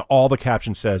gown and all the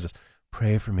caption says is,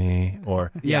 pray for me,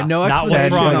 or no not what's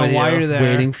explanation wrong on with why you. you're there.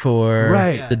 Waiting for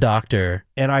the doctor.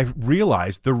 And I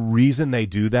realized the reason they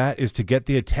do that is to get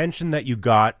the attention that you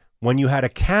got when you had a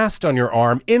cast on your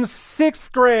arm in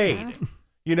 6th grade.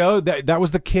 You know, that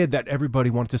was the kid that everybody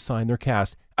wanted to sign their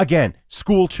cast. Again,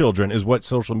 school children is what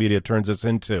social media turns us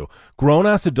into.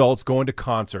 Grown-ass adults going to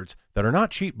concerts that are not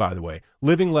cheap, by the way.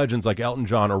 Living legends like Elton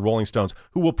John or Rolling Stones,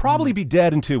 who will probably be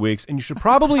dead in 2 weeks, and you should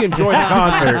probably enjoy the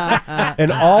concert.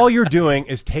 And all you're doing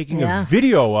is taking a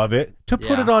video of it to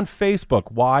put it on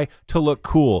Facebook. Why? To look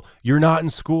cool. You're not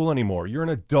in school anymore. You're an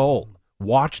adult.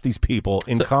 Watch these people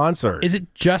in concert. Is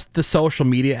it just the social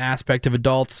media aspect of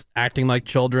adults acting like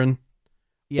children?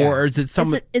 Yeah. Or is it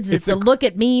some? Is it the look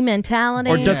at me mentality?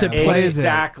 Or does it play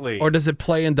exactly? Or does it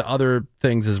play into other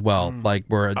things as well, like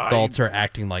where adults are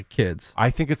acting like kids? I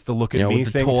think it's the look at You know, me with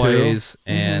the thing toys too.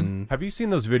 and Have you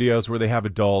seen those videos where they have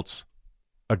adults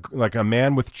a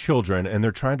man with children, and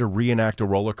they're trying to reenact a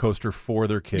roller coaster for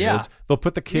their kids. Yeah. They'll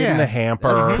put the kid in Yeah, the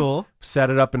hamper, that's cool. set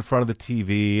it up in front of the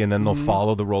TV, and then they'll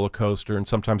follow the roller coaster. And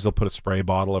sometimes they'll put a spray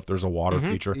bottle if there's a water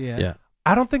feature. Yeah.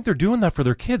 I don't think they're doing that for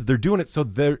their kids. They're doing it so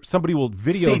somebody will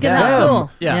video See, that's them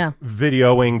cool. Yeah.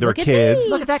 videoing their Look at kids me.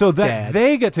 Look at that so that dad.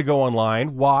 they get to go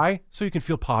online. Why? So you can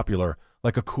feel popular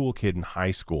like a cool kid in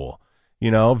high school. You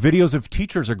know, videos of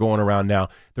teachers are going around now.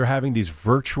 They're having these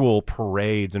virtual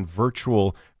parades and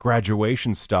virtual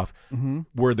graduation stuff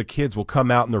where the kids will come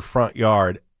out in their front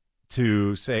yard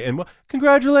to say, and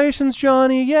congratulations,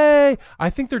 Johnny, yay. I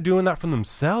think they're doing that for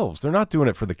themselves. They're not doing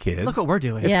it for the kids. Look what we're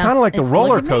doing. It's Yeah, kind of like the it's roller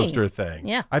look at me. coaster thing.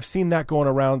 Yeah. I've seen that going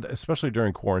around, especially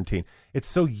during quarantine. It's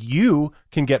so you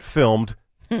can get filmed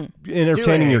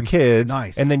entertaining your kids.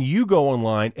 Nice. And then you go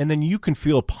online and then you can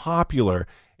feel popular.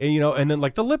 And, you know, and then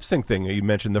like the lip sync thing that you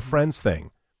mentioned, the Friends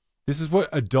thing. This is what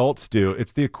adults do.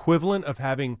 It's the equivalent of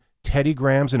having Teddy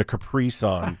Grahams and a Capri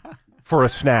Sun for a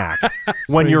snack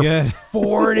when you're good.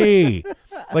 40.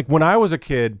 Like when I was a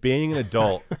kid, being an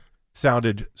adult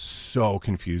sounded so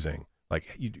confusing. Like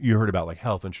you heard about like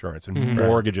health insurance and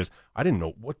mortgages. I didn't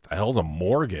know what the hell's a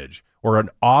mortgage or an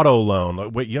auto loan.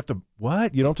 Like, wait, you have to,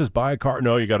 what? You don't just buy a car.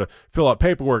 No, you got to fill out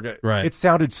paperwork. Right. It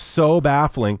sounded so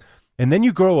baffling. And then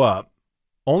you grow up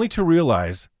only to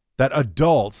realize that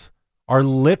adults are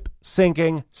lip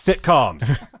syncing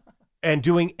sitcoms and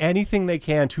doing anything they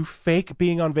can to fake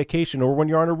being on vacation. Or when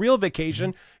you're on a real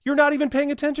vacation, you're not even paying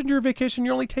attention to your vacation.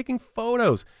 You're only taking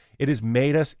photos. It has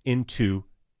made us into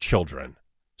children.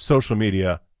 Social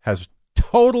media has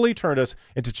totally turned us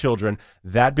into children.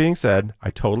 That being said,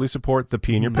 I totally support the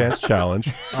pee in your pants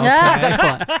challenge. That's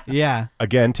fun. Yeah.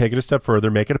 Again, take it a step further,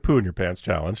 make it a poo in your pants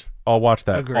challenge. I'll watch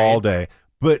that Agreed. all day.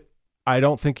 But I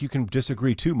don't think you can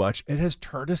disagree too much. It has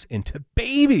turned us into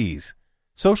babies.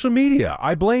 Social media,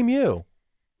 I blame you.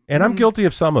 And I'm guilty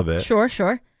of some of it.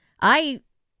 Sure. I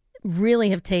really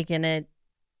have taken it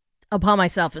upon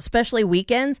myself, especially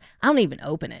weekends. I don't even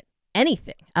open it.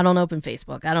 Anything. I don't open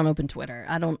Facebook. I don't open Twitter.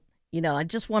 I don't, I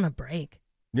just want a break.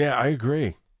 Yeah, I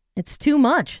agree. It's too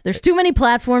much. There's too many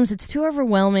platforms. It's too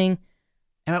overwhelming.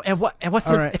 And what's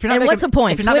All the, right. if you're not And making, what's the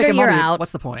point? If you're not Twitter, making you're money, out.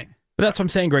 what's the point? But that's what I'm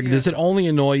saying, Greg. Does it only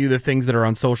annoy you the things that are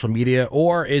on social media,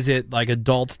 or is it like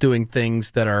adults doing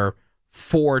things that are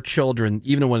for children,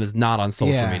 even when it's not on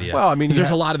social Yeah. media? Well, I mean, 'Cause you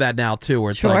there's a lot of that now too,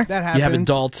 where it's Sure. like That you have happens.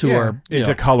 adults who Yeah. are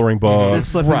Into coloring books.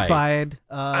 The slip and right. slide.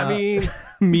 I mean,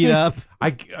 meet up.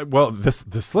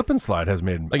 the slip and slide has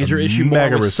made like, is your a issue more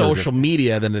mega with resurgence. social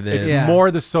media than it is? It's Yeah.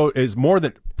 more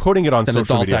than putting it on Than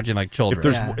social adults media. acting like children. If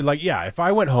there's Yeah. if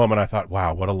I went home and I thought,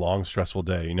 wow, what a long stressful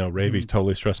day. You know, Ravi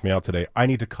totally stressed me out today. I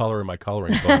need to color in my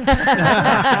coloring book.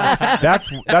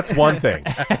 That's one thing.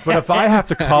 But if I have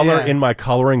to color in my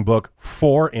coloring book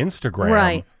for Instagram,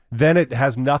 Right. then it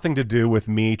has nothing to do with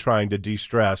me trying to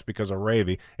de-stress because of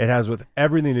Ravi. It has with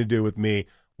everything to do with me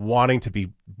wanting to be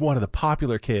one of the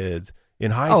popular kids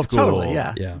in high Oh, school. totally,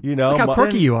 yeah. You know, Look how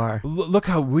quirky you are. Look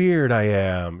how weird I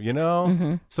am, you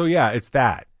know? So yeah, it's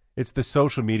that. It's the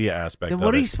social media aspect Then of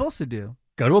what are it. you supposed to do?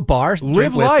 Go to a bar, Live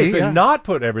drink whiskey, life yeah. and not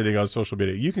put everything on social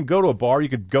media. You can go to a bar, you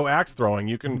could go axe throwing,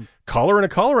 you can color in a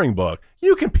coloring book,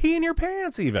 you can pee in your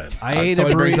pants even. I ate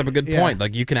Somebody a brings burrito- up a good yeah. point.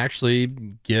 Like, you can actually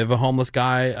give a homeless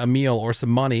guy a meal or some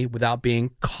money without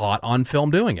being caught on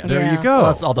film doing it. There Yeah. you go. Well,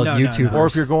 that's all those YouTubers. Or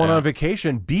if you're going on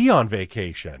vacation, be on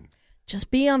vacation. Just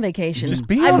be on vacation. Just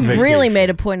be I've on really vacation. made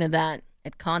a point of that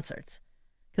at concerts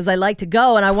because I like to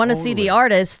go and I want to see the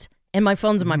artist, and my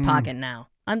phone's in my pocket now.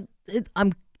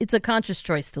 It's a conscious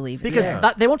choice to leave it. Because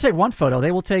there. they won't take one photo;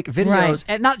 they will take videos, Right.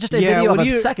 and not just a video of when a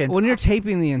you- second. When you're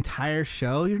taping the entire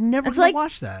show, you're never It's going like to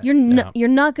watch that. you're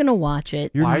not going to watch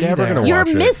it. You're Why are you never there? going to You're watch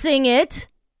it. missing it.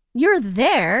 You're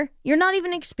there. You're not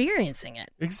even experiencing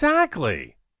it.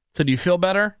 Exactly. So do you feel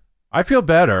better? I feel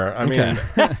better. I mean,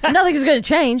 Nothing's going to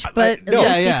change, but at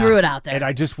least you threw it out there. And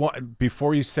I just want,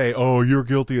 before you say, oh, you're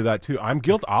guilty of that too, I'm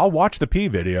guilty. I'll watch the P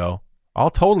video.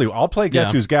 I'll play Guess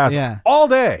Yeah. Who's Gas Yeah. all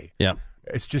day. Yeah.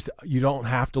 It's just, you don't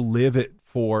have to live it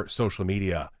for social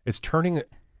media. It's turning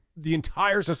the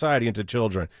entire society into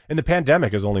children. And the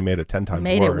pandemic has only made it 10 times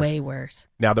Made worse. it way worse.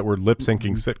 Now that we're lip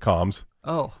syncing sitcoms.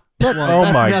 Oh. Look, Oh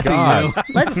that's my nothing God.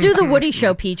 new. let's do the Woody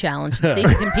Show pee challenge and see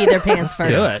who can pee their pants first.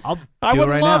 do it. I'll I do would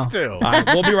it right love now. to. All right,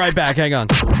 we'll be right back. Hang on.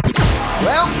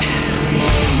 Well,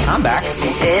 I'm back.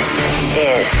 This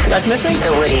is You guys miss me?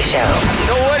 The Woody Show.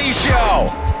 The Woody Show.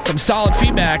 Some solid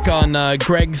feedback on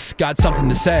Greg's got something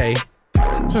to say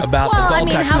about Well, adults I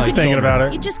mean, acting how like could thinking you? about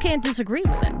it. You just can't disagree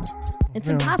with it. It's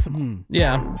impossible.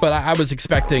 Yeah, but I was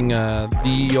expecting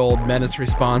the old menace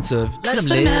response of Let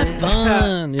just 'em let 'em live." have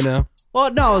fun, you know.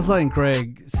 Well, no, I was letting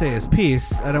Greg say his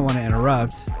piece. I don't want to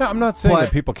interrupt. No, I'm not saying But-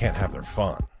 that people can't have their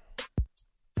fun.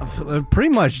 Pretty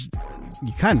much,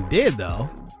 you kind of did though.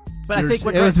 But I think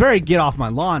what it was very get off my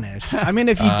lawn-ish. I mean,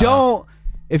 if you don't,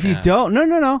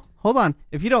 no, hold on.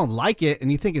 If you don't like it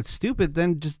and you think it's stupid,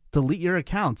 then just delete your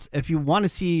accounts. If you want to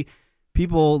see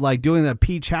people like doing the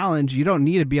P challenge, you don't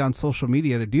need to be on social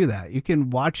media to do that. You can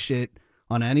watch it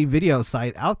on any video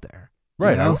site out there.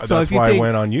 Right. You know? That's why I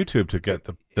went on YouTube to get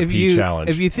the P challenge.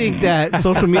 If you think that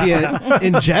social media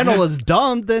in general is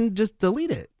dumb, then just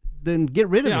delete it. Then get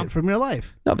rid of it from your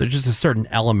life. No, there's just a certain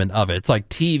element of it. It's like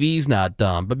TV's not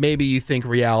dumb, but maybe you think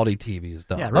reality TV is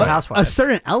dumb. Yeah, Real Housewives. A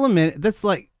certain element that's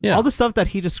like all the stuff that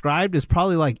he described is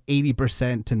probably like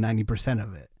 80% to 90%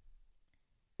 of it.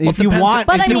 Well, If you depends- want,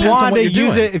 but if I you mean- want Depends on to what you're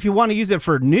use doing. it, if you want to use it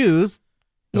for news,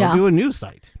 Yeah. do a news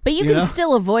site. But you can know?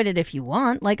 still avoid it if you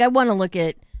want. Like I want to look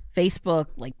at Facebook,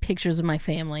 like pictures of my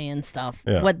family and stuff,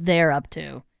 Yeah. what they're up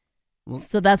to.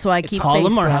 So that's why I keep call Facebook.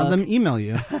 them or have them email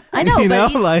you. I know, you know,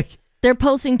 but like they're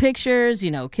posting pictures.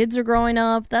 Kids are growing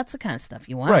up. That's the kind of stuff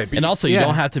you want. to see. And also, you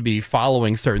don't have to be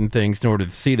following certain things in order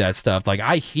to see that stuff. Like,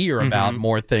 I hear about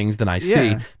more things than I see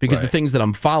Yeah. because the Right. things that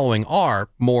I'm following are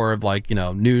more of like,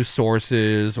 news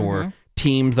sources or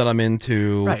teams that I'm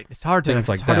into. Right. It's hard to- things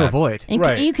like it's hard to that. avoid.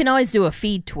 And you can always do a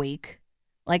feed tweak.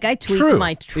 Like I tweaked True.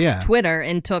 my Yeah. Twitter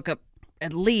and took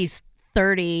at least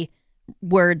 30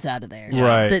 words out of there.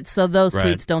 Right. So those Right.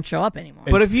 tweets don't show up anymore.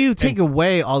 But if you take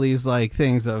away all these like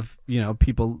things of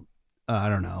people, I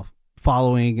don't know,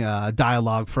 following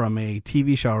dialogue from a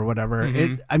TV show or whatever,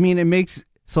 Mhm. it makes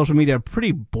social media a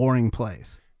pretty boring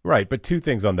place. Right, but two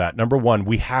things on that. Number one,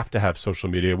 we have to have social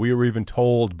media. We were even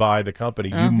told by the company,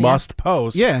 you Yeah. must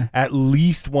post Yeah. at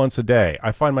least once a day.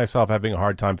 I find myself having a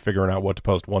hard time figuring out what to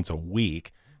post once a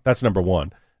week. That's number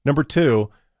one. Number two,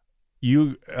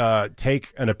 you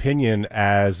take an opinion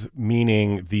as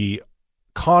meaning the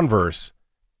converse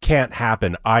can't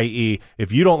happen, i.e.,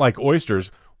 if you don't like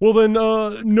oysters, well, then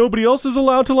nobody else is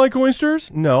allowed to like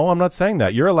oysters? No, I'm not saying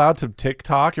that. You're allowed to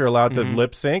TikTok. You're allowed to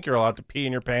lip sync. You're allowed to pee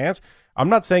in your pants. I'm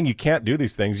not saying you can't do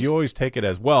these things. You always take it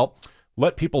as, well,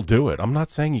 let people do it. I'm not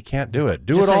saying you can't do it.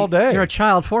 Do Just it all say day. You're a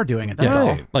child for doing it. That's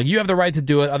all. Like, you have the right to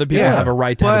do it. Other people have a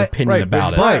right to have an opinion right,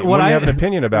 about but it. when you have an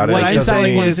opinion about it, What it I'm doesn't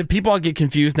saying mean- is that people get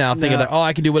confused now thinking No. that,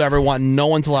 I can do whatever I want. No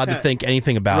one's allowed to think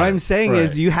anything about What it. I'm saying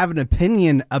is you have an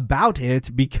opinion about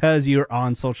it because you're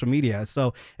on social media.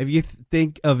 So if you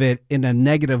think of it in a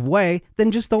negative way,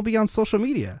 then just don't be on social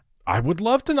media. I would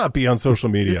love to not be on social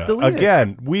media. Just delete it.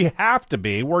 Again, we have to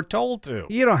be. We're told to.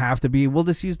 You don't have to be. We'll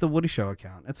just use the Woody Show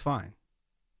account. It's fine.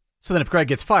 So then if Greg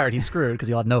gets fired, he's screwed because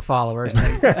he'll have no followers.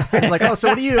 And like, oh, so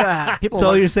what do you people?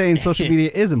 So you're saying social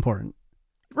media is important.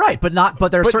 Right, but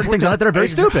there are certain things on it that are very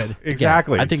stupid.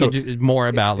 Exactly. Yeah, I think So- it's more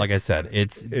about, like I said,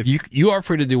 it's you are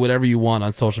free to do whatever you want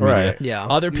on social media. Right. Yeah.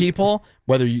 Other people,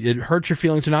 whether it hurts your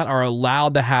feelings or not, are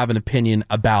allowed to have an opinion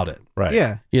about it. Right.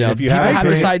 Yeah. If you people have have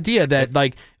this opinion- idea that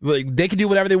like they can do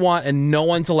whatever they want and no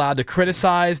one's allowed to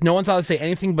criticize, no one's allowed to say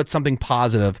anything but something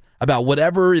positive about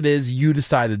whatever it is you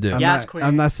decide to do.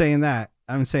 I'm not saying that.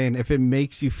 I'm saying if it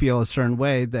makes you feel a certain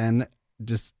way, then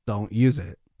just don't use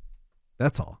it.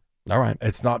 That's all. All right.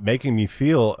 It's not making me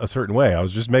feel a certain way. I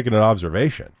was just making an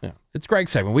observation. Yeah. It's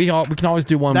Greg's segment. We can always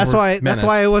do one. That's more why. That's menace.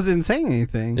 why I wasn't saying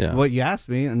anything. Yeah. What you asked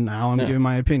me, and now I'm Yeah. giving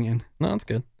my opinion. No, that's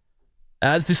good.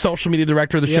 As the social media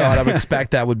director of the show, Yeah. I would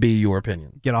expect that would be your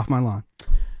opinion. Get off my lawn.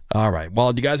 All right.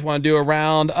 Well, do you guys want to do a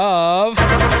round of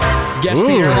guess the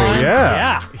Ooh, airline?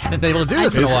 yeah. Haven't been able to do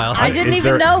this in a while. I didn't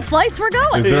even know flights were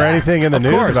going. Is there anything in the Of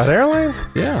news course. about airlines?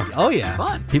 Yeah. Oh yeah.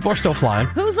 Fun. People are still flying.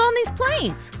 Who's on these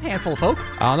planes? Handful of folk.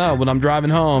 I don't know. When I'm driving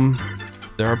home,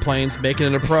 there are planes making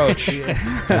an approach,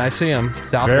 and I see them.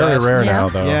 Southwest. Very rare now,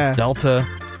 though. Yeah. Delta.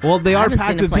 Well, they I are haven't packed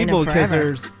seen a with plane in people because forever.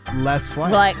 there's less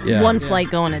flights. Like Yeah. one Yeah. flight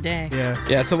going a day. Yeah.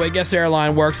 Yeah, so the way Guess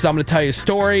Airline works is I'm going to tell you a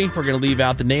story. We're going to leave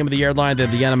out the name of the airline. Then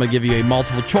at the end, I'm going to give you a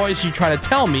multiple choice. You try to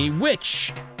tell me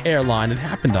which airline it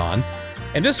happened on.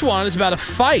 And this one is about a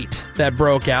fight that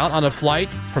broke out on a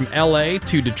flight from L.A.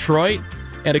 to Detroit.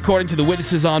 And according to the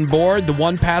witnesses on board, the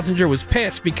one passenger was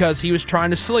pissed because he was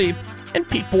trying to sleep and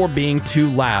people were being too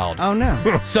loud. Oh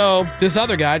no. So this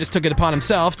other guy just took it upon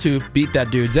himself to beat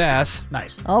that dude's ass.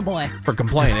 Nice. Oh boy. For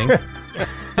complaining.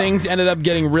 Things ended up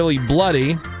getting really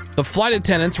bloody. The flight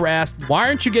attendants were asked, why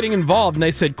aren't you getting involved? And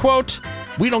they said, quote,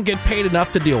 we don't get paid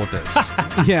enough to deal with this.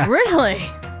 Yeah. Really?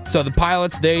 So the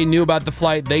pilots, they knew about the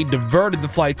flight. They diverted the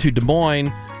flight to Des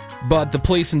Moines. But the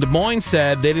police in Des Moines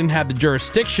said they didn't have the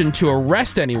jurisdiction to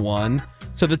arrest anyone.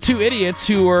 So the two idiots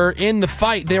who were in the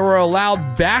fight, they were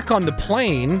allowed back on the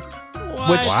plane.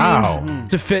 which seems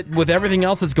to fit with everything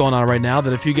else that's going on right now,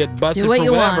 that if you get busted Do what for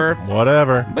you whatever,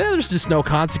 Whatever. well, there's just no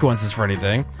consequences for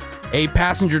anything. A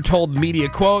passenger told the media,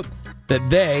 quote, that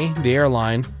they, the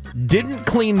airline, didn't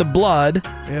clean the blood.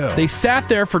 Ew. They sat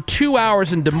there for 2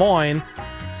 hours in Des Moines,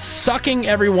 sucking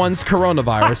everyone's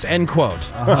coronavirus, end quote.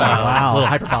 That's a little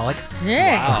hyperbolic.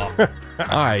 Jeez.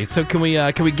 All right, so can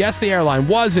we guess the airline?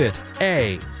 Was it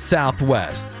A,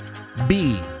 Southwest,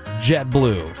 B,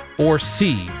 JetBlue, or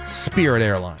C, Spirit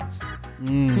Airlines?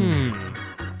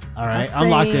 All right, I'll I'm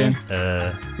locked say-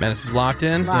 in. Menace is locked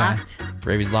in. Locked.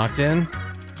 Gravy's locked in.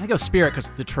 I go Spirit because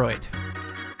Detroit.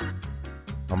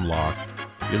 I'm locked.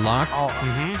 You're locked.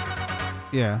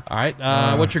 Yeah. All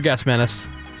right. What's your guess, Menace?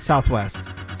 Southwest.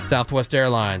 Southwest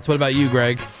Airlines. What about you,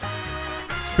 Greg?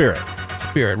 Spirit.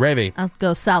 Spirit. Ravy. I'll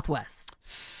go Southwest.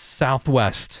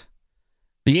 Southwest.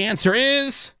 The answer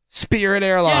is Spirit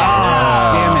Airlines.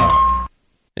 Damn it.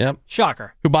 Yep.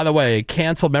 Shocker. Who, by the way,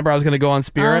 canceled. Remember, I was going to go on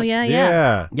Spirit. Oh, yeah.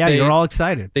 Yeah, They- you're all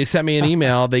excited. They sent me an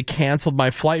email. They canceled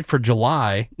my flight for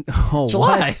July. Oh,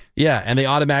 July. what? Yeah, and they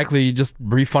automatically just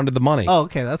refunded the money. Oh,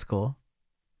 okay, that's cool.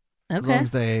 As long Okay.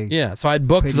 as they. Yeah, so I had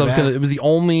booked Paid because I was you gonna. back. It was the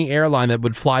only airline that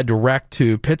would fly direct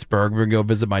to Pittsburgh. We were gonna go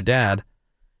visit my dad,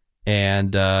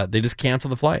 and they just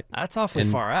canceled the flight That's awfully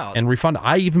far out. and refunded.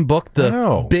 I even booked the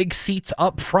Wow. big seats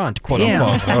up front, quote Damn.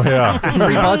 unquote. Oh, yeah.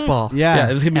 Free buzzball. Yeah. Yeah,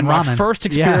 it was gonna be And my ramen. first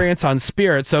experience on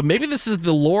Spirit. So maybe this is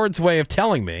the Lord's way of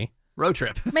telling me. Road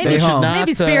trip. Maybe, They should home. not,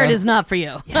 maybe Spirit is not for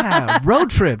you. Yeah, road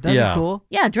trip. That'd Yeah. be cool.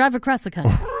 Yeah, drive across the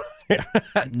country.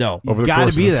 no, Over the gotta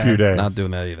course be of a few there. days. not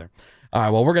doing that either. All right,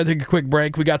 well, we're gonna take a quick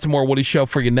break. We got some more Woody Show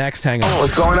for you next. Hang on.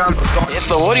 What's going on? It's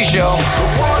the Woody Show.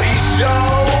 The Woody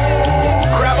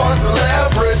Show. Crap on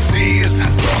celebrities.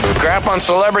 Crap on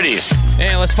celebrities.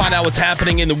 And let's find out what's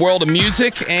happening in the world of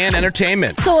music and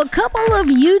entertainment. So, a couple of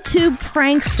YouTube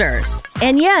pranksters.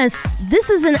 And yes, this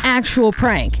is an actual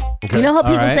prank. You know how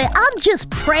people right. say, I'm just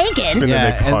pranking? And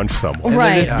Yeah, then they punch someone. And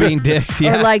Right. they're just being dicks.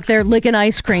 Yeah. Or like they're licking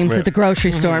ice creams at the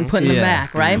grocery store and putting them Yeah.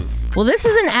 back, right? Well, this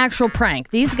is an actual prank.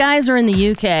 These guys are in the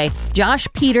UK, Josh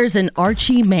Peters and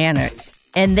Archie Manners.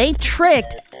 And they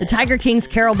tricked the Tiger King's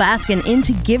Carol Baskin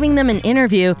into giving them an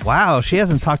interview, Wow, she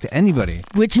hasn't talked to anybody.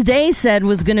 which they said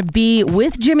was going to be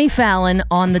with Jimmy Fallon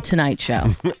on The Tonight Show.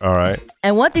 All right.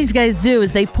 And what these guys do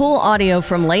is they pull audio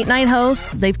from late night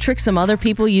hosts. They've tricked some other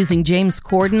people using James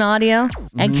Corden audio.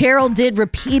 And Carol did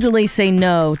repeatedly say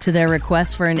no to their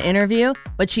request for an interview,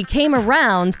 but she came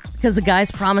around because the guys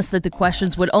promised that the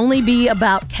questions would only be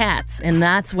about cats. And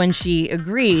that's when she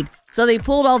agreed. So they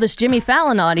pulled all this Jimmy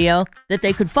Fallon audio that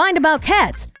they could find about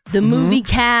cats. The movie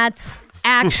Cats,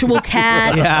 actual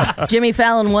cats. Yeah. Jimmy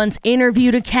Fallon once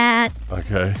interviewed a cat.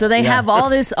 Okay. So they have all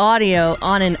this audio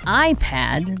on an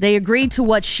iPad. They agreed to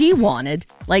what she wanted.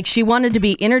 Like she wanted to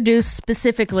be introduced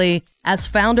specifically as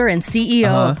founder and CEO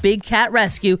of Big Cat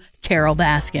Rescue, Carol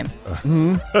Baskin.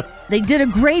 They did a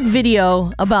great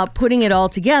video about putting it all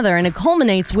together, and it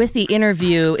culminates with the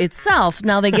interview itself.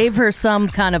 Now, they gave her some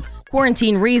kind of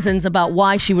quarantine reasons about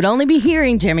why she would only be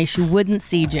hearing Jimmy. She wouldn't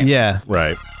see Jimmy. Yeah.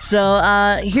 Right.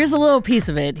 So here's a little piece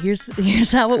of it.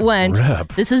 Here's how it went.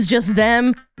 Rip. This is just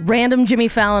them, random Jimmy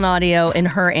Fallon audio, and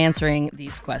her answering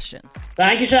these questions.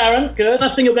 Thank you, Sharon. Good.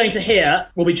 First thing you're going to hear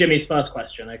will be Jimmy's first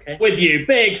question, okay? With you,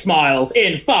 big smiles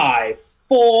in 5,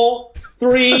 4,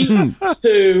 3,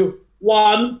 2,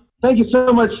 1. Thank you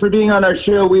so much for being on our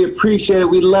show. We appreciate it.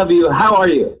 We love you. How are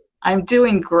you? I'm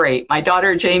doing great. My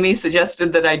daughter Jamie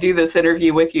suggested that I do this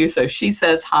interview with you, so she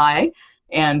says hi,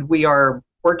 and we are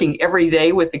working every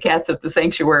day with the cats at the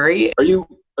sanctuary. Are you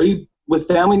with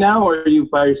family now, or are you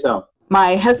by yourself?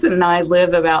 My husband and I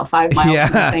live about 5 miles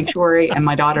from the Yeah. sanctuary, and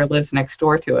my daughter lives next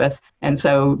door to us. And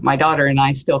so my daughter and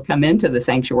I still come into the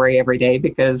sanctuary every day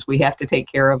because we have to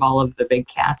take care of all of the big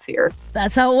cats here.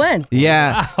 That's how it went.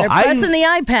 Yeah. They're pressing the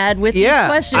iPad with these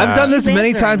questions. I've done this She's many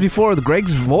answering. times before with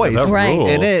Greg's voice. That Right.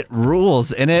 rules. And it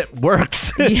rules and it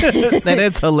works. and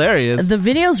it's hilarious. The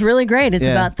video's really great. It's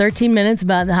Yeah. about 13 minutes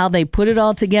about how they put it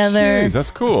all together. Jeez,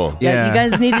 that's cool. Yeah, you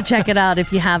guys need to check it out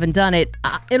if you haven't done it.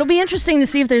 It'll be interesting to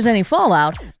see if there's any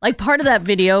fallout. Like part of that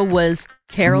video was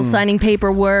Carol signing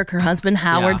paperwork, her husband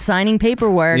Howard signing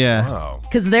paperwork. Yeah. Wow.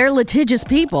 Because they're litigious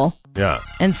people. Yeah.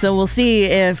 And so we'll see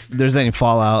if there's any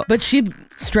fallout. But she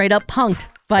straight up punked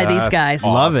by these That's guys.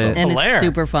 awesome. Love it. And Hilarious. it's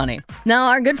super funny. Now,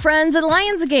 our good friends at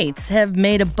Lionsgate have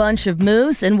made a bunch of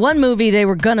moves. And one movie they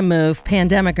were going to move,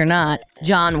 pandemic or not,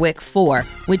 John Wick 4,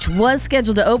 which was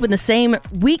scheduled to open the same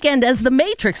weekend as The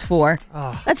Matrix 4.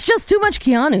 That's just too much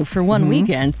Keanu for one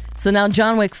weekend. So now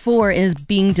John Wick 4 is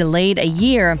being delayed a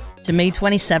year to May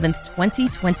 27th,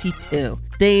 2022.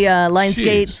 The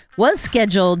Lionsgate was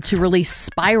scheduled to release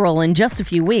Spiral in just a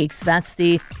few weeks. That's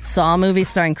the Saw movie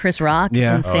starring Chris Rock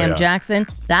and Sam Jackson.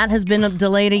 That has been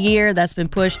delayed a year. That's been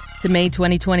pushed to May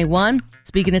 2021.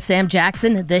 Speaking of Sam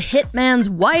Jackson, The Hitman's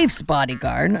Wife's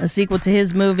Bodyguard, a sequel to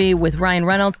his movie with Ryan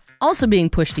Reynolds, also being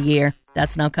pushed a year.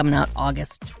 That's now coming out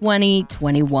August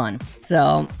 2021.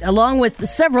 So, along with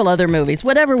several other movies,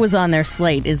 whatever was on their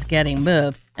slate is getting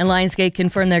moved. And Lionsgate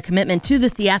confirmed their commitment to the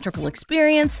theatrical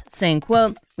experience, saying,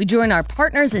 quote, "We join our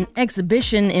partners in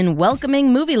exhibition in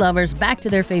welcoming movie lovers back to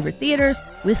their favorite theaters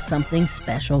with something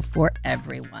special for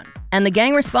everyone." And the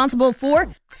gang responsible for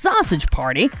Sausage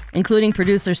Party, including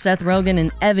producer Seth Rogen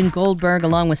and Evan Goldberg,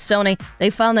 along with Sony, they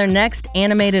found their next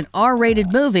animated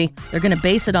R-rated movie. They're going to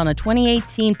base it on a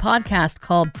 2018 podcast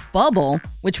called Bubble,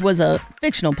 which was a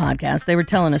fictional podcast. They were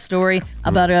telling a story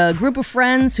about a group of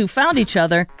friends who found each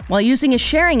other while using a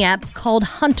sharing app called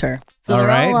Hunter. So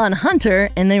they're all on Hunter,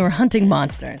 and they were hunting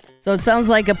monsters. So it sounds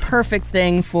like a perfect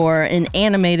thing for an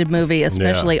animated movie,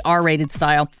 especially R-rated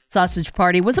style. Sausage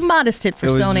Party was a modest hit for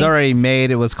Sony. It was already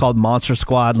made. It was called Monster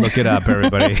Squad. Look it up,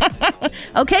 everybody.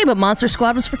 Okay, but Monster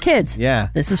Squad was for kids. Yeah.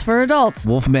 This is for adults.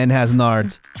 Wolfman has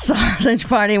nards. Sausage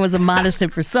Party was a modest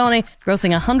hit for Sony,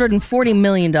 grossing $140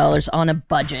 million on a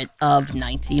budget of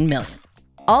 $19 million.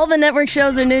 All the network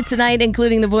shows are new tonight,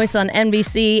 including The Voice on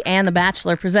NBC and The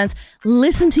Bachelor presents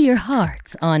Listen to Your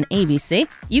Heart on ABC.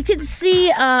 You can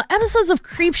see episodes of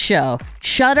Creepshow.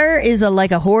 Shudder is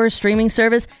like a horror streaming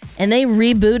service, and they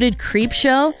rebooted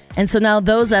Creepshow. And so now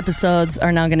those episodes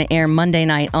are now going to air Monday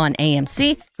night on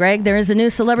AMC. Greg, there is a new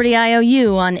Celebrity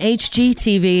IOU on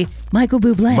HGTV. Michael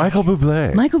Bublé. Michael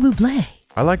Bublé.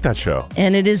 I like that show.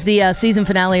 And it is the season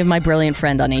finale of My Brilliant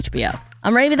Friend on HBO.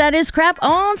 I'm Ravy. That is Crap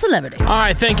on Celebrity. All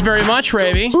right, thank you very much,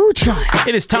 Ravy. Ooh, child.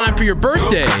 It is time for your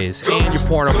birthdays and your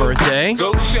porno birthday.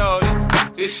 Go shorty,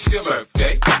 it's your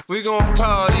birthday. We gon'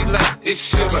 party like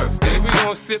it's your birthday. We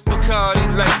gon' sip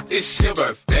Bacardi like it's your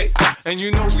birthday. And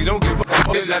you know we don't give a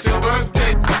fuck, it's not your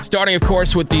birthday. Starting, of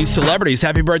course, with the celebrities.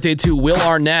 Happy birthday to Will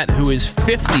Arnett, who is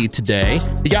 50 today.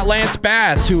 You got Lance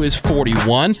Bass, who is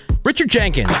 41. Richard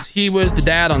Jenkins, he was the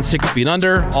dad on 6 Feet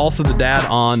Under, also the dad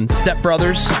on Step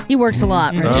Brothers. He works a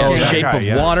lot, Richard Jenkins. Shape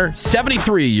of Water,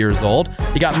 73 years old.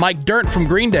 You got Mike Dirt from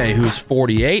Green Day, who's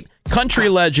 48. Country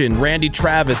legend Randy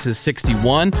Travis is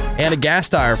 61. Anna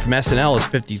Gasteyer from SNL is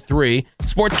 53.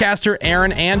 Sportscaster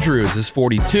Aaron Andrews is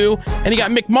 42. And you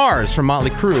got Mick Mars from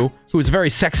Motley Crue, who is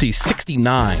very sexy,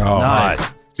 69. Oh, nice.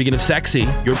 Speaking of sexy,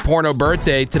 your porno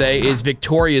birthday today is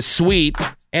Victoria Sweet.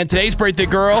 And today's birthday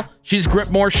girl, she's gripped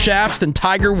more shafts than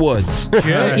Tiger Woods.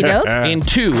 In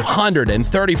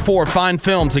 234 fine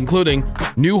films, including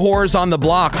New Whores on the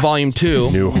Block, Volume 2.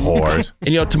 New Whores. And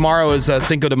you know, tomorrow is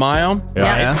Cinco de Mayo.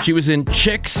 Yeah. She was in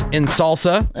Chicks in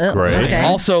Salsa. Great. Okay.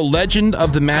 Also, Legend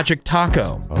of the Magic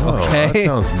Taco. Oh, that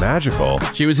sounds magical.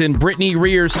 She was in Brittany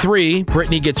Rears 3.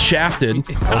 Brittany Gets Shafted.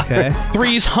 Okay.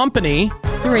 Three's Company.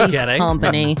 Three's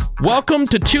Company. Welcome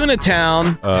to Tuna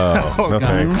Town. Oh, no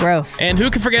thanks. Gross. And who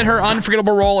can forget her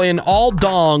unforgettable role in All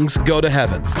Dongs Go to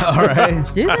Heaven? All right.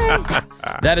 Do they?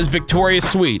 That is Victoria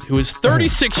Sweet, who is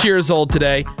 36 years old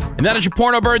today. And that is your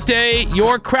porno birthday,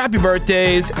 your crappy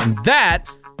birthdays, and that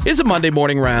is a Monday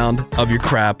morning round of your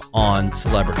crap on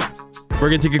celebrities. We're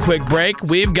going to take a quick break.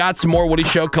 We've got some more Woody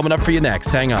Show coming up for you next.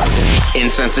 Hang on.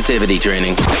 Insensitivity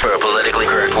training for a politically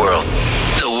correct world.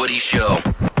 The Woody Show.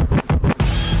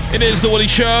 It is The Woody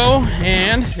Show,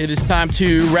 and it is time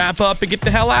to wrap up and get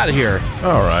the hell out of here.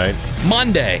 All right.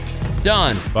 Monday.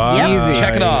 Done. Bye. Easy.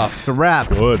 Check it off. It's a wrap.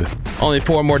 Good. Only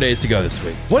 4 more days to go this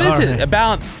week. What is it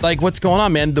about, like, what's going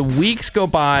on, man? The weeks go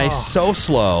by so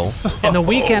slow. And the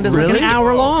weekend is like an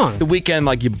hour long. The weekend,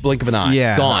 like, you blink of an eye.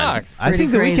 Yeah. Gone. I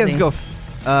think the weekends go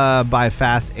by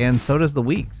fast, and so does the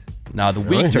weeks. No, the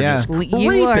weeks are just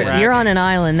You're on an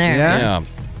island there. Yeah.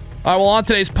 All right, well, on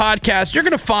today's podcast, you're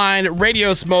going to find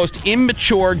radio's most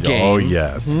immature game. Oh,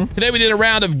 yes. Today we did a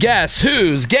round of Guess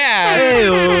Who's Gas.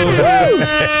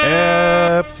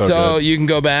 So you can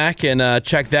go back and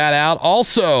check that out.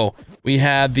 Also, we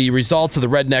have the results of the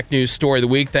Redneck News Story of the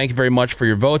Week. Thank you very much for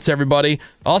your votes, everybody.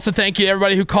 Also, thank you,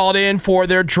 everybody who called in for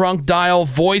their drunk dial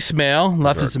voicemail.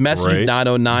 Left us a message at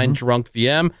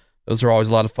 909-DRUNK-VM. Those are always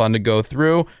a lot of fun to go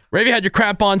through. Ravy had your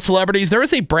crap on celebrities. There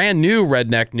is a brand new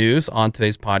Redneck News on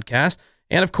today's podcast.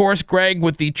 And, of course, Greg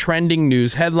with the trending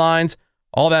news headlines.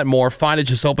 All that more. Find it.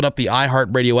 Just open up the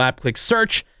iHeartRadio app, click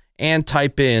search, and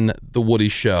type in The Woody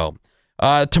Show.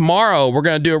 Tomorrow, we're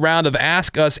going to do a round of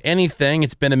Ask Us Anything.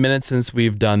 It's been a minute since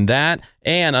we've done that.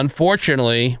 And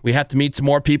unfortunately, we have to meet some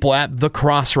more people at the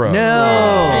Crossroads.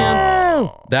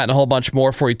 No. That and a whole bunch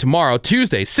more for you tomorrow,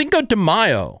 Tuesday, Cinco de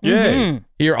Mayo. Yay.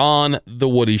 Here on The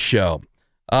Woody Show.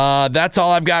 That's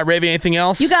all I've got. Ravi, anything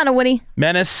else? You got it, Woody.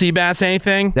 Menace, Seabass,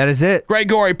 anything? That is it. Greg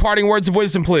Gorey, parting words of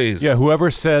wisdom, please. Yeah,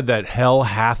 whoever said that hell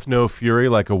hath no fury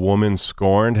like a woman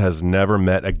scorned has never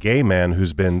met a gay man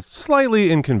who's been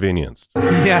slightly inconvenienced.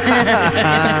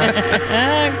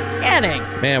 Kidding.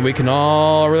 Man, we can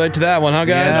all relate to that one, huh,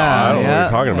 guys? I don't know what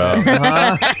you're talking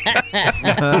about.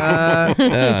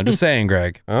 Yeah, I'm just saying,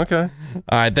 Greg. Okay.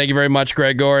 All right, thank you very much,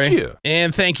 Greg Gorey. Yeah.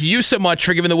 And thank you so much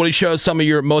for giving The Woody Show some of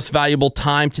your most valuable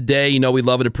time today. You know we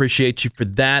love and appreciate you for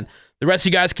that. The rest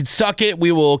of you guys can suck it.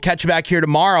 We will catch you back here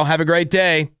tomorrow. Have a great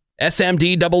day.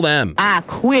 SMD double M. I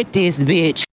quit this bitch.